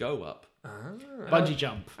could go up. Bungee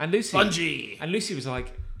jump. And Lucy Bungee. was like,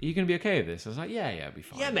 "Are you going to be okay with this?" I was like, "Yeah, it'll be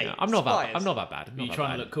fine. Yeah, mate, I'm not spires. that bad. I'm not You're that trying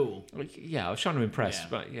bad." to look cool. Yeah, I was trying to impress, Yeah.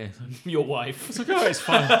 but yeah. Your wife. It's like, oh, it's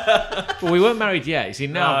fine. But we weren't married yet. You see,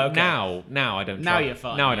 now, Oh, okay. now I don't. Now Try. you're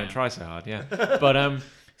fine, Now I yeah. don't try so hard. Yeah, but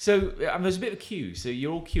so there's a bit of a queue. So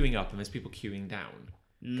you're all queuing up, and there's people queuing down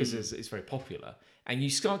because it's very popular, and you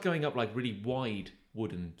start going up like really wide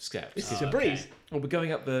wooden steps. This is a breeze. Well,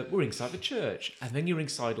 we're inside the church, and then you're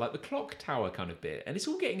inside like the clock tower kind of bit, and it's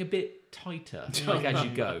all getting a bit tighter like as you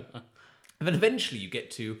go. And then eventually you get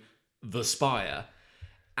to the spire,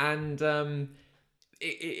 and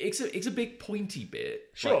it's a big pointy bit.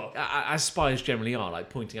 Sure. As spires generally are, like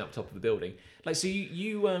pointing up top of the building. Like so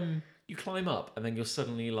you climb up, and then you're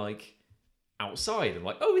suddenly like outside, and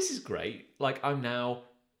like, oh, this is great. Like I'm now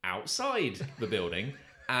outside the building.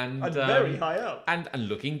 And I'm very high up. and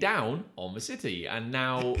looking down on the city, and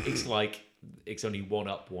now it's like it's only one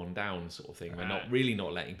up, one down sort of thing. We're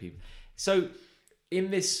not letting people. So in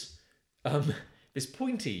this this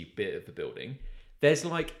pointy bit of the building, there's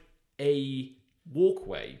like a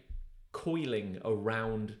walkway coiling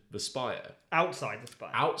around the spire, Outside the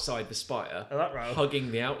spire. outside the spire, Oh, that row.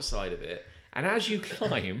 hugging the outside of it, and as you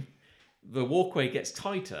climb, the walkway gets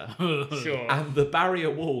tighter. Sure. And the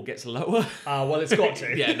barrier wall gets lower. Well, it's got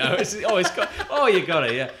to. Yeah, no, you got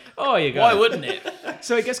it, yeah. Oh, you got Why it. wouldn't it?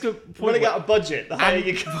 So it gets to a point Running where- out of budget, the higher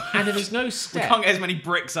you go. and then there's no We step. can't get as many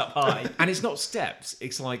bricks up high. And it's not steps.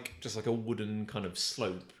 It's like just like a wooden kind of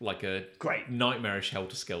slope, like a Great. nightmarish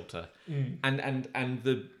helter-skelter. And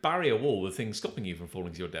the barrier wall, the thing stopping you from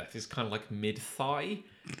falling to your death, is kind of like mid-thigh.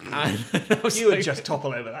 And I was You would like- just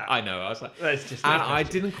topple over that. I know. I was like, That's just and I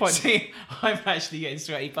didn't quite. See, I'm actually getting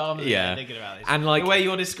sweaty palms Yeah. thinking about this. And, like- the way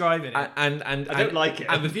you're describing it. And I don't like it.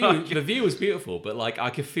 And the view was beautiful, but like I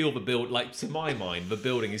could feel the build. Like to my mind, the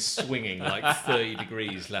building is swinging like 30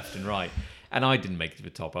 degrees left and right, and I didn't make it to the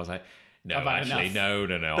top. I was like, no, About actually, enough.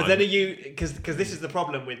 no. But then are you, because this is the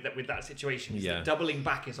problem with that situation, is Yeah. that doubling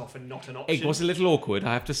back is often not an option. It was a little awkward,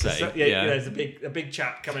 I have to say. So, yeah, there's a big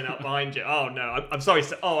chap coming up behind you. Oh no, I'm sorry,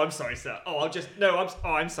 sir. Oh, I'm sorry, sir. Oh,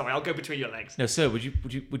 I'm sorry. I'll go between your legs. No, sir, would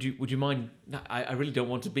you mind? No, I really don't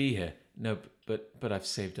want to be here. No, but I've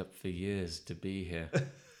saved up for years to be here.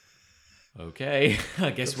 Okay,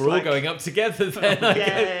 I guess we're all like- going up together then. I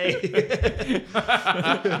Yay!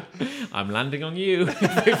 guess. I'm landing on you.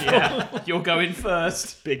 yeah, you're going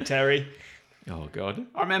first. Big Terry. Oh God.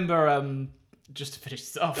 I remember, just to finish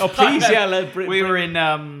this off. Oh please, yeah. we were in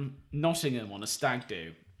Nottingham on a stag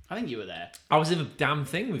do. I think you were there. I was in a damn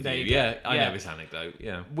thing with There you. you go. Yeah, I Yeah. know this anecdote.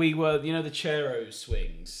 Yeah. We were, the Chero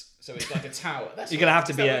swings. So it's like a tower. That's You're gonna have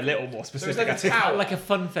to is be that a what- little more So it's specific. like I a think. tower, Like a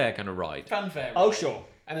fun fair kind of ride. fanfare. Oh ride. sure.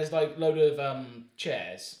 And there's like load of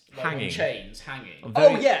chairs like on Hanging. chains hanging.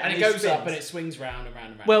 Oh yeah, And it goes up and it swings round and round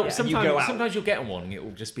and round. Well, and you go out. sometimes you'll get on one and it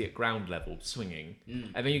will just be at ground level swinging,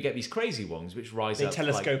 and then you get these crazy ones which rise They up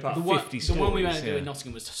telescope like up. the 50 one we stories, went to do yeah. in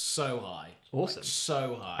Nottingham was so high. Awesome.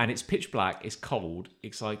 So high. And it's pitch black. It's cold.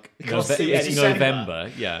 It's like can't see it's any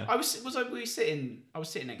November. Yeah. I was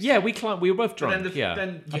sitting next Yeah, to we climbed. We were both But drunk. then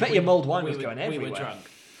yeah. I bet your mulled wine was we going We were everywhere. drunk.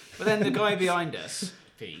 But then the guy behind us,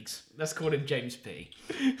 Feegs, let's call him James P,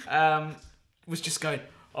 was just going,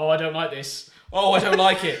 oh, I don't like this. Oh, I don't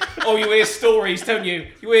like it. Oh, you hear stories, don't you?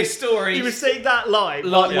 You hear stories. You were saying that live.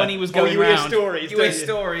 like when he was going you round. hear stories. You hear don't you?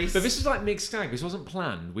 stories. But this was like mixed stag. This wasn't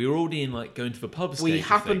planned. We were already in like going to the pub. we stage of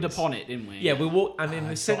happened things. upon it, didn't we? Yeah, we walked, and in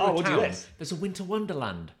the centre we'll of do town, this. there's a winter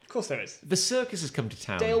wonderland. Of course there is. The circus has come to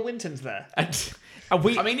town. Dale Winton's there. And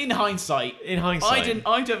we, I mean, in hindsight,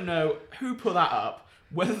 I don't know who put that up,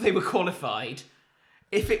 whether they were qualified,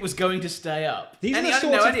 if it was going to stay up. These I are the didn't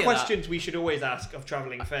sorts know of any that. questions we should always ask of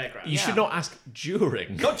travelling fairgrounds. you should not ask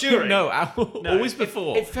during. Not during. No, always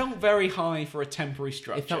before. It felt very high for a temporary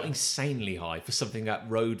structure. It felt insanely high for something that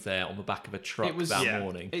rode there on the back of a truck It was- that yeah.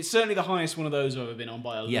 morning. It's certainly the highest one of those I've ever been on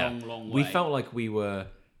by a Yeah, long way. we felt like we were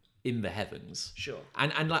in the heavens. Sure.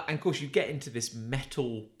 And of course you get into this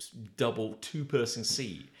metal double 2-person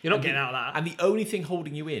seat. You're not And getting the- out of that. And the only thing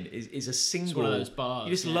holding you in is a single. one of those bars,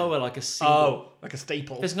 You just yeah. lower like a single. Oh, like a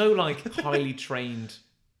staple. There's no like highly trained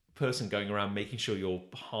person going around making sure you're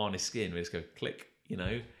harnessed in. We just go click,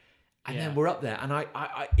 And then we're up there, and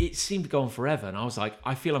I it seemed to go on forever, and I was like,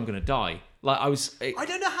 I feel I'm going to die. Like I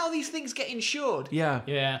don't know how these things get insured. Yeah.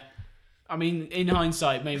 Yeah. I mean, in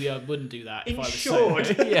hindsight, maybe I wouldn't do that. Insured?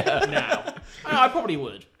 If I was yeah. Now. I probably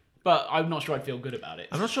would, but I'm not sure I'd feel good about it.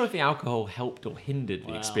 I'm not sure if the alcohol helped or hindered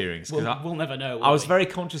the experience. We'll never know. I was very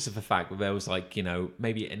conscious of the fact that there was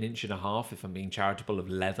maybe an inch and a half, if I'm being charitable, of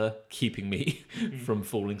leather keeping me from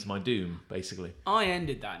falling to my doom, basically. I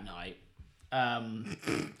ended that night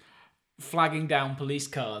flagging down police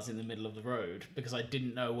cars in the middle of the road because I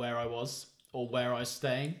didn't know where I was or where I was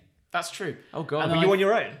staying. That's true. Oh, God. Were you on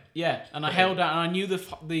your own? Yeah, and I held out, and I knew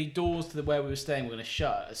the doors to where we were staying were going to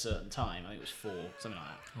shut at a certain time. I think it was 4, something like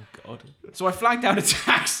that. Oh, God. So I flagged down a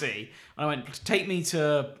taxi, and I went, take me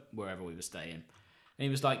to wherever we were staying. And he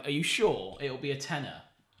was like, are you sure it'll be a tenner?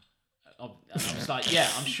 And I was like, yeah,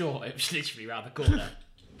 I'm sure. It was literally around the corner.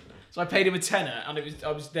 So I paid him a tenner, and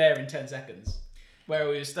I was there in 10 seconds. Where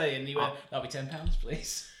we were staying, and he went, that'll be £10,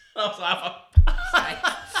 please. I was like,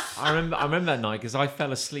 I remember that night because I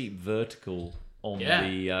fell asleep vertical on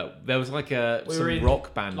the. There was like some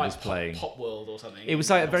rock band was playing. Pop World or something. It was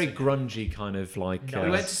like a very grungy kind of like. No, we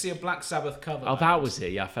went to see a Black Sabbath cover. Oh, that was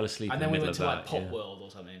it. Yeah, I fell asleep. And in then the we middle went of to like that. Pop World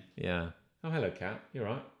or something. Yeah. Oh, hello, Kat. You're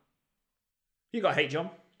right. You got hate, John.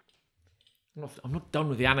 I'm not done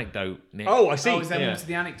with the anecdote, Nick. Oh, I see. Oh, is that into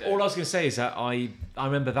the anecdote? All I was going to say is that I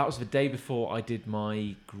remember that was the day before I did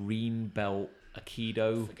my green belt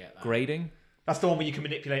Aikido grading. That's the one where you can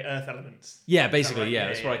manipulate earth elements. Yeah, basically, right? yeah.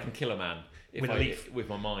 That's where I can kill a man with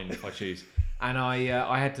my mind if I choose. And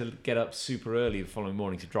I had to get up super early the following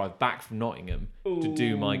morning to drive back from Nottingham to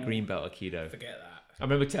do my green belt Aikido. Forget that. I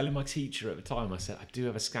remember telling my teacher at the time, I said, I do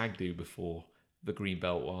have a skag do before the green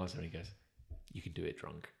belt was, and he goes, you can do it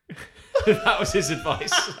drunk. That was his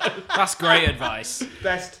advice. That's great advice.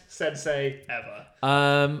 Best sensei ever.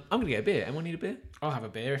 I'm going to get a beer. Anyone need a beer? I'll have a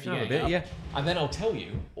beer if you get a beer, yeah. And then I'll tell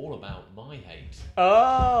you all about my hate.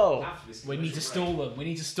 Oh. We need to stall them. We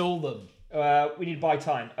need to stall them. We need to buy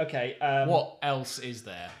time. Okay. What else is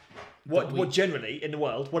there? What generally in the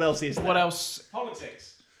world? What else is there? What else?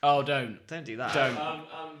 Politics. Oh, don't do that. Don't.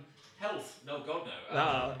 Health. No, God,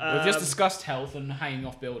 no. We've just discussed health and hanging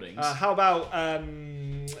off buildings. How about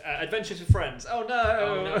adventures with friends? Oh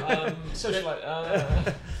no.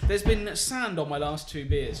 Socialite. There's been sand on my last 2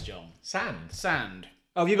 beers, John. Sand.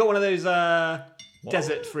 Oh, have you got one of those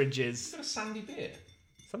desert fridges? Got a sandy beer.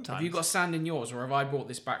 Sometimes. Have you got sand in yours, or have I brought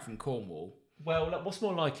this back from Cornwall? Well, what's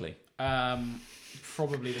more likely?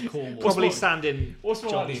 Probably the Cornwall. Probably sand in What's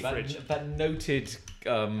more John's likely? fridge. That noted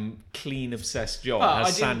clean obsessed John I has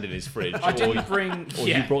didn't- sand in his fridge. I didn't bring. Or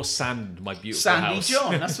you brought sand to my beautiful Sandy house.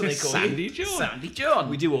 John. That's what they call Sandy you. John. Sandy John.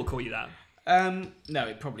 We do all call you that. No,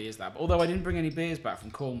 it probably is that. Although I didn't bring any beers back from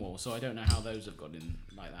Cornwall, so I don't know how those have got in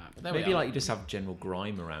like that. But there Maybe we are. like you just have general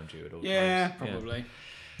grime around you at all Yeah, times. probably.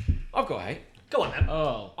 I've got a hate. Go on then.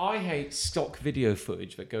 Oh. I hate stock video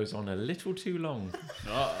footage that goes on a little too long.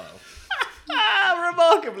 Uh-oh.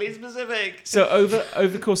 Remarkably specific. So over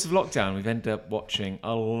the course of lockdown, we've ended up watching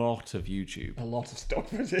a lot of YouTube. A lot of stock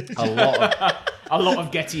footage. A lot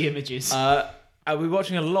of Getty images. we're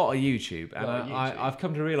watching a lot of YouTube, and I've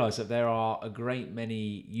come to realise that there are a great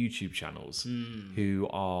many YouTube channels who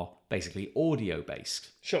are basically audio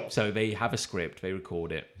based. Sure. So they have a script, they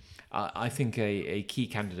record it. I think a key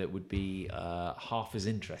candidate would be Half as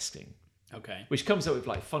Interesting. Okay. Which comes up with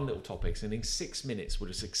like fun little topics, and in 6 minutes will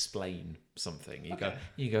just explain something.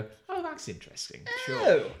 You go, oh, that's interesting.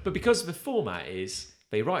 Sure. But because the format is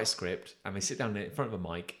they write a script and they sit down in front of a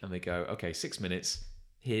mic and they go, okay, 6 minutes.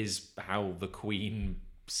 Here's how the Queen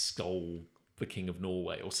stole the King of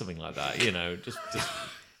Norway or something like that. You know, just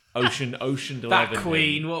Ocean 11. That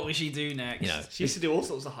Queen, what will she do next? You know, She used to do all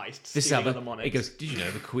sorts of heists. this is how stealing other monarchs. it goes. Did you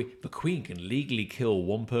know the Queen can legally kill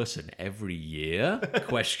one person every year?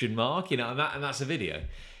 Question mark. You know, and that's a video.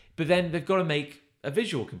 But then they've got to make a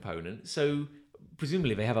visual component. So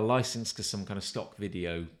presumably they have a license to some kind of stock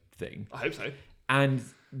video thing. I hope so. And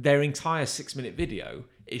their entire 6 minute video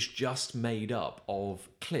is just made up of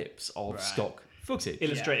clips of stock footage.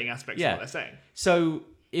 Illustrating aspects of what they're saying. So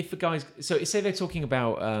if the guys, say they're talking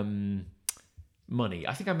about money.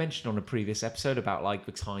 I think I mentioned on a previous episode about like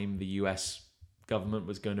the time the US government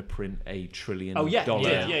was going to print $1 trillion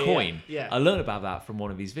coin. Yeah. I learned about that from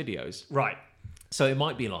one of these videos. Right. So it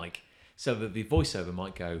might be like, so that the voiceover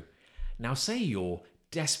might go, now say you're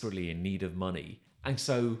desperately in need of money, and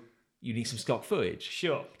so you need some stock footage.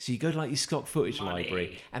 Sure. So you go to like your stock footage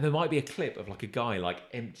library, and there might be a clip of like a guy like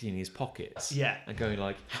emptying his pockets. Yeah. And going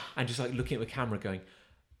like, and just like looking at the camera going,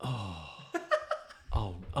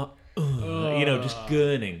 just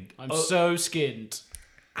gurning. I'm so skinned.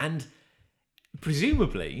 And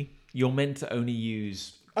presumably, you're meant to only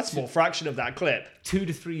use... That's a small fraction of that clip. 2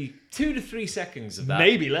 to 3 seconds of that.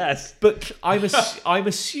 Maybe less. But I'm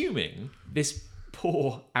assuming this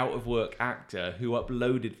poor out-of-work actor who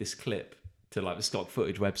uploaded this clip to like the stock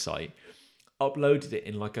footage website uploaded it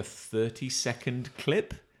in like a 30-second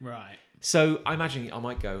clip. Right. So I imagine I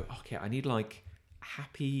might go, okay, I need like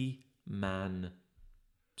happy man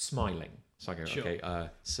smiling. So I go, Sure. okay,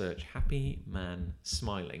 search happy man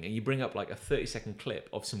smiling. And you bring up like a 30-second clip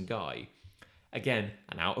of some guy. Again,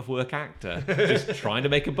 an out-of-work actor, just trying to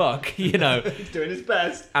make a buck, He's doing his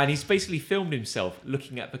best. And he's basically filmed himself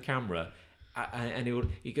looking at the camera, and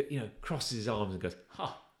he crosses his arms and goes,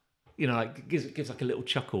 "Ha!" Like gives like a little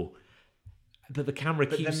chuckle. But the camera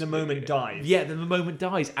keeps. Then the moment dies. Yeah, then the moment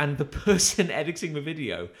dies, and the person editing the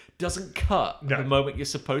video doesn't cut the moment you're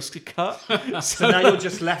supposed to cut. So now you're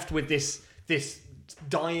just left with this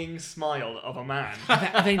dying smile of a man,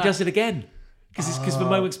 and then he does it again because the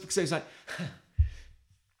moment so it's like.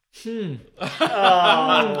 And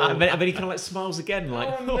then he kind of like smiles again,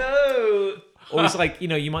 like, oh no. Or it's like,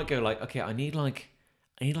 you might go like, okay, I need like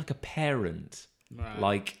a parent, Right.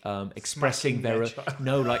 like expressing their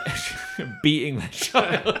child. like beating their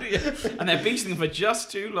child, And they're beating them for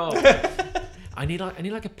just too long. I need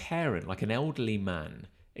like a parent, like an elderly man,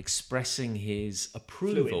 expressing his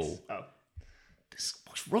approval. Oh.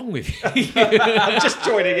 What's wrong with you? I'm just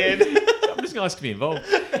joining in. I'm just asking to be involved.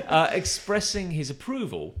 Expressing his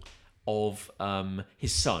approval of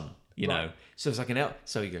his son, know. So it's like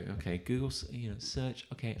so you go, okay, Google, search,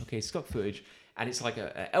 okay, stock footage, and it's like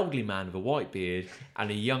an elderly man with a white beard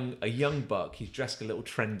and a young buck. He's dressed a little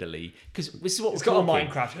trendily because this is what He's we're got talking.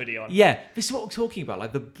 a Minecraft hoodie on. Yeah, this is what we're talking about,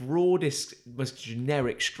 like the broadest, most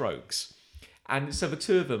generic strokes, and so the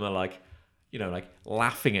two of them are like. Like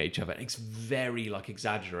laughing at each other. It's very like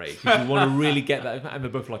exaggerated because you want to really get that, and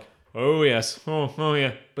they're both like, "Oh yes, oh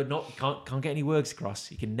yeah," but can't get any words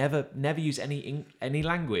across. You can never use any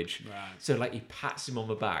language. Right. So like he pats him on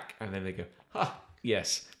the back, and then they go, "Ah,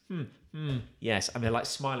 yes, yes," and they're like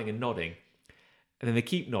smiling and nodding, and then they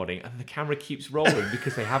keep nodding, and the camera keeps rolling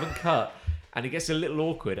because they haven't cut. And it gets a little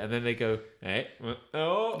awkward, and then they go, "Hey, this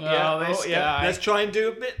guy. Let's try and do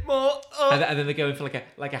a bit more." Oh. And then they go in for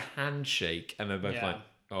like a handshake, and they're both like,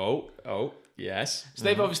 "Oh, yes." So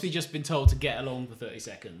they've obviously just been told to get along for 30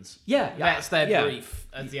 seconds. Yeah, That's their brief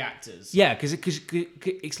as the actors. Yeah, because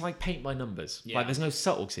it's like paint by numbers. Yeah. Like there's no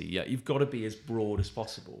subtlety. Yeah, you've got to be as broad as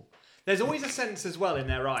possible. There's always a sense as well in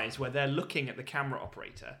their eyes where they're looking at the camera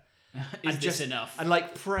operator. Is this enough? And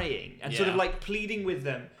like praying and sort of like pleading with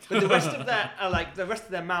them, but the rest of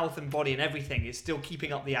their mouth and body and everything is still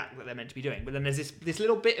keeping up the act that they're meant to be doing. But then there's this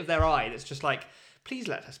little bit of their eye that's just like, please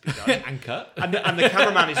let us be done. And cut. And the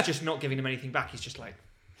cameraman is just not giving them anything back. He's just like,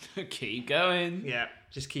 keep going. yeah,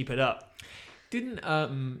 just keep it up. Didn't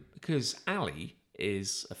because Ali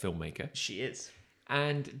is a filmmaker. She is.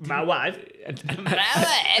 And My wife.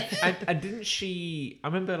 And didn't she? I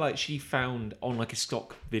remember like she found on like a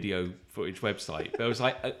stock video footage website there was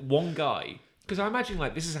like one guy, because I imagine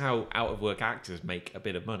like this is how out of work actors make a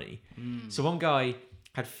bit of money. So one guy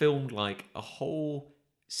had filmed like a whole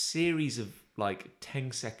series of like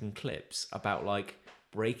 10-second clips about like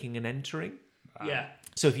breaking and entering. Yeah.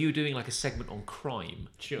 So if you were doing like a segment on crime,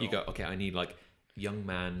 Sure. you go, okay, I need like young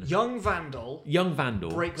vandal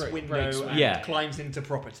breaks window and yeah. climbs into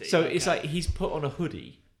property. So it's like he's put on a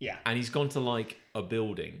hoodie, yeah, and he's gone to like a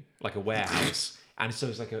building, like a warehouse, and so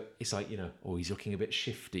it's like he's looking a bit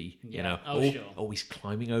shifty, Sure. he's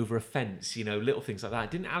climbing over a fence, little things like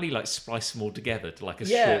that. Didn't Ali like splice them all together to like a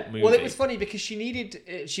yeah. short movie? Well, it was funny because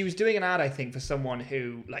she was doing an ad, I think, for someone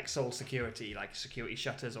who like sold security, like security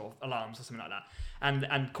shutters or alarms or something like that.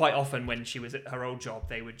 And quite often when she was at her old job,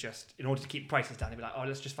 they would just, in order to keep prices down, they'd be like, "Oh,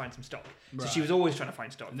 let's just find some stock." Right. So she was always trying to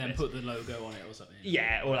find stock. And then put the logo on it or something.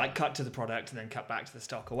 Yeah, or like cut to the product and then cut back to the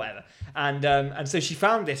stock or whatever. And so she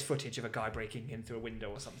found this footage of a guy breaking in through a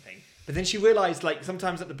window or something. But then she realised, like,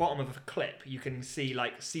 sometimes at the bottom of a clip you can see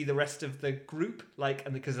the rest of the group, like,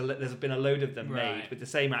 and because there's been a load of them made with the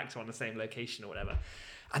same actor on the same location or whatever.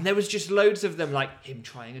 And there was just loads of them, like him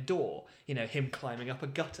trying a door, him climbing up a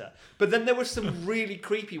gutter. But then there were some really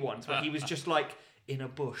creepy ones where he was just like in a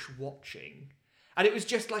bush watching. And it was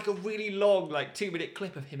just like a really long, like 2-minute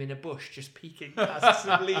clip of him in a bush just peeking past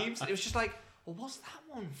some leaves. It was just like, well, what's that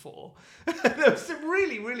one for? There were some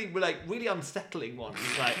really, really, really unsettling ones.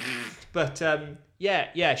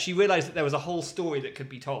 Yeah. She realised that there was a whole story that could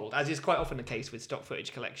be told, as is quite often the case with stock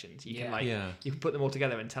footage collections. You can put them all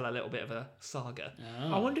together and tell a little bit of a saga.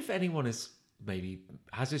 I wonder if anyone has maybe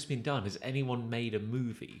has this been done? Has anyone made a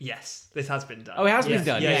movie? Yes, this has been done. Oh, it has been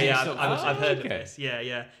done. Yeah. I've heard of okay. this.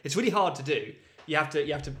 Yeah. It's really hard to do. You have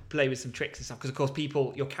to play with some tricks and stuff because, of course,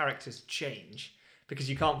 your characters change because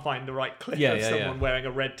you can't find the right clip of someone wearing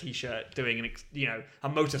a red t-shirt doing a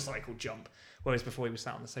motorcycle jump, whereas before he was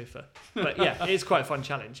sat on the sofa. But yeah, it's quite a fun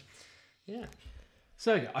challenge. Yeah.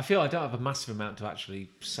 So I feel I don't have a massive amount to actually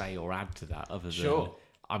say or add to that, other than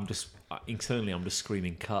I'm just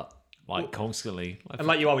screaming cut constantly. And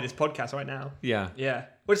like you are with this podcast right now. Yeah. Yeah.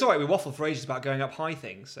 Well, it's all right. We waffled for ages about going up high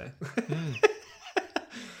things. So.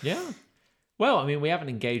 Yeah. Well, I mean, we haven't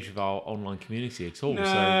engaged with our online community at all.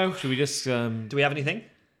 No. So should we just? Do we have anything?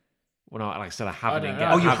 Well, no, like I said, I haven't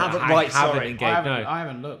engaged. Oh, you haven't? Right, sorry. I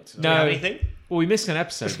haven't looked. Do we have anything? Well, we missed an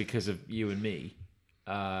episode because of you and me.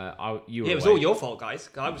 You were it was away. all your fault, guys.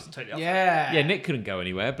 I was totally off. Yeah, Nick couldn't go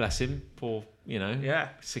anywhere. Bless him. Poor, Yeah.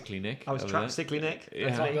 sickly Nick. I was trapped, sickly Nick.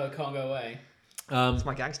 Yeah. Can't go away. That's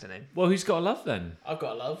my gangster name. Well, who's got a love then? I've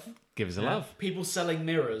got a love. Give us a love. People selling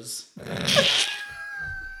mirrors.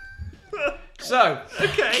 So,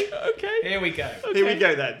 Okay. here we go. Here we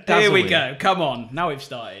go then. Here we go. Come on. Now we've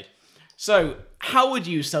started. So, how would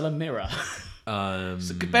you sell a mirror? So,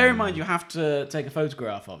 bear in mind, you have to take a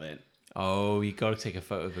photograph of it. Oh, you got to take a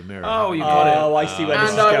photo of the mirror. Oh, you got it. Oh, I see where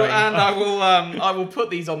this is And going. I will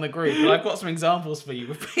put these on the group. And I've got some examples for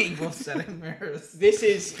you of people selling mirrors. This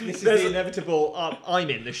is the inevitable.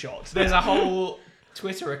 I'm in the shot. There's a whole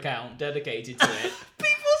Twitter account dedicated to it.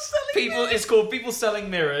 It's called People Selling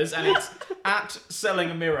Mirrors, and it's at Selling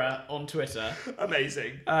a Mirror on Twitter.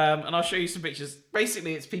 Amazing. And I'll show you some pictures.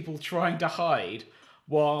 Basically, it's people trying to hide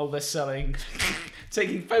while they're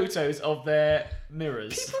taking photos of their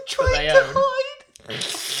mirrors. People trying to hide.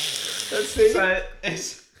 Let's see. So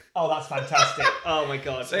it's. Oh, that's fantastic. Oh my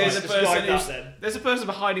god. So there's a describe person then. there's a person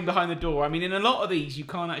hiding behind the door. I mean, in a lot of these, you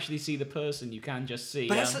can't actually see the person. You can just see.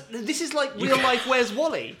 But this is like real life. Where's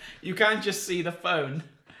Wally? You can just see the phone.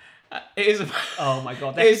 It is. Oh my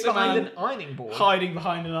god. Here's They're a behind man an ironing board. hiding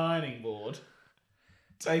behind an ironing board,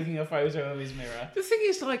 taking a photo of his mirror. The thing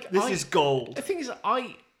is, This is gold. The thing is,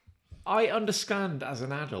 I understand as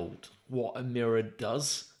an adult what a mirror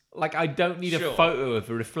does. Like, I don't need a photo of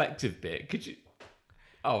a reflective bit. Could you?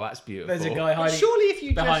 Oh, that's beautiful. There's a guy hiding Surely if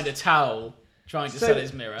you behind a towel trying to sell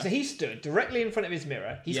his mirror. So he stood directly in front of his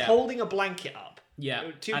mirror. He's Yeah. holding a blanket up.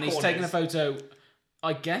 Yeah, Two and he's corners. taking a photo,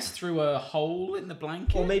 I guess, through a hole in the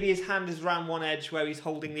blanket. Or maybe his hand is round one edge where he's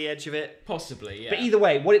holding the edge of it. Possibly, yeah. But either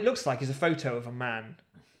way, what it looks like is a photo of a man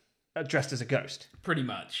dressed as a ghost. Pretty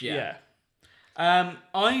much, yeah.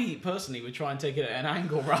 I personally would try and take it at an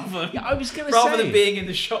angle rather than being in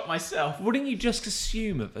the shot myself. Wouldn't you just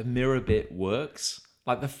assume that the mirror bit works?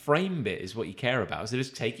 Like, the frame bit is what you care about. So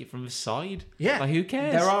just take it from the side? Yeah. Like, who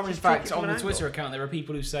cares? There are, in Just fact, take it from on an the Twitter account, there are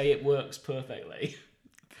people who say it works perfectly.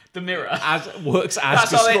 The mirror. Works as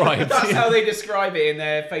described. That's how they describe it in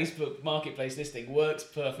their Facebook Marketplace listing. Works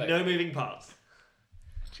perfectly. No moving parts.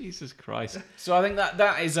 Jesus Christ. So I think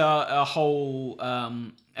that is a whole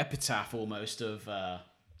epitaph almost of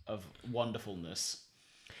wonderfulness.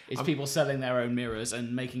 It's people selling their own mirrors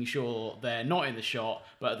and making sure they're not in the shot,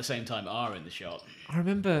 but at the same time are in the shot. I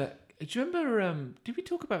remember. Do you remember? Did we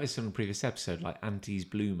talk about this on a previous episode? Like Auntie's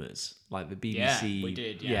Bloomers, like the BBC. Yeah, we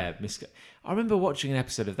did. Yeah. I remember watching an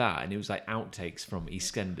episode of that, and it was like outtakes from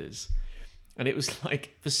EastEnders, and it was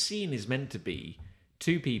like the scene is meant to be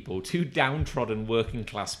two downtrodden working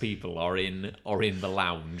class people are in the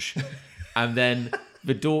lounge, and then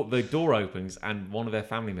the door opens and one of their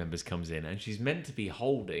family members comes in, and she's meant to be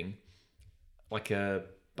holding like a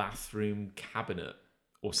bathroom cabinet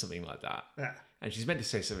or something like that. Yeah. And she's meant to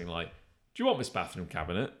say something like, "Do you want this bathroom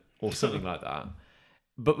cabinet?" or something like that.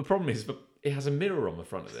 But the problem is, it has a mirror on the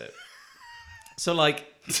front of it. So, like,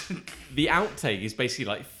 the outtake is basically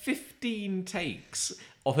like 15 takes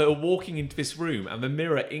of her walking into this room and the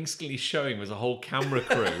mirror instantly showing there's a whole camera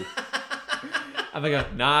crew. And they go,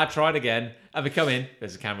 "Nah, try it again." And they come in,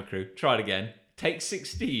 there's a camera crew, try it again. Take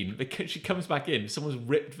 16, because she comes back in, someone's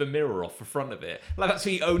ripped the mirror off the front of it. Like, that's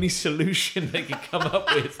the only solution they could come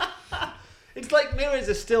up with. It's like mirrors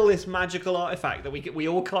are still this magical artifact that we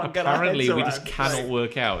all can't get our heads Apparently, around. we just cannot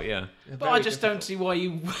work out, yeah. But I just don't see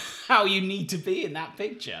how you need to be in that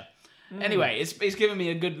picture. Anyway, it's given me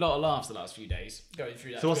a good lot of laughs the last few days going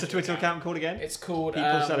through that. So what's the Twitter account called again? It's called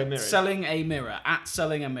People Selling Mirrors. Selling a Mirror, at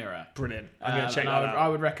Selling a Mirror. Brilliant. I'm going to check and that out. I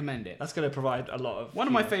would recommend it. That's going to provide a lot of... One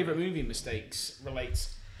of my favourite movie mistakes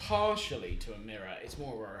relates partially to a mirror. It's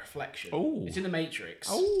more of a reflection. Oh. It's in The Matrix.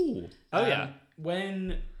 Oh, yeah.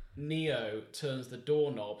 When Neo turns the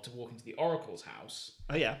doorknob to walk into the Oracle's house,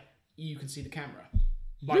 Oh, yeah. you can see the camera.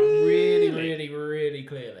 Like really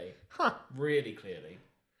clearly. Huh. Really clearly.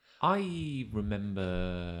 I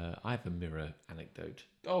remember... I have a mirror anecdote.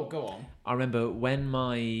 Oh, go on. I remember when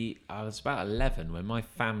I was about 11, when my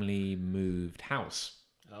family moved house.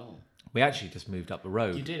 Oh. We actually just moved up the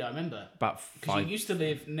road. You did, I remember. About Because 5... you used to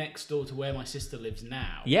live next door to where my sister lives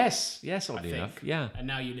now. Yes, I oddly think. enough. Yeah. And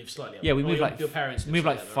now you live slightly up. Yeah, we or moved your- like... your parents live moved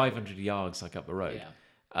like slightly up the road. 500 yards up the road.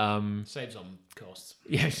 Yeah. Saves on costs.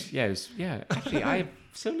 Yes, yeah, Actually, I have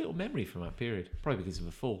so little memory from that period, probably because of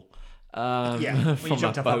the fall. When you from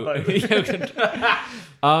jumped that off that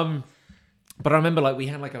boat. But I remember like we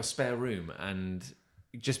had like our spare room, and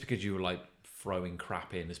just because you were like throwing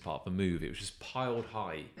crap in as part of the move, it was just piled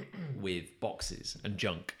high with boxes and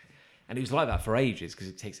junk, and it was like that for ages because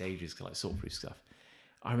it takes ages to like sort through stuff.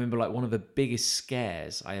 I remember like one of the biggest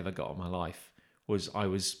scares I ever got in my life was I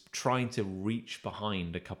was trying to reach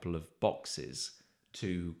behind a couple of boxes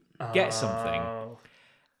to get something.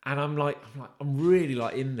 And I'm really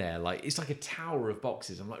like in there, like it's like a tower of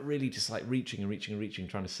boxes. I'm like really just like reaching,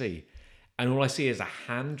 trying to see. And all I see is a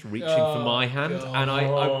hand reaching for my hand, and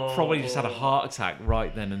I probably just had a heart attack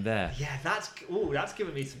right then and there. Yeah, that's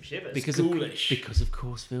giving me some shivers. Because of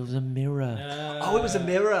course there was a mirror. It was a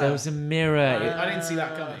mirror. There was a mirror. I didn't see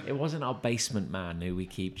that coming. It wasn't our basement man who we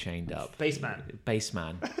keep chained up. Baseman.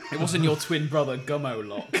 It wasn't your twin brother Gummo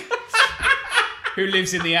Lock, who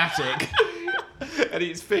lives in the attic. And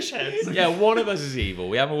eats fish heads. Yeah, one of us is evil.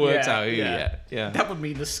 We haven't worked out who yet. Yeah. That would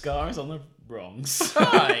mean the scar is on the wrong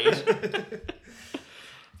side.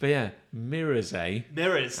 But yeah, mirrors, eh?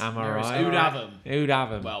 Mirrors. Am I Mirrors. right? Who'd have them? Who'd have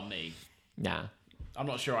them? Well, me. Nah. I'm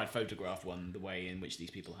not sure I'd photograph one the way in which these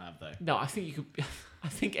people have, though. No, I think you could. I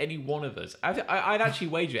think any one of us. I'd actually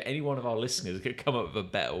wager any one of our listeners could come up with a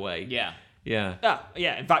better way. Yeah. Yeah.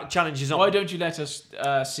 Yeah. In fact, challenge is on. Why don't you let us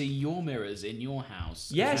see your mirrors in your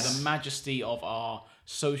house? Yes. Through the majesty of our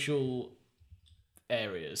social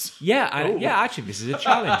areas. Yeah. Actually, this is a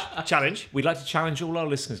challenge. Challenge. We'd like to challenge all our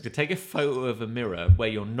listeners to take a photo of a mirror where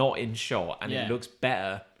you're not in shot and it looks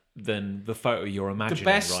better than the photo you're imagining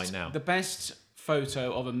right now. The best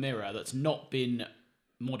photo of a mirror that's not been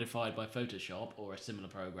modified by Photoshop or a similar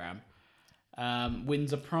program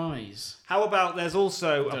wins a prize. How about there's also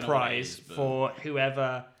a Don't know what it prize is, but- for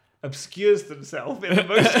whoever obscures themselves in the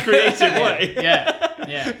most creative way?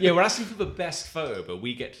 Yeah, we're asking for the best photo, but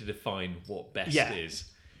we get to define what best is.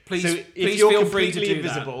 Please, So if please you're feel free to completely do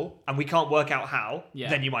invisible and we can't work out how,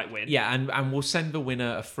 then you might win. Yeah, and we'll send the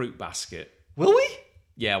winner a fruit basket. Will we?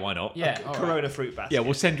 Yeah, why not? that. Yeah, all right. Corona fruit basket. Yeah,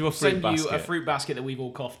 we'll send you a fruit Send basket. you a fruit basket that we've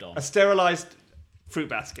all coughed on. A sterilised fruit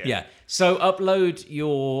basket. Yeah. So upload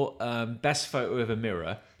your best photo of a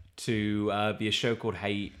mirror to the A Show Called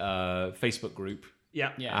Hate Facebook group.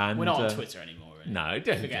 Yeah. Yeah, And, we're not on Twitter anymore. Really. No,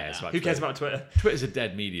 don't Forget care. that. Who cares about Twitter? Twitter's a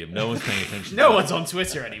dead medium. No one's paying attention. No to one's on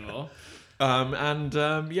Twitter anymore.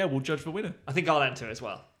 Yeah, we'll judge the winner. I think I'll enter as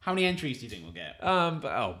well. How many entries do you think we'll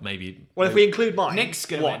get? Maybe Well, if we include mine, Nick's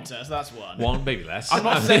going to one. enter, so that's one. one, maybe less. I'm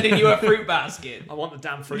not sending you a fruit basket. I want the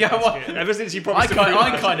damn fruit Yeah, basket. Ever since you promised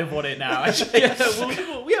I kind of want it now, actually.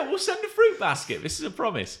 we'll send a fruit basket. This is a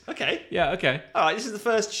promise. Okay. Yeah, okay. All right, this is the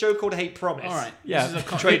first Show Called Hate promise. All right. Yeah, This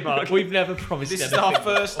is a trademark. We've never promised This is anything. our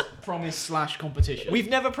first promise/competition. We've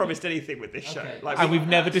never promised anything with this show. Okay. And we've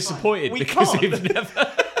never disappointed We because can't. we've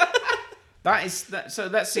never... So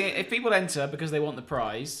let's see. If people enter because they want the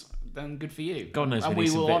prize, then good for you. God knows and we we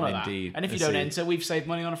need some will honour vitamin that. D. And if you Let's don't see. enter, we've saved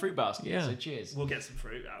money on a fruit basket. Yeah. So cheers. We'll get some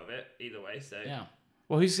fruit out of it either way. So Yeah.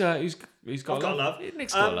 Well, who's got I've got love.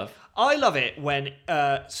 Nick's got love. I love it when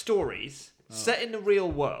stories set in the real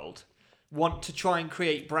world want to try and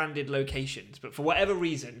create branded locations, but for whatever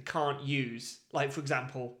reason can't use, like for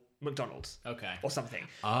example, McDonald's. Okay. Or something,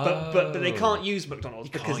 but they can't use McDonald's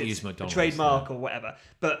because can't it's use McDonald's, a trademark or whatever.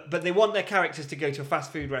 But they want their characters to go to a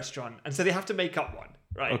fast food restaurant, and so they have to make up one,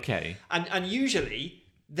 right? Okay. And usually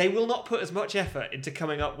they will not put as much effort into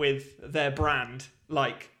coming up with their brand,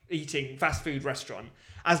 like eating fast food restaurant,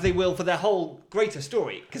 as they will for their whole greater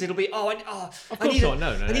story, because it'll be I need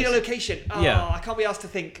a location. I can't be asked to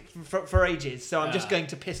think for ages, so I'm just going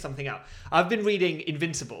to piss something out. I've been reading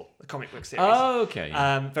Invincible, the comic book series. Oh, okay.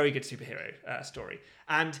 Very good superhero story,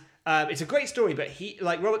 and it's a great story. But he,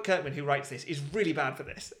 like Robert Kirkman, who writes this, is really bad for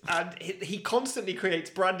this, and he constantly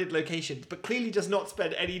creates branded locations, but clearly does not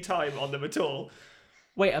spend any time on them at all.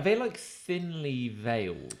 Wait, are they like thinly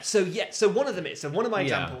veiled? So one of them is. So one of my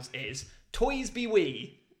examples is Toys Be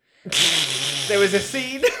Wee. There was a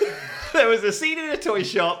scene in a toy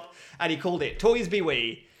shop, and he called it Toys Be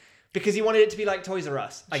Wee because he wanted it to be like Toys R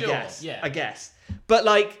Us. I guess. But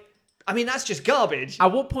like, I mean, that's just garbage.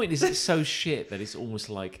 At what point is it so shit that it's almost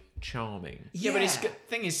like charming. Yeah, but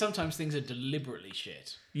thing is, sometimes things are deliberately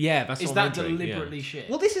shit. Yeah, that's Is what that I'm wondering, deliberately shit?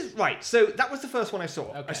 Well, this is right. So that was the first one I saw.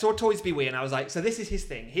 Okay. I saw Toys Be Wee, and I was like, so this is his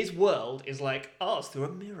thing. His world is like ours through a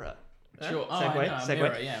mirror. Sure. Oh, Segue, I know, segue.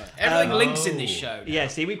 Mirror, yeah. Everything links in this show. Now. Yeah,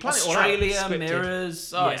 see, we plan it all out. Australia, Scripted.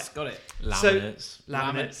 mirrors. Oh, it's got it. Laminates.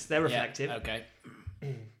 Laminates, they're reflective. Yeah, okay.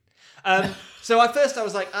 So at first I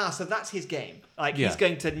was like, so that's his game. Like Yeah. he's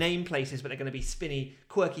going to name places, but they're going to be spinny,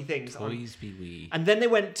 quirky things. Toys Be Wee. And then they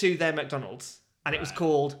went to their McDonald's, and it was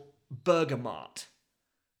called Burger Mart.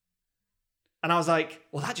 And I was like,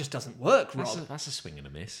 well, that just doesn't work, Rob. That's a swing and a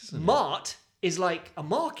miss, isn't it? Mart is like a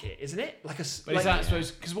market, isn't it? Like a. But is that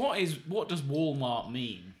supposed? Because what does Walmart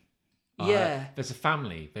mean? Yeah. There's a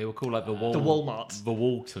family. They were called like the Walmarts. The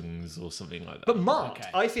Waltons or something like that. But Mart, Okay.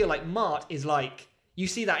 I feel like Mart is like, you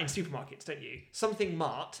see that in supermarkets, don't you? Something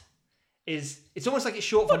Mart it's almost like it's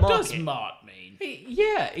short for What market. does Mart mean?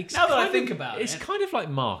 Yeah, it's Now that I kind think of- about it's it. kind of like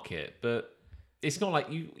market, but it's not like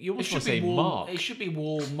you It almost should want to say be Mark. It should be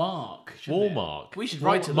Walmark. shouldn't it? Walmart. We should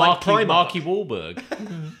write to Like Marky, Primark. Marky Wahlberg.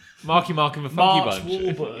 Marky Mark and the Funky Mark's Bunch.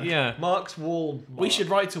 Wahlberg. Yeah. Mark's Walmart. We should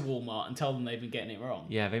write to Walmart and tell them they've been getting it wrong.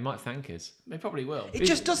 Yeah, they might thank us. They probably will. It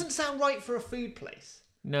just doesn't sound right for a food place.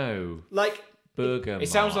 No. Like Burger It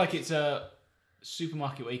sounds Mart. like it's a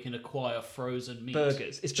supermarket where you can acquire frozen meat.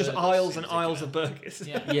 burgers. It's just Burgers aisles in and aisles particular. of burgers.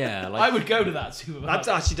 Yeah. Yeah, I like would go to that supermarket.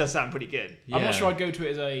 That actually does sound pretty good. I'm not yeah. sure I'd go to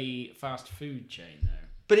it as a fast food chain though.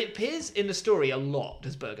 But it appears in the story a lot,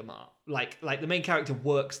 does Burger Mart. Like the main character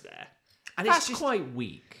works there. And that's it's just, quite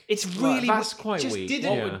weak. it's really that's quite just weak.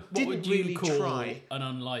 Didn't, Yeah. What didn't would you really call try. an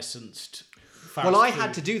unlicensed fast Well, I food?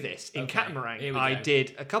 had to do this in Okay, Catamaran. here we I go.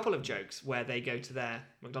 did a couple of jokes where they go to their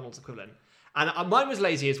McDonald's equivalent. And mine was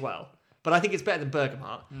lazy as well. But I think it's better than Burger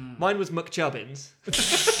Mart. Mine was McChubbins.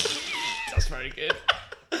 That's very good.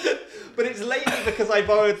 But it's lazy because I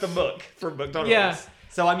borrowed the muck from McDonald's. Yeah.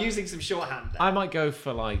 So I'm using some shorthand there. I might go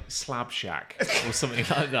for like Slab Shack or something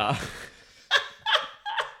like that.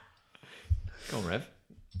 Go on, Rev.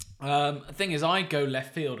 The thing is, I'd go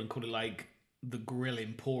left field and call it like the Grill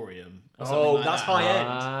Emporium. Or something Oh, like that's that. high end.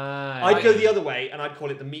 I'd go the other way and I'd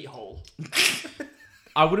call it the meat hole.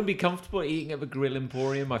 I wouldn't be comfortable eating at the Grill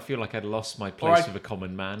Emporium. I feel like I'd lost my place with a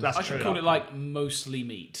common man. That's I should true. call it like mostly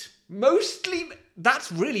meat. Mostly,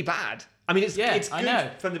 that's really bad. I mean, it's Yeah, it's I good know.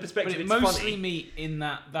 from the But perspective it's it's mostly funny. meat in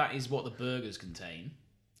that is what the burgers contain,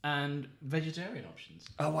 and vegetarian options.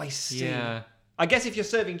 Oh, I see. Yeah. I guess if you're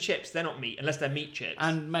serving chips, they're not meat unless they're meat chips.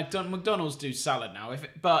 And McDonald's do salad now.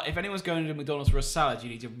 If anyone's going to McDonald's for a salad, you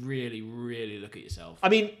need to really, really look at yourself. I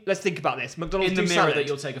mean, let's think about this. McDonald's In the do mirror salad. that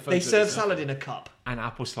you'll take a photo They of serve yourself salad in. in a cup. And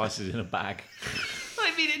apple slices in a bag.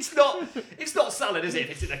 I mean, it's not salad, is it?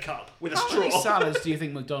 If it's in a cup with a How straw. many salads do you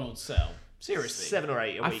think McDonald's sell? Seriously. 7 or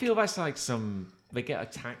 8 a I week. feel that's like they get a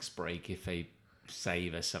tax break if they say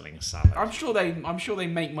they're selling a salad. I'm sure they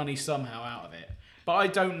make money somehow out of it. But I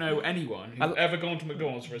don't know anyone who's ever gone to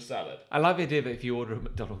McDonald's for a salad. I love the idea that if you order a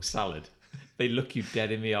McDonald's salad, they look you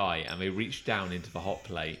dead in the eye and they reach down into the hot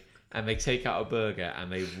plate and they take out a burger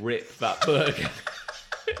and they rip that burger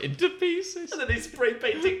into pieces. And then they spray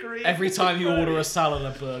paint it green. Every time you order a salad,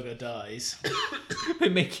 a burger dies. They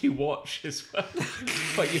make you watch as well.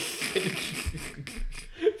 But you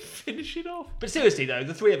finish it off. But seriously, though,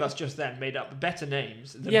 the three of us just then made up better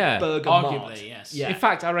names than Yeah, Burger arguably, Mart. yes. Yeah. In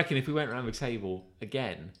fact, I reckon if we went around the table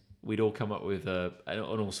again, we'd all come up with an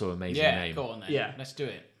also amazing Yeah, name. go on then. Yeah. Let's do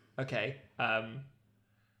it. Okay.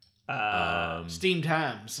 Steamed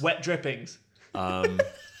hams. Wet drippings.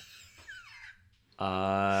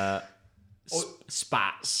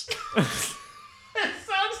 Spats. It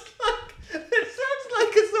sounds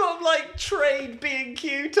like a sort of like trade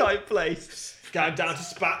B&Q type place. Going down to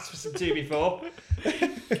Spats for some 2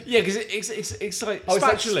 Yeah, because it's like Oh, it's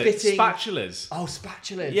like spatulas. spitting- Spatulas. Oh,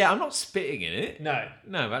 spatulas. Yeah, I'm not spitting in it. No.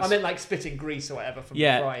 No, that's I meant like spitting grease or whatever from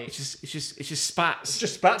yeah. frying. It's just spats. It's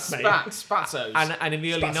just spats, mate. Spatos. And in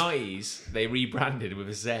the early Spats. 90s, they rebranded with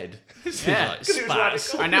a Z. Yeah. Like 'Cause it was spats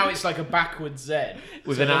radical. And now it's like a backwards Z.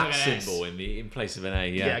 with So an it at doesn't have an symbol in place of an A.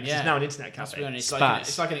 Yeah, Yeah. 'cause it's now an internet That's cafe. really- it's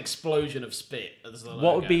Spats. like an explosion of spit. As the What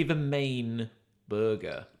logo. would be the main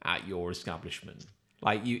burger at your establishment?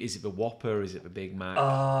 Like, is it the Whopper? Is it the Big Mac?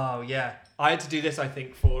 Oh, yeah. I had to do this, I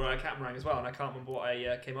think, for Catamaran as well, and I can't remember what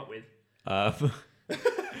I came up with.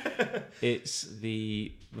 It's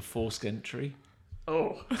the forced entry.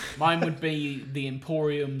 Oh. Mine would be the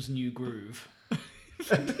Emporium's New Groove.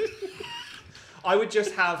 I would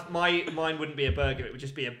just have mine wouldn't be a burger, it would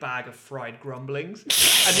just be a bag of fried grumblings. And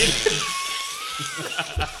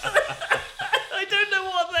I don't know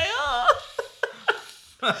what they are.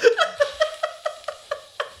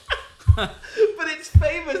 But it's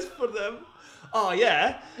famous for them. Oh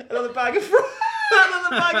yeah, another bag of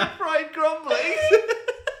fried crumblies.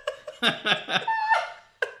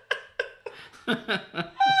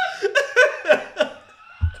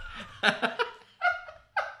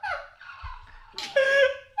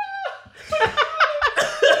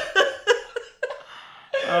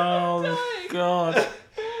 Oh God.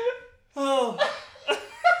 Oh.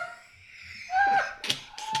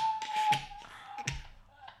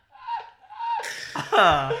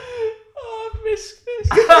 Oh, I've missed this.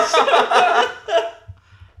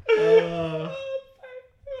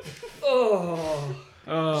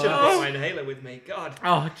 Should have brought my inhaler with me. God.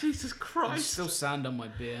 Oh, Jesus There's Christ. still sand on my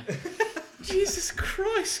beer. Jesus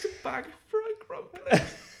Christ, a bag of fried crumblies.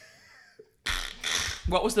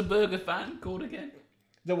 What was the burger fan called again?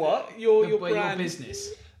 The what? Your Your brand. business.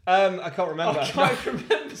 I can't remember. I can't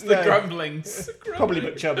remember. The No. grumblings. Probably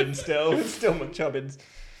McChubbins still. Still McChubbins.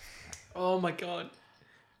 Oh my God.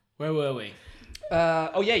 Where were we?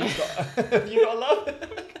 Oh yeah, you've got you got a love.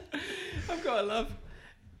 I've got a love.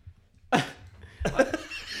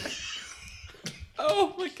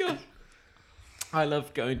 Oh my God. I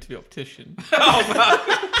love going to the optician.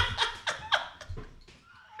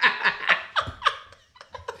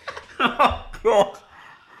 Oh God.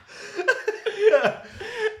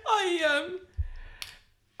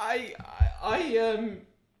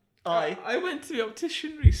 I went to the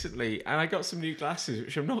optician recently and I got some new glasses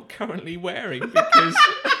which I'm not currently wearing because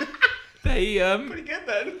they Pretty good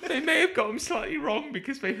then. they may have got them slightly wrong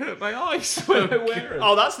because they hurt my eyes when I wear them.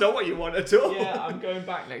 Oh, that's not what you want at all. Yeah, I'm going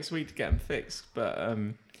back next week to get them fixed, but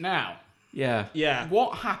Now, yeah. Yeah.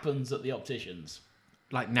 what happens at the opticians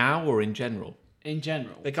Like now or in general? in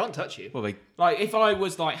general? They can't touch you. Well, they Like, if I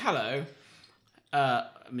was like, hello,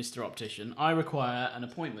 Mr. Optician, I require an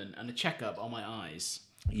appointment and a checkup on my eyes.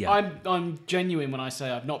 yeah. I'm genuine when I say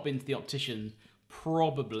I've not been to the optician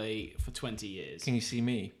probably for 20 years. Can you see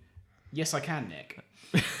me? Yes, I can, Nick.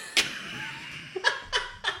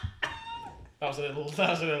 That was a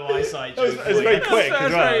little eyesight joke. It was very quick That's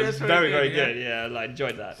as well. very- It was that's very very good, good. Yeah, I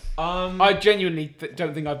enjoyed that. I genuinely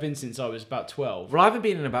don't think I've been since I was about 12. Well, I haven't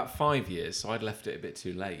been in about 5 years, so I'd left it a bit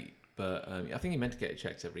too late. But I think you meant to get it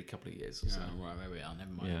checked every couple of years or so. Oh, right, there we are.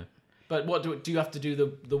 Never mind. Yeah. But what do you have to do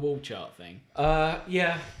the wall chart thing?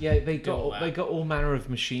 Yeah. They got all that. all manner of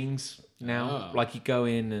machines now. Oh. Like you go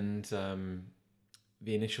in and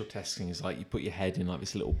the initial testing is like you put your head in like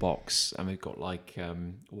this little box, and they've got like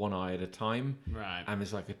one eye at a time, Right. and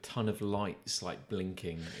there's like a ton of lights like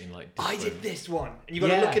blinking in like. I different- did this one, and you got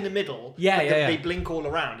to Yeah. look in the middle. Yeah, but yeah. They blink all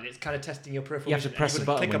around, and it's kind of testing your peripheral. You have to vision, press and a you've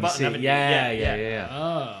got to button click when a you see button, it. haven't you? Yeah.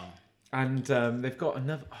 Oh. And they've got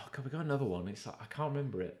another. Oh god, we got another one. It's like I can't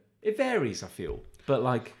remember it. It varies, I feel, but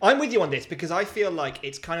like. I'm with you on this because I feel like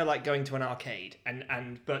it's kind of like going to an arcade,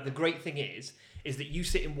 but the great thing is that you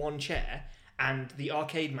sit in one chair and the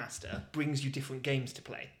arcade master brings you different games to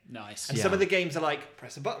play. Nice. And Yeah. some of the games are like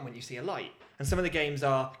press a button when you see a light, and some of the games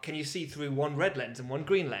are can you see through one red lens and one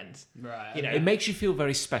green lens. Right. You know, It makes you feel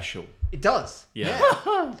very special. it does. Yeah.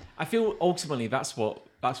 I feel ultimately that's what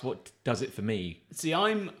does it for me. See,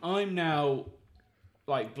 I'm now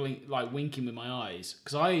like winking with my eyes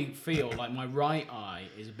because I feel like my right eye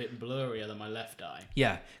is a bit blurrier than my left eye.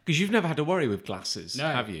 Yeah, because you've never had to worry with glasses, No.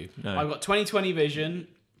 have you? No. I've got 20/20 vision,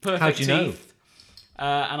 perfect How'd you know? teeth,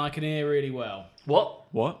 and I can hear really well.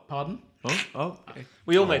 What? What? Pardon? Oh. Okay.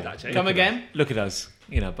 We all made that change. Come again? Look at us.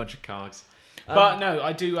 A bunch of cards. But no,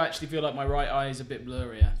 I do actually feel like my right eye is a bit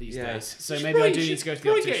blurrier these days. So You maybe I probably do need should to go to the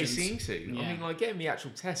probably get it opticians. seen to. Yeah. I mean, like getting the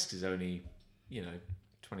actual test is only,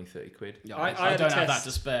 20, 30 quid. Yeah, I I had a don't have that test.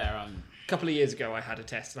 to spare. A couple of years ago, I had a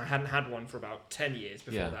test, and I hadn't had one for about 10 years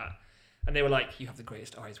before Yeah. that. And they were like, "You have the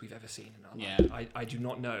greatest eyes we've ever seen." And I'm Yeah. like, I do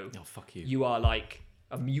not know. Oh, fuck you. You are like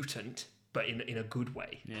a mutant, but in a good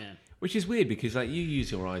way. Yeah. Which is weird because like you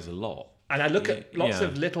use your eyes a lot. And I look at lots Yeah.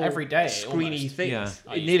 of little Every day, screeny almost. things.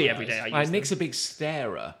 Yeah. I use Nearly my every day. eyes. I use Like them. Nick's a big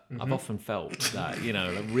starer. I've often felt that,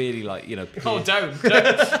 like, really like, Oh, don't.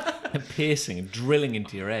 piercing and drilling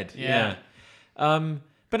into your head. Yeah.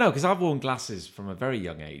 But no, because I've worn glasses from a very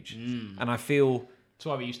young age, and I feel That's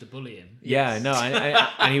why we used to bully him. yeah, no,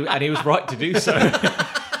 and he was right to do so.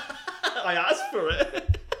 I asked for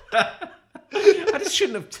it. I just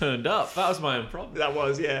shouldn't have turned up. That was my own problem. That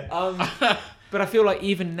was, yeah. But I feel like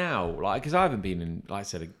even now, like because I haven't been in, like I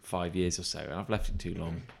said, 5 years or so, and I've left it too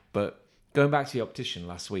long. But going back to the optician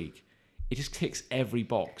last week, it just ticks every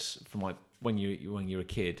box from like when you're a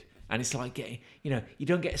kid, and it's like getting, you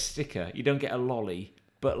don't get a sticker, you don't get a lolly.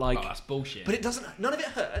 But like, Oh, that's bullshit. But it doesn't. None of it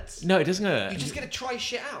hurts. no, it doesn't hurt. You just get to try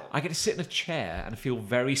shit out. I get to sit in a chair and feel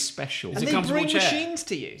very special. Is And it they comfortable bring chair? machines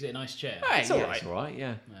to you. Is it a nice chair? Hey, it's all Yeah, right. it's all right,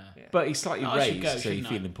 yeah. Yeah. But he's slightly I should raised, go, so you shouldn't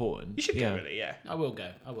feel I? important. You should yeah. go, really, yeah. I will go.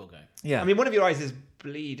 Yeah. I mean, one of your eyes is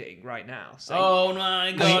bleeding right now. So Oh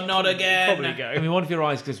my god, not again. Probably go. I mean, one of your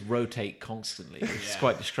eyes just rotate constantly. It's Yeah.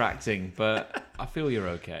 quite distracting, but I feel you're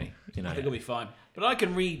okay. You know. I think it'll be fine. But I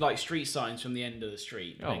can read like street signs from the end of the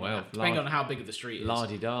street. Depending on how big of the street is.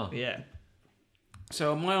 La-di-da. Yeah.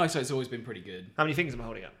 So my eyesight's always been pretty good. How many fingers am I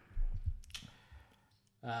holding up?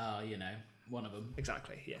 One of them.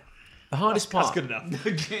 Exactly. Yeah. The hardest part. That's good enough.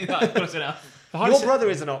 That's close enough. The Your hardest, brother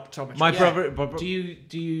is an optometrist. my Yeah. brother. Do you?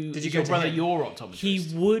 Did you is go your to brother him? your optometrist? He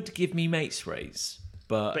would give me mates rates,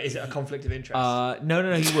 but But is it a conflict of interest?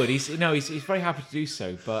 no, he would. He's very happy to do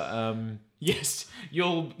so, but Yes,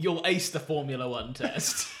 you'll ace the Formula One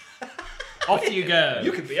test. Off you go.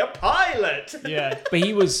 you could be a pilot. Yeah. but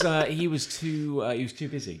he was too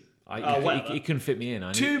busy. He couldn't fit me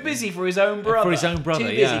in. Too busy for his own brother. For his own brother, Too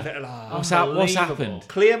busy yeah. for. What's Unbelievable. happened?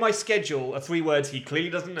 Clear my schedule are 3 words he clearly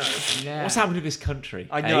doesn't know. Yeah. What's happened to this country?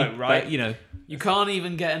 I know, eh? right? But, you know, You can't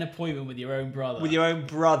even get an appointment with your own brother. With your own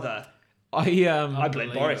brother. I I blame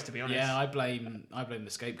Unbelievable. Boris, to be honest. Yeah, I blame the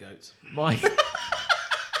scapegoats.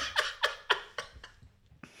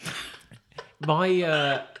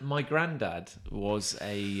 my granddad was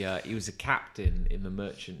he was a captain in the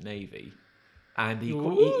Merchant Navy, and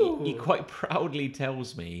he quite proudly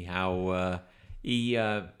tells me how he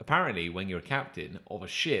apparently, when you're a captain of a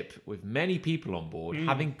ship with many people on board,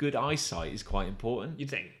 having good eyesight is quite important.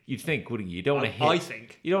 You'd think, wouldn't you? You don't want to hit. I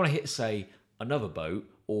think. You don't want to hit, say, another boat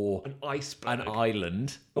or An iceberg. an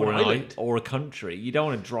island Or or an an island. or a country. You don't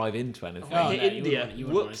want to drive into anything. Oh, hit no, India. You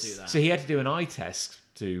wouldn't want Whoops. to do that. So he had to do an eye test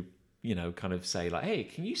to, kind of say like, "Hey,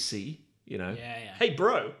 can you see?" yeah. Hey,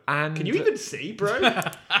 bro. And Can you even see, bro?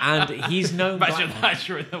 And he's known. Imagine that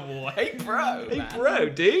during the war. Hey, bro. Hey, man. bro,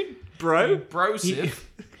 dude. Bro. Brosif.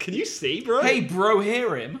 Can you see, bro? Hey, bro,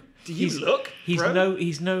 hear him. do you look, bro?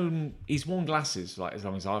 He's worn glasses like as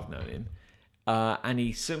long as I've known him, and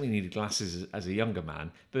he certainly needed glasses as a younger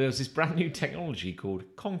man. But there was this brand new technology called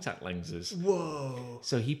contact lenses. Whoa.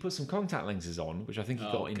 So he put some contact lenses on, which I think he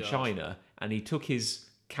Oh, got in God. China, and he took his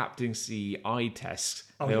captaincy eye test.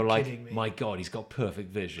 Oh, they were you're like, kidding me. "My God, he's got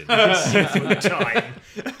perfect vision." Time.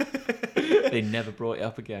 They never brought it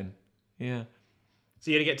up again. Yeah,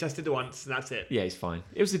 So you only get tested once, and that's it. yeah, he's fine.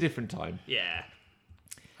 It was a different time. Yeah.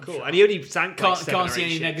 Cool. And he only sank like Can't 7 see or 8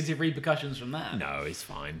 any ships. negative repercussions from that. No, it's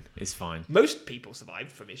fine. It's fine. Most people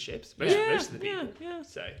survived from his ships. Most of the people. yeah.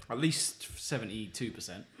 So At least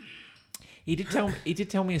 72%. He did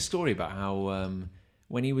tell me a story about how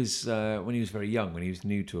when he was very young, when he was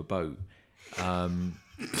new to a boat.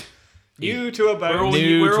 new to a boat. We're all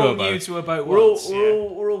New to a new boat. to a boat We're all once.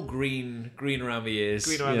 we're all green around the ears,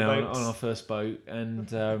 Green around the boats. on our first boat.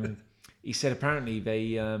 And he said apparently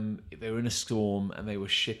they were in a storm and they were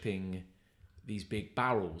shipping these big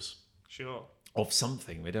barrels Sure. of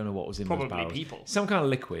something. They don't know what was in Probably those barrels. people. Some kind of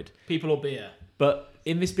liquid. People or beer. But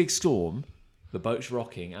in this big storm, the boat's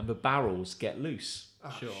rocking and the barrels get loose.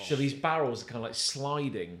 Sure. So these barrels are kind of like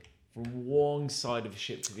sliding from one side of the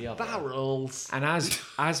ship to the other. Barrels. And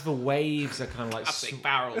as the waves are kind of like Big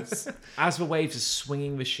barrels. as the waves are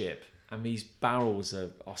swinging the ship and these barrels are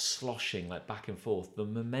sloshing like back and forth, the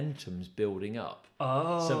momentum's building up.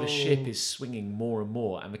 Oh. So the ship is swinging more and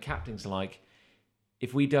more, and the captain's like,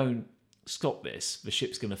 if we don't stop this, the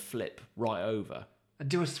ship's going to flip right over. And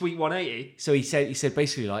do a sweet 180. So he said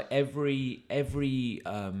basically like every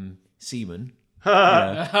seaman, you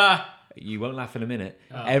know, you won't laugh in a minute.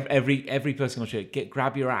 Every person on ship,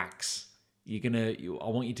 grab your axe. I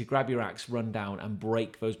want you to grab your axe, run down, and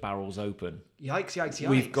break those barrels open. Yikes, yikes, yikes.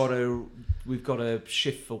 We've got to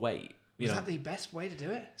shift for weight. Was that the best way to do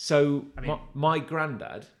it? So I mean- my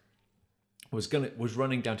granddad was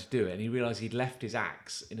running down to do it, and he realised he'd left his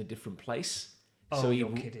axe in a different place. Oh, So you're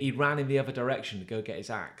kidding he me. ran in the other direction to go get his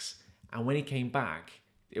axe, and when he came back,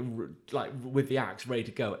 with the axe ready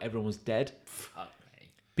to go, everyone was dead Fuck me.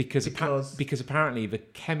 because apparently the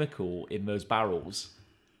chemical in those barrels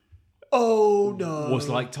Oh, no. was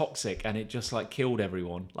like toxic, and it just like killed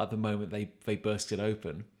everyone like the moment they burst it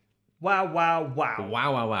open. Wow, wow, wow.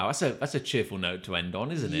 Wow! That's a cheerful note to end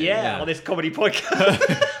on, isn't it? Yeah, on this comedy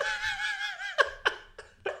podcast.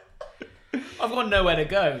 I've got nowhere to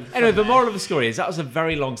go. Anyway, the moral of the story is that was a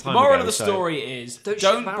very long time The moral ago. of the so- story is Don't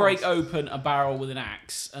don't shoot break barrels. open a barrel with an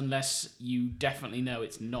axe unless you definitely know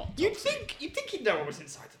it's not toxic. You'd think he'd know what was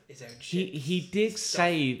inside his own ship. He did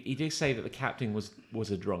say that the captain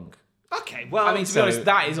was a drunk. Okay, well, I mean, to be honest,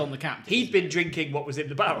 that is on the captain. he'd been drinking what was in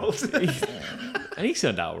the barrels. And he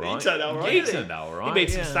turned out right. He turned out right. He turned out right. He made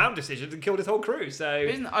some yeah. sound decisions and killed his whole crew. So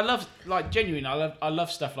I love, like, genuinely, I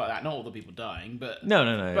love stuff like that. Not all the people dying, but No.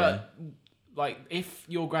 But like, if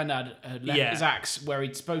your granddad had left his axe where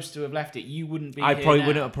he'd supposed to have left it, you wouldn't be. I here probably now.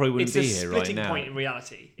 wouldn't it's be a here right splitting now. point in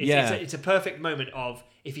reality. It's, Yeah. it's a perfect moment of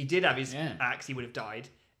if he did have his axe, he would have died.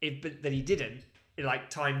 But then he didn't. Like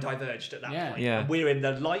time diverged at that point. Yeah. And we're in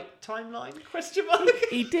the light timeline? Question mark.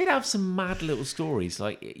 He did have some mad little stories.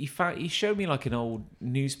 Like he showed me like an old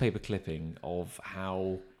newspaper clipping of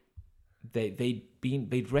how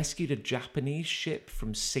they'd rescued a Japanese ship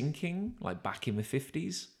from sinking like back in the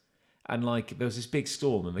 50s. And like there was this big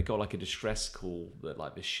storm and they got like a distress call that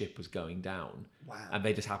like the ship was going down. Wow. And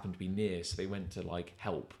they just happened to be near, so they went to like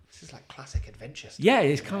help. This is like classic adventure stuff. Yeah,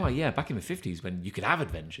 it's kind of like back in the 50s when you could have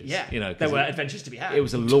adventures. Yeah. You know, there were adventures to be had. It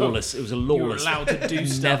was a lawless You were allowed to do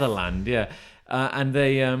stuff. Netherland, yeah. And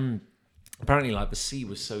they apparently like the sea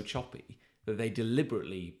was so choppy that they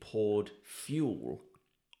deliberately poured fuel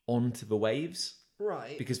onto the waves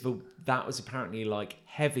Right. because that was apparently like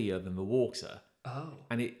heavier than the water. Oh.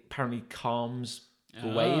 And it apparently calms the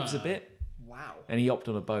waves a bit. Wow. And he hopped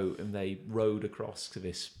on a boat and they rowed across to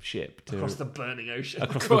this ship. Across the burning ocean.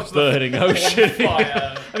 Across the burning ocean.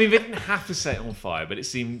 Fire. I mean, they didn't have to set it on fire, but it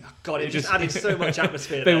seemed... God, it just added so much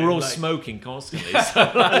atmosphere. They there, were all like- smoking constantly.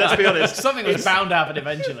 So Let's be honest. Something was bound to happen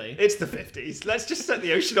eventually. It's the 50s. Let's just set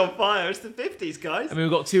the ocean on fire. It's the 50s, guys. I mean,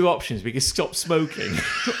 we've got two options. We can stop smoking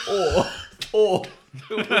or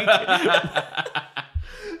we can...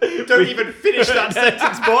 Don't even finish that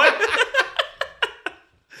sentence, boy.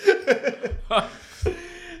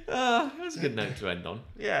 That's a good note to end on.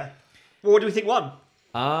 Yeah. Well, what do we think won?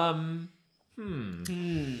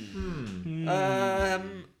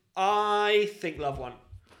 I think Love won.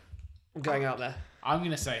 I'm going out there. I'm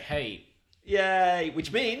going to say hate. Yay!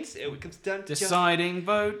 Which means it comes down to Deciding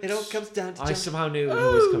vote. It all comes down to I just... somehow knew it would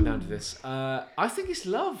always come down to this. I think it's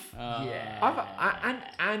love. Yeah.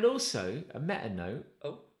 And also a meta note.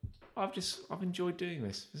 Oh. I've enjoyed doing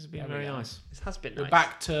this. This has been very nice. This has been We're nice.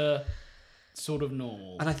 back to sort of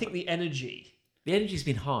normal. And I think the energy... The energy's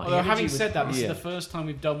been high. Although, having was said that, this high. is the first time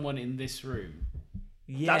we've done one in this room.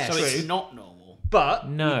 Yeah, That's So true. it's not normal, But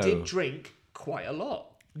No. we did drink quite a lot.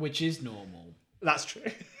 which is normal. That's true.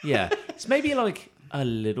 Yeah, it's maybe like a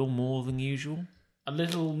little more than usual. A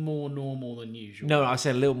little more normal than usual. No, I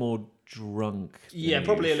said a little more drunk. Yeah,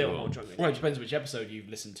 probably a little more drunk. Well, it depends which episode you've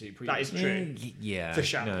listened to previously. That is true. Yeah, The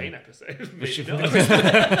champagne episode. The Maybe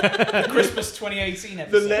not. Christmas 2018 The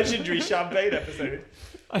episode. legendary champagne episode.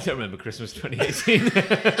 I don't remember Christmas 2018.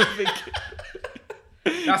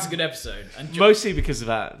 That's a good episode. And Mostly because of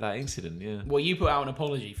that incident. Yeah. well, you put out an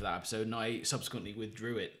apology for that episode, and I subsequently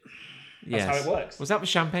withdrew it. Yes. how it works. Was that the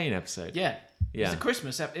champaign episode? Yeah. Yeah. It was a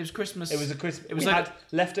Christmas. It was Christmas. It was a Christmas. It was we like- had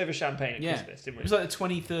leftover champagne at Yeah. Christmas, didn't we? It was like the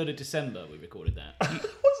 23rd of December we recorded that.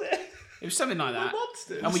 Was it? It was something like that.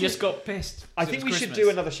 Monsters. And we just got pissed. I 'cause it think was we should Christmas.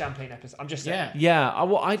 do another champagne episode. I'm just saying. Yeah.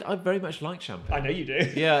 Yeah. I very much like champagne. I know you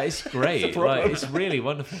do. Yeah, it's great. It's a problem. Like, it's really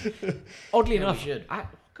wonderful. Oddly Yeah, we enough, should.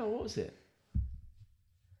 God, what was it?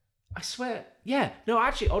 I swear. Yeah. No,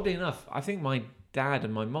 actually, oddly enough, I think my dad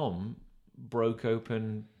and my mom broke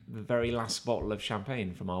open the very last bottle of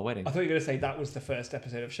champagne from our wedding. I thought you were going to say that was the first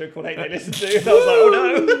episode of Show Called Hate they listened to. And I was like,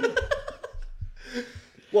 oh no.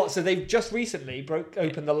 What? So they've just recently broke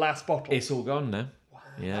open the last bottle? It's all gone now. Wow,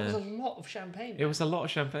 Yeah. That was a lot of champagne. It was a lot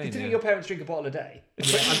of champagne. Didn't Yeah. your parents drink a bottle a day?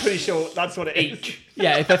 I'm pretty sure that's what it is.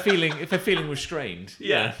 Yeah, if they're feeling restrained.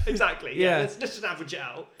 Yeah, exactly. Yeah. Let's just average it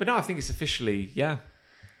out. But no, I think it's officially. Yeah,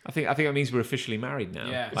 I think that means we're officially married now.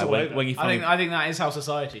 Yeah. It's Like all over. when you I finally think that is how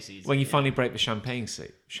society sees when it. you finally break the champagne seal.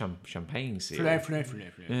 Champagne seal.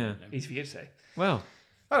 Yeah. Easy for you to say. Well.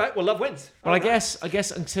 All right. Well, love wins. Well, All I right.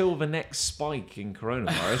 guess until the next spike in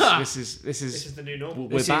coronavirus, this is This is the new normal.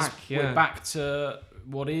 we're back. Yeah. We're back to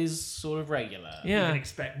what is sort of regular. You can Yeah.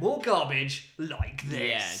 expect more garbage like this.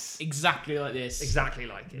 Yes, exactly like this. Exactly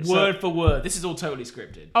like it. Word for word. This is all totally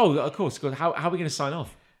scripted. Oh, of course. Good. How are we going to sign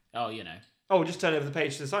off? Oh, you know. Oh, we'll just turn over the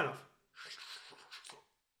page to the sign off.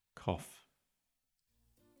 Cough.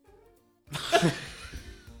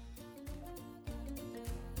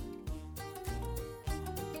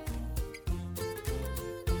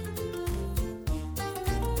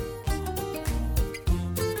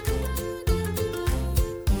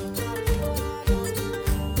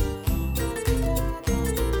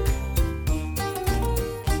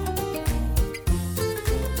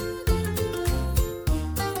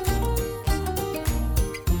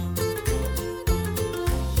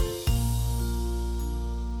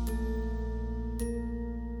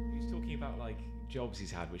 He was talking about like jobs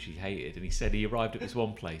he's had which he hated, and he said he arrived at this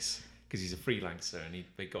one place because he's a freelancer, and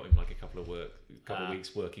they got him like a couple of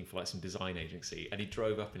weeks working for like some design agency, and he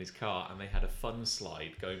drove up in his car, and they had a fun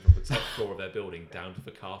slide going from the top floor of their building down to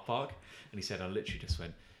the car park, and he said, I literally just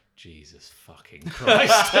went, Jesus fucking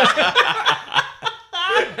Christ.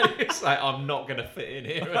 It's like, I'm not going to fit in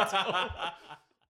here at all.